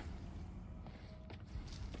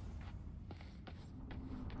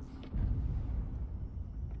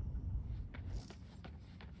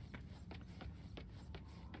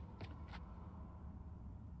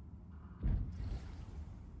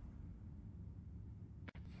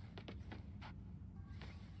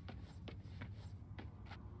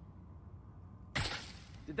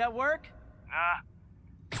 Did that work? Nah.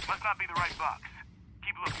 Must not be the right box.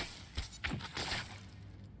 Keep looking.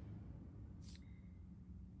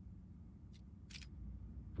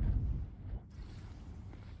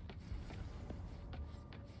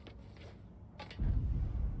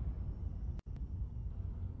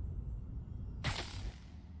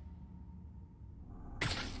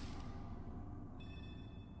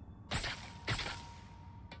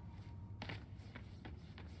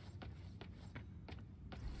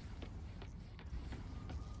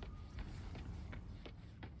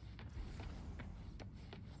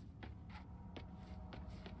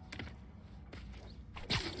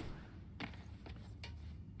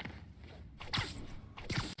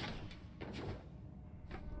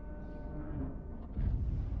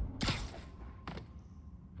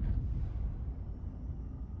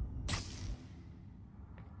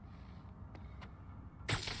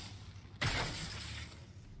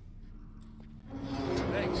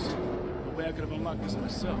 I could have unlocked this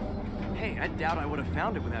myself. Hey, I doubt I would have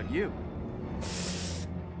found it without you.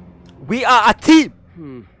 We are a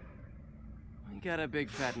team! We got a big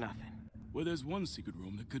fat nothing. Well, there's one secret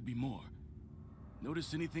room. There could be more.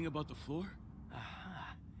 Notice anything about the floor?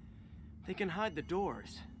 Aha. They can hide the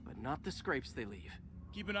doors, but not the scrapes they leave.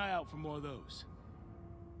 Keep an eye out for more of those.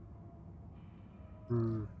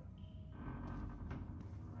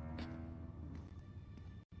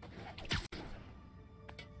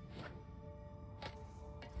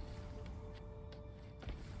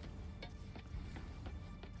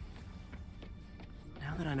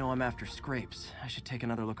 Now that I know I'm after scrapes, I should take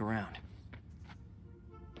another look around.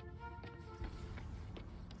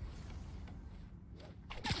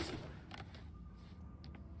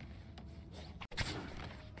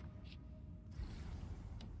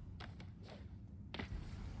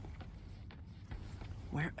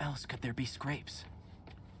 Where else could there be scrapes?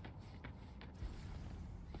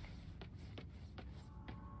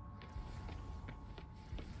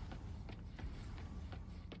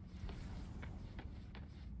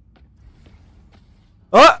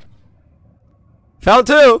 Oh! Found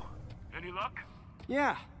two! Any luck?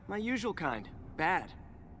 Yeah, my usual kind. Bad.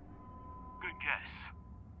 Good guess.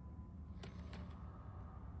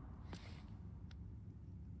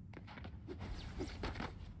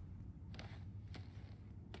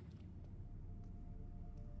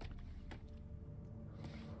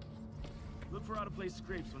 Look for out-of-place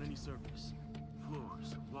scrapes on any surface.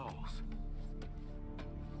 Floors, walls.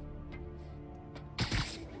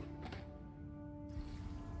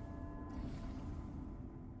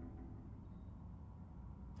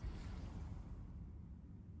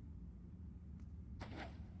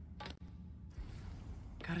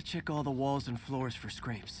 Gotta check all the walls and floors for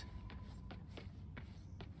scrapes.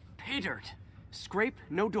 Pay dirt! Scrape,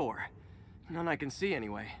 no door. None I can see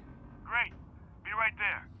anyway. Great. Be right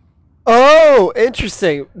there. Oh,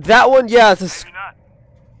 interesting. That one, yeah, it's a... Maybe not.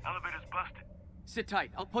 Elevator's busted. Sit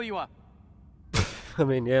tight, I'll pull you up. I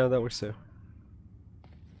mean, yeah, that works too.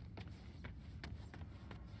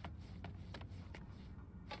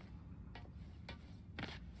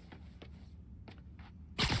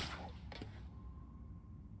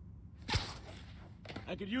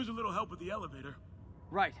 I could use a little help with the elevator.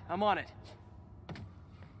 Right, I'm on it.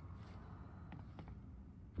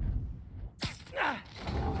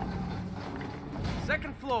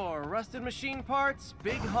 Second floor, rusted machine parts,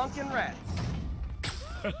 big honkin' rats.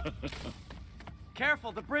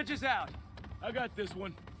 Careful, the bridge is out. I got this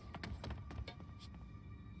one.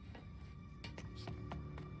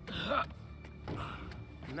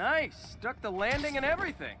 Nice, stuck the landing and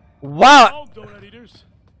everything. Wow! All donut eaters.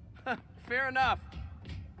 Fair enough.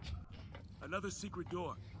 Another secret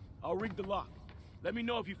door. I'll rig the lock. Let me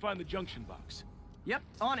know if you find the junction box. Yep,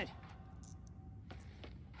 on it.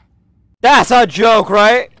 That's a joke,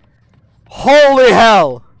 right? Holy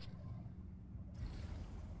hell!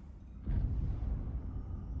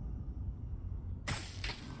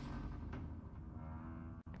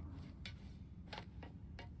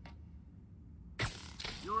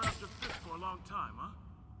 You were after Fisk for a long time, huh?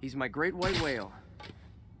 He's my great white whale.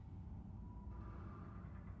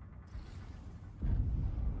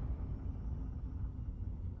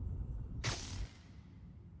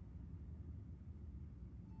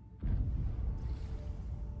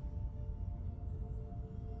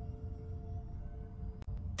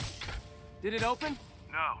 Did it open?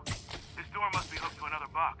 No. This door must be hooked to another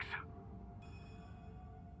box.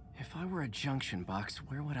 If I were a junction box,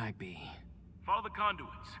 where would I be? Follow the conduits.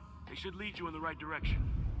 They should lead you in the right direction.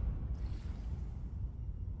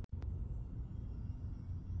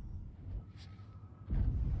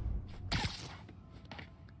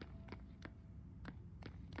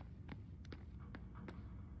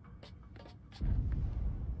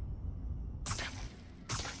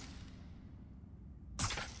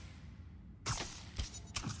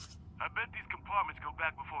 I bet these compartments go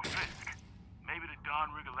back before Fisk. Maybe to Don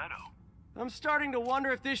Rigoletto. I'm starting to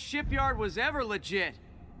wonder if this shipyard was ever legit.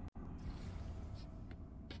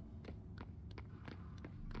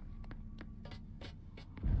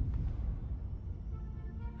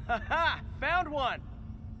 Haha! Found one!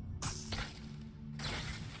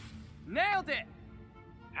 Nailed it!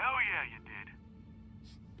 Hell yeah, you did.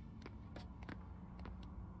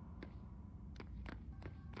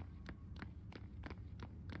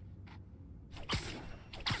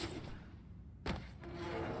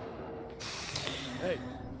 Hey,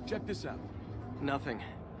 check this out. Nothing.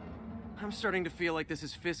 I'm starting to feel like this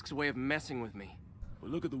is Fisk's way of messing with me.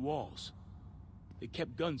 Well, look at the walls. They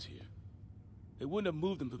kept guns here. They wouldn't have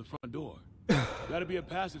moved them to the front door. Gotta be a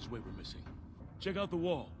passageway we're missing. Check out the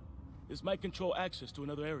wall. This might control access to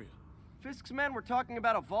another area. Fisk's men were talking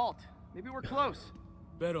about a vault. Maybe we're close.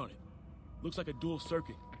 Bet on it. Looks like a dual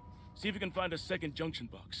circuit. See if you can find a second junction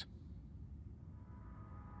box.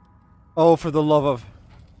 Oh, for the love of...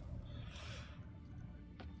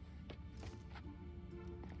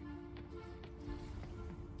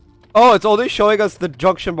 Oh, it's only showing us the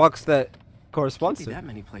junction box that corresponds Can't to. be that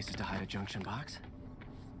many places to hide a junction box.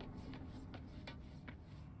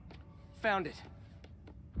 Found it.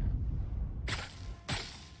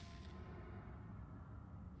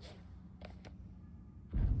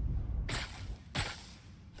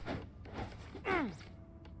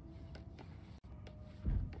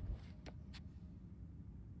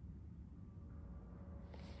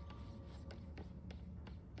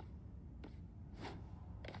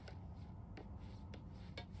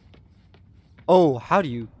 Oh, how do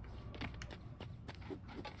you...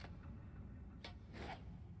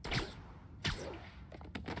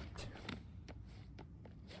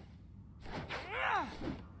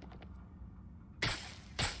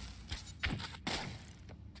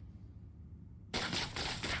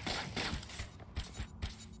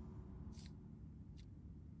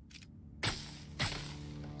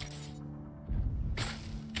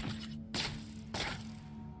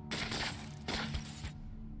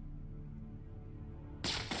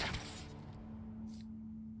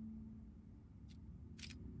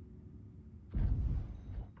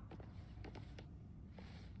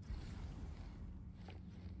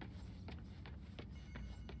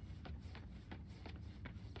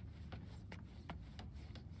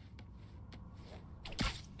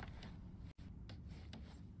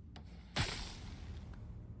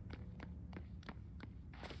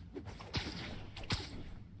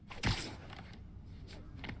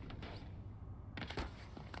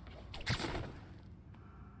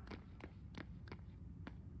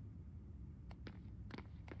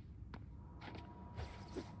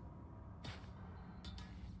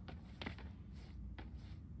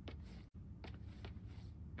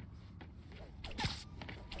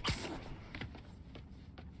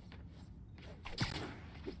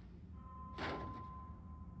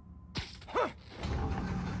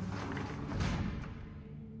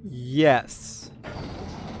 Yes.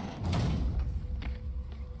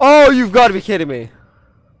 Oh, you've got to be kidding me.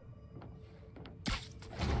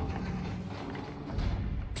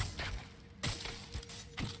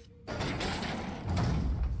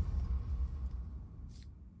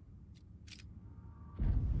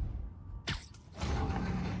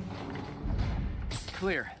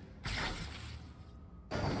 Clear.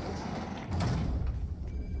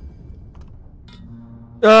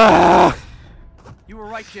 Ah! You were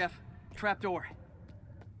right, Jeff. Trapdoor.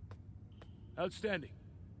 Outstanding.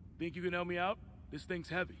 Think you can help me out? This thing's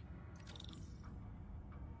heavy.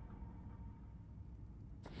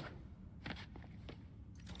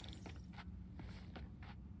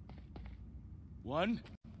 One,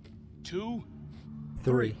 two,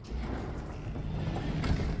 three.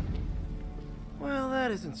 Well,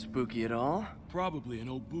 that isn't spooky at all. Probably an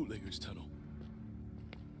old bootlegger's tunnel.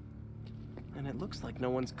 And it looks like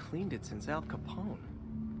no one's cleaned it since Al Capone.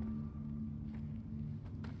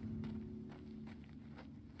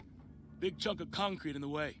 Big chunk of concrete in the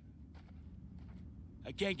way.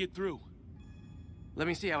 I can't get through. Let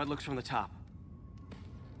me see how it looks from the top.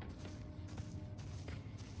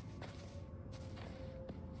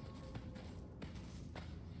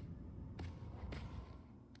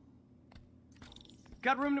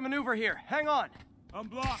 Got room to maneuver here. Hang on. I'm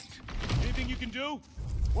blocked. Anything you can do?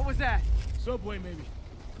 What was that? Subway, maybe.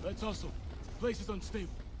 Let's hustle. Place is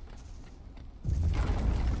unstable.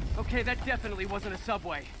 Okay, that definitely wasn't a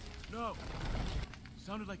subway. No.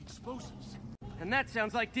 Sounded like explosives. And that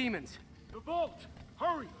sounds like demons. The vault!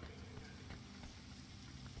 Hurry!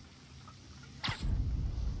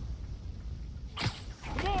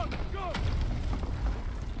 Come on, go!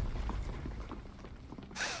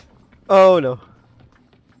 Oh no.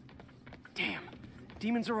 Damn.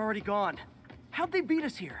 Demons are already gone. How'd they beat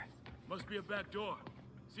us here? Must be a back door.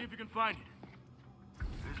 See if you can find it.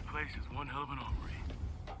 This place is one hell of an armory.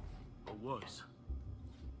 Or was.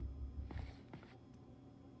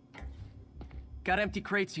 Got empty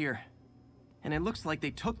crates here. And it looks like they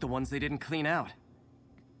took the ones they didn't clean out.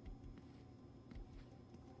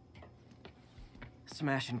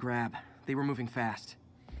 Smash and grab. They were moving fast.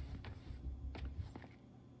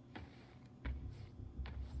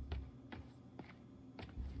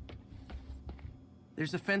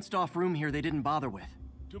 There's a fenced-off room here they didn't bother with.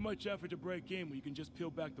 Too much effort to break in when you can just peel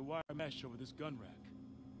back the wire mesh over this gun rack.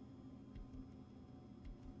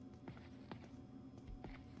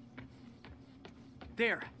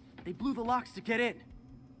 There. They blew the locks to get in.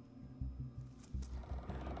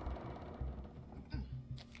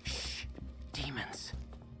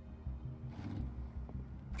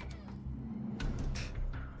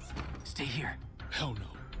 stay here. Hell no.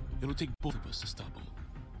 It'll take both of us to stop them.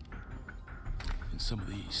 And some of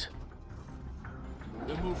these.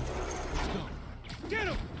 They're moving. Let's go. Get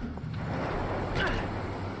him!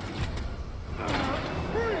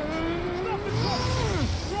 Stop the truck!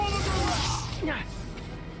 Roll them around!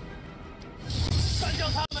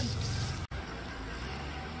 Gunshot coming!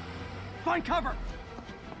 Find cover!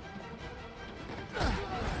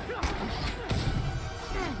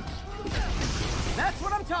 That's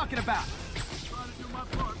what I'm talking about! Trying to do my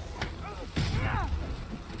part.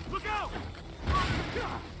 Look out!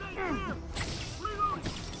 Stay clear!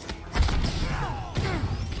 Reloading!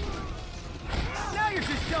 Now you're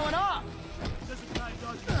just showing off! This is how it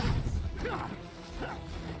does.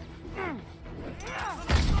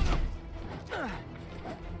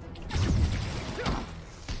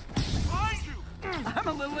 Behind you! I'm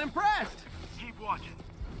a little impressed! Keep watching.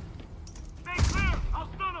 Stay clear! I'll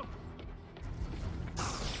stun him!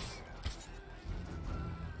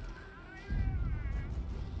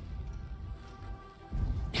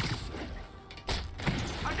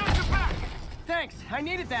 I got your back! Thanks, I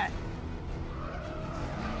needed that!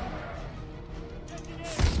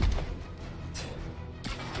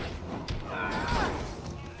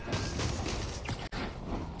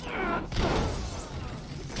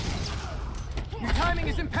 Your timing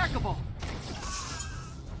is impeccable!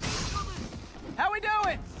 How we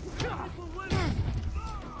doing?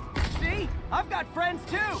 See? I've got friends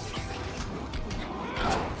too!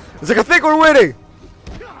 It's like I think we're winning!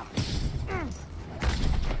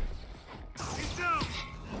 He's down!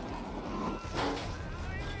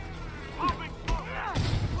 Popping smoke!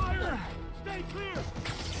 Fire! Stay clear!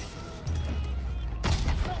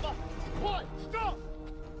 What? Stop!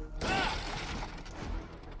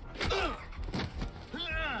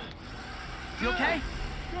 You okay?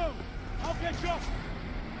 Go! I'll catch up!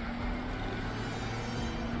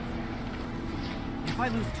 If I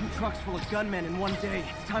lose 2 trucks full of gunmen in one day,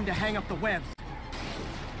 it's time to hang up the webs.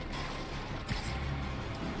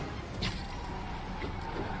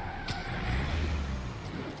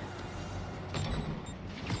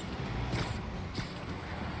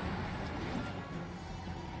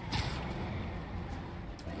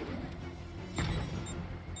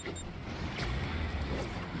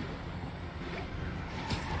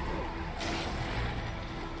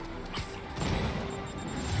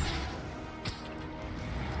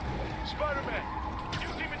 Spider-Man! You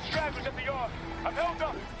demon stragglers at the yard! I'm held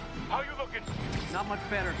up! How you looking? Not much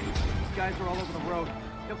better. These guys are all over the road.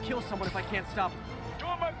 They'll kill someone if I can't stop them.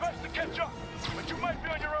 Doing my best to catch up, but you might be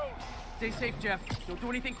on your own! Stay safe, Jeff. Don't do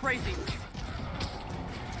anything crazy.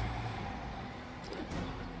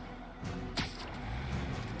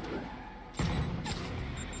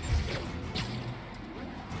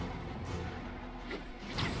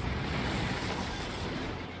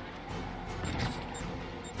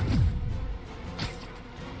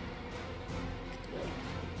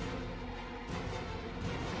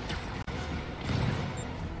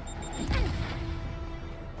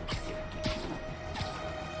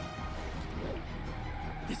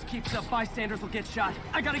 Keeps up, bystanders will get shot.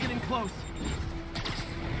 I gotta get in close.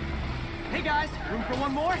 Hey guys, room for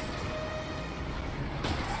one more?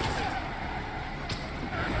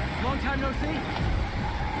 Long time no see.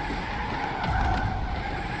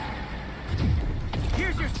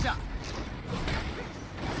 Here's your stuff.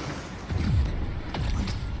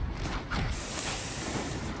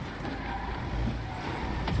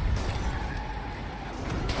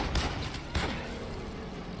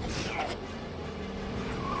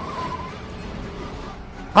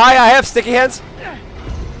 Hi, I have sticky hands.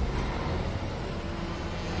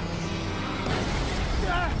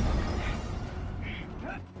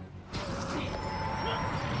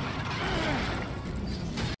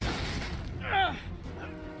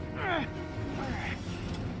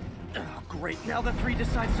 Oh, great. Now the 3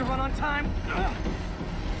 decides to run on time.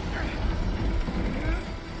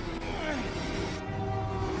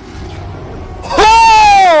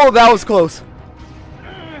 Oh, that was close.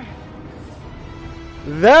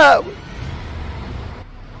 That.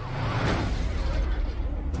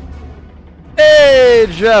 Hey,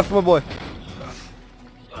 Jeff, my boy.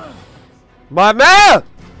 My man.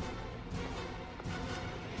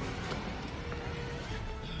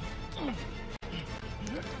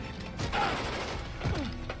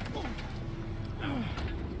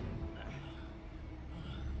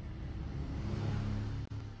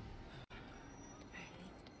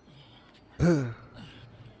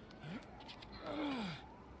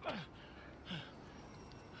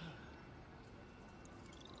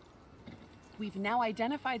 We've now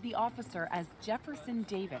identified the officer as Jefferson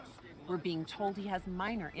Davis. We're being told he has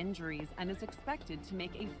minor injuries and is expected to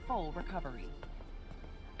make a full recovery.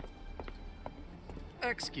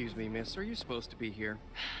 Excuse me, miss. Are you supposed to be here?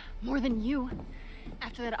 More than you.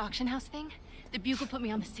 After that auction house thing, the Bugle put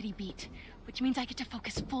me on the city beat, which means I get to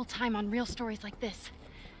focus full time on real stories like this.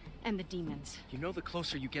 And the demons. You know the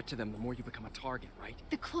closer you get to them, the more you become a target, right?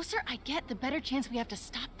 The closer I get, the better chance we have to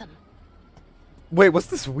stop them. Wait, what's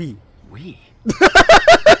this we? We?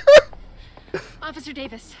 Officer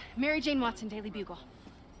Davis, Mary Jane Watson, Daily Bugle.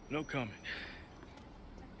 No comment.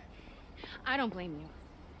 I don't blame you.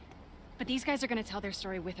 But these guys are gonna tell their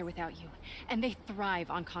story with or without you, and they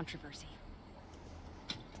thrive on controversy.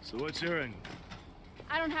 So what's your angle?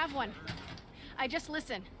 I don't have one. I just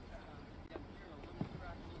listen.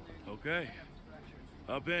 Okay.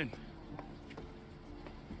 Hop in.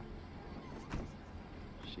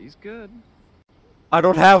 She's good. I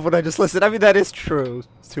don't have one, I just listen. I mean, that is true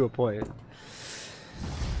to a point.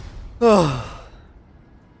 Oh.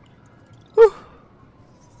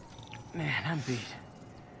 Man, I'm beat.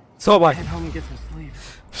 So am I. Head home and get some sleep.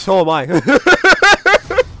 So am I.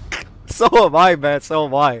 So am I, man. So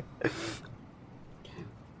am I.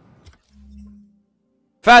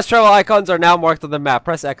 Fast travel icons are now marked on the map.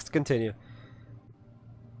 Press X to continue.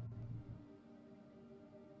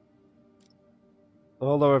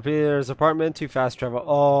 Hold over Peter's apartment to fast travel.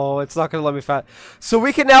 Oh, it's not gonna let me fast. So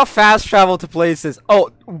we can now fast travel to places. Oh,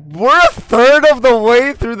 we're a third of the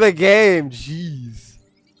way through the game. Jeez.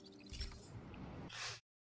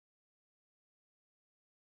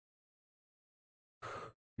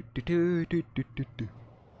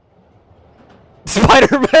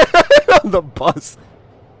 Spider-Man on the bus.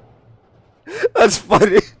 That's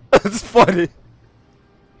funny. That's funny.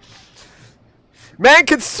 Man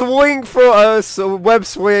can swing for us, web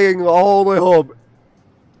swing all the way home.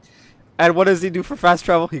 And what does he do for fast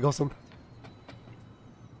travel? He goes home.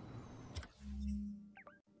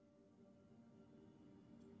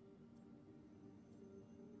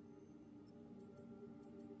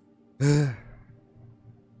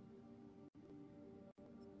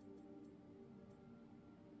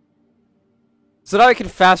 So now I can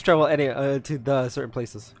fast travel any to the certain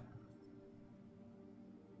places.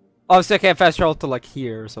 Obviously, I can't fast travel to like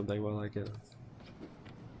here or something, but like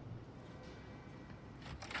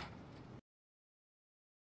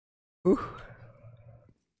Ooh.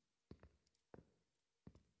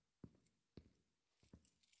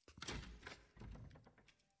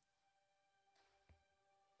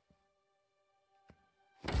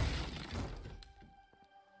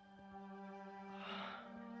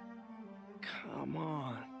 Come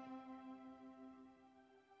on.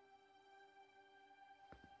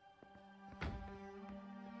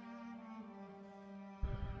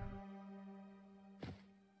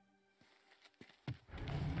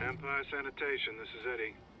 Empire Sanitation, this is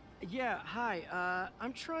Eddie. Yeah, hi.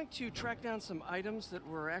 I'm trying to track down some items that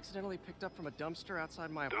were accidentally picked up from a dumpster outside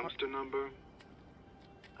my apartment. Dumpster number?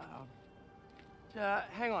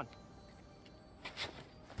 Hang on.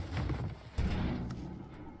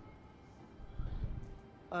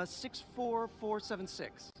 Uh,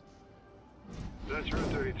 64476. That's Route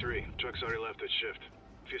 33. Truck's already left its shift.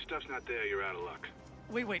 If your stuff's not there, you're out of luck.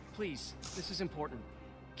 Wait, please. This is important.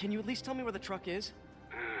 Can you at least tell me where the truck is?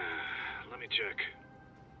 Let me check.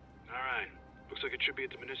 Alright. Looks like it should be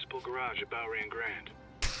at the municipal garage at Bowery and Grand.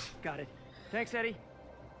 Got it. Thanks, Eddie.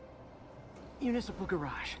 Municipal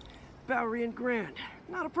garage. Bowery and Grand.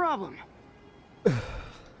 Not a problem.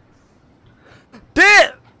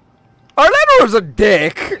 Dick! Our landlord's a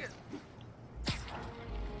dick!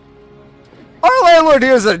 Our landlord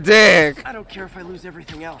here's a dick! I don't care if I lose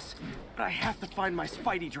everything else, but I have to find my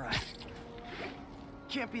Spidey drive.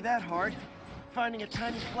 Can't be that hard. Finding a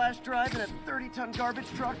tiny flash drive in a 30-ton garbage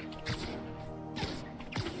truck.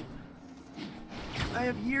 I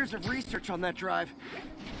have years of research on that drive.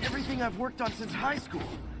 Everything I've worked on since high school.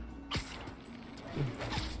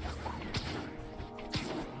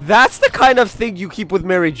 That's the kind of thing you keep with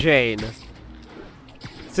Mary Jane.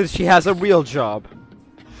 Since she has a real job.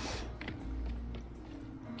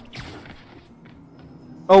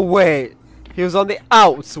 Oh wait, he was on the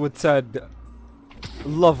outs with said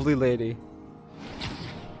lovely lady.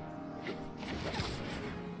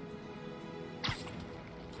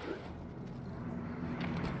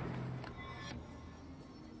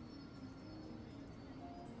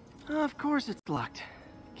 Of course it's locked.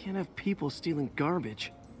 Can't have people stealing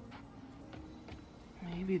garbage.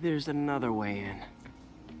 Maybe there's another way in.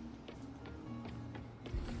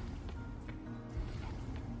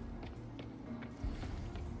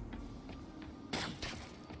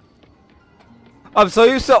 I'm so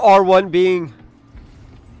used to R1 being...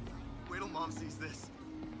 Wait till Mom sees this.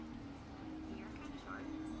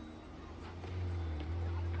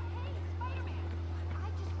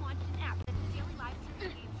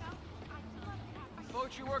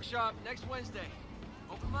 Poetry workshop next Wednesday.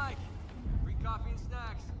 Open mic. Free coffee and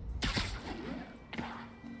snacks.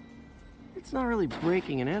 It's not really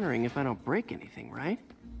breaking and entering if I don't break anything, right?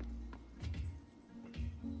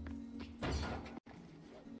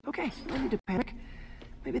 Okay, no need to panic.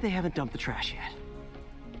 Maybe they haven't dumped the trash yet.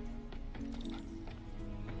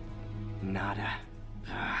 Nada.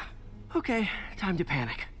 Okay, time to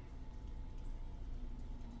panic.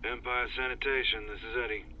 Empire Sanitation, this is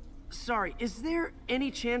Eddie. Sorry, is there any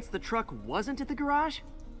chance the truck wasn't at the garage?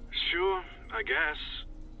 Sure, I guess.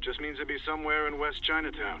 Just means it'd be somewhere in West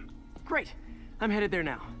Chinatown. Great. I'm headed there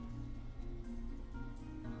now.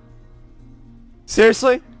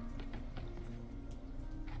 Seriously?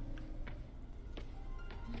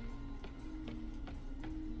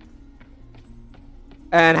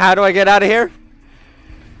 And how do I get out of here?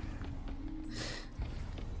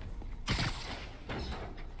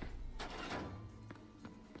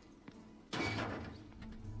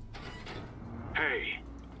 Hey,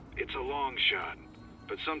 it's a long shot,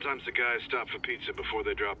 but sometimes the guys stop for pizza before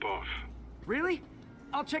they drop off. Really?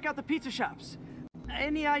 I'll check out the pizza shops.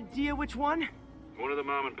 Any idea which one? One of the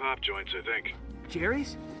mom and pop joints, I think.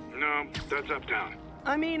 Jerry's? No, that's uptown.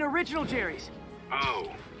 I mean original Jerry's.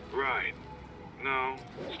 Oh, right. No,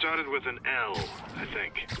 started with an L, I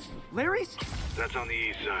think. Larry's? That's on the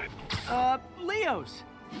east side. Leo's.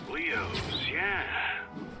 Leo's, yeah.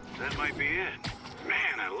 That might be it.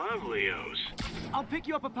 Man, I love Leo's. I'll pick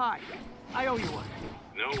you up a pie. I owe you one.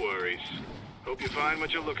 No worries. Hope you find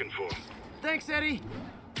what you're looking for. Thanks, Eddie.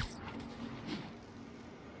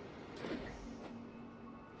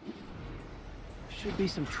 Should be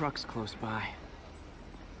some trucks close by.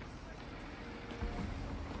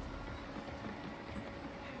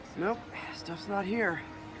 Nope, stuff's not here.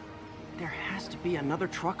 There has to be another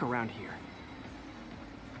truck around here.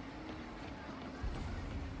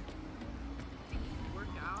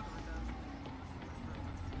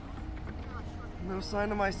 No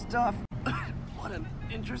sign of my stuff. What an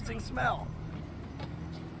interesting smell.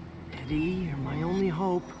 Eddie, you're my only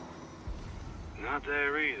hope. Not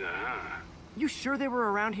there either, huh? You sure they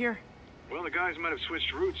were around here? Well, the guys might have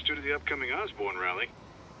switched routes due to the upcoming Osborne rally.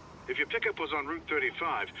 If your pickup was on Route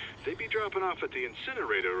 35, they'd be dropping off at the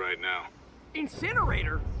incinerator right now.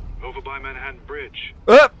 Incinerator? Over by Manhattan Bridge.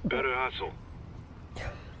 Better hustle.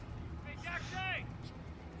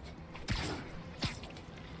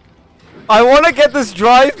 I want to get this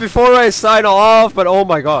drive before I sign off, but oh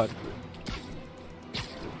my god.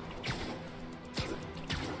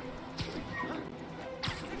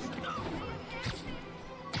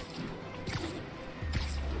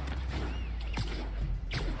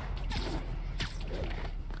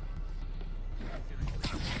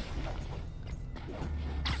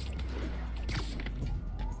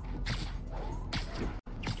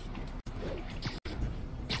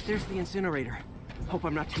 There's the incinerator. Hope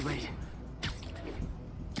I'm not too late.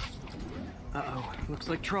 Uh-oh, looks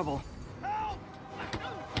like trouble.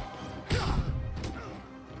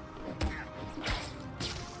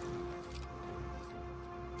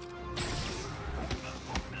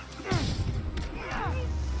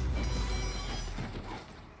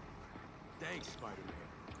 Thanks, Spider-Man.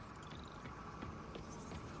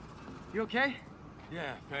 You okay?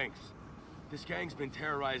 Yeah, thanks. This gang's been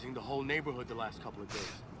terrorizing the whole neighborhood the last couple of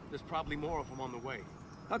days. There's probably more of them on the way.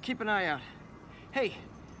 I'll keep an eye out. Hey,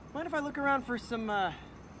 mind if I look around for some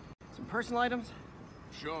personal items?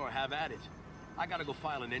 Sure, have at it. I gotta go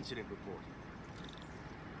file an incident report.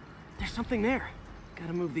 There's something there.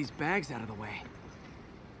 Gotta move these bags out of the way.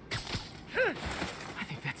 I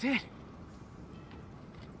think that's it.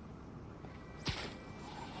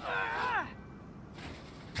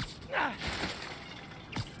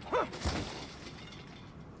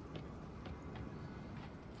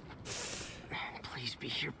 Please be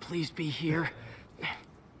here, please be here.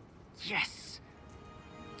 Yes!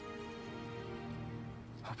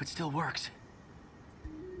 Hope it still works.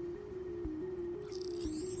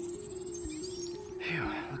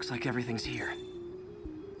 Phew, looks like everything's here.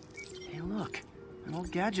 Hey look, an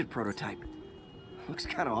old gadget prototype. Looks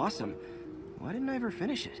kinda awesome. Why didn't I ever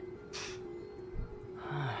finish it?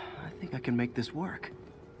 I think I can make this work.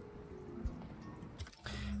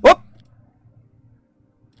 Whoop!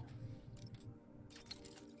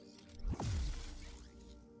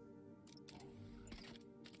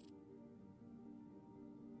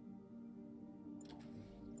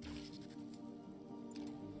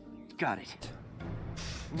 Got it.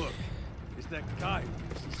 Look, it's that guy,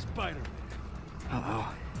 Spider-Man.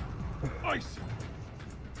 Uh-oh. Ice him.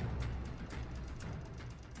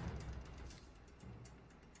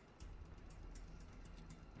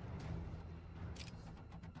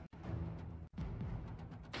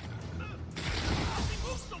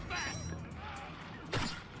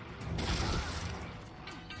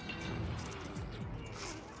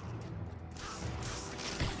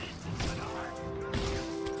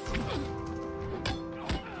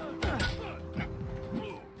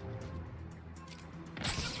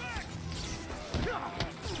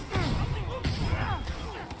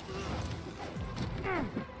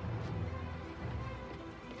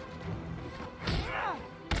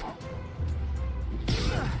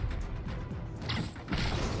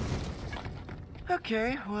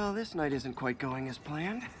 Okay, well, this night isn't quite going as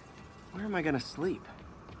planned. Where am I gonna sleep?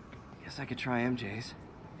 Guess I could try MJ's.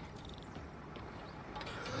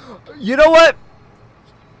 You know what?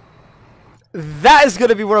 That is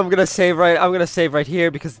gonna be where I'm gonna save right. I'm gonna save right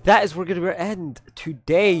here because that is where we're gonna end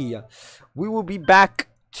today. We will be back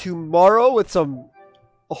tomorrow with some,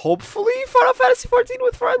 hopefully, Final Fantasy 14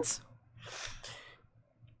 with friends.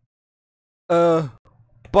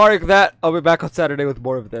 Barring that, I'll be back on Saturday with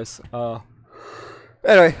more of this.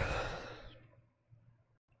 Anyway,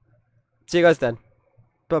 see you guys then.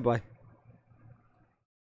 Bye bye.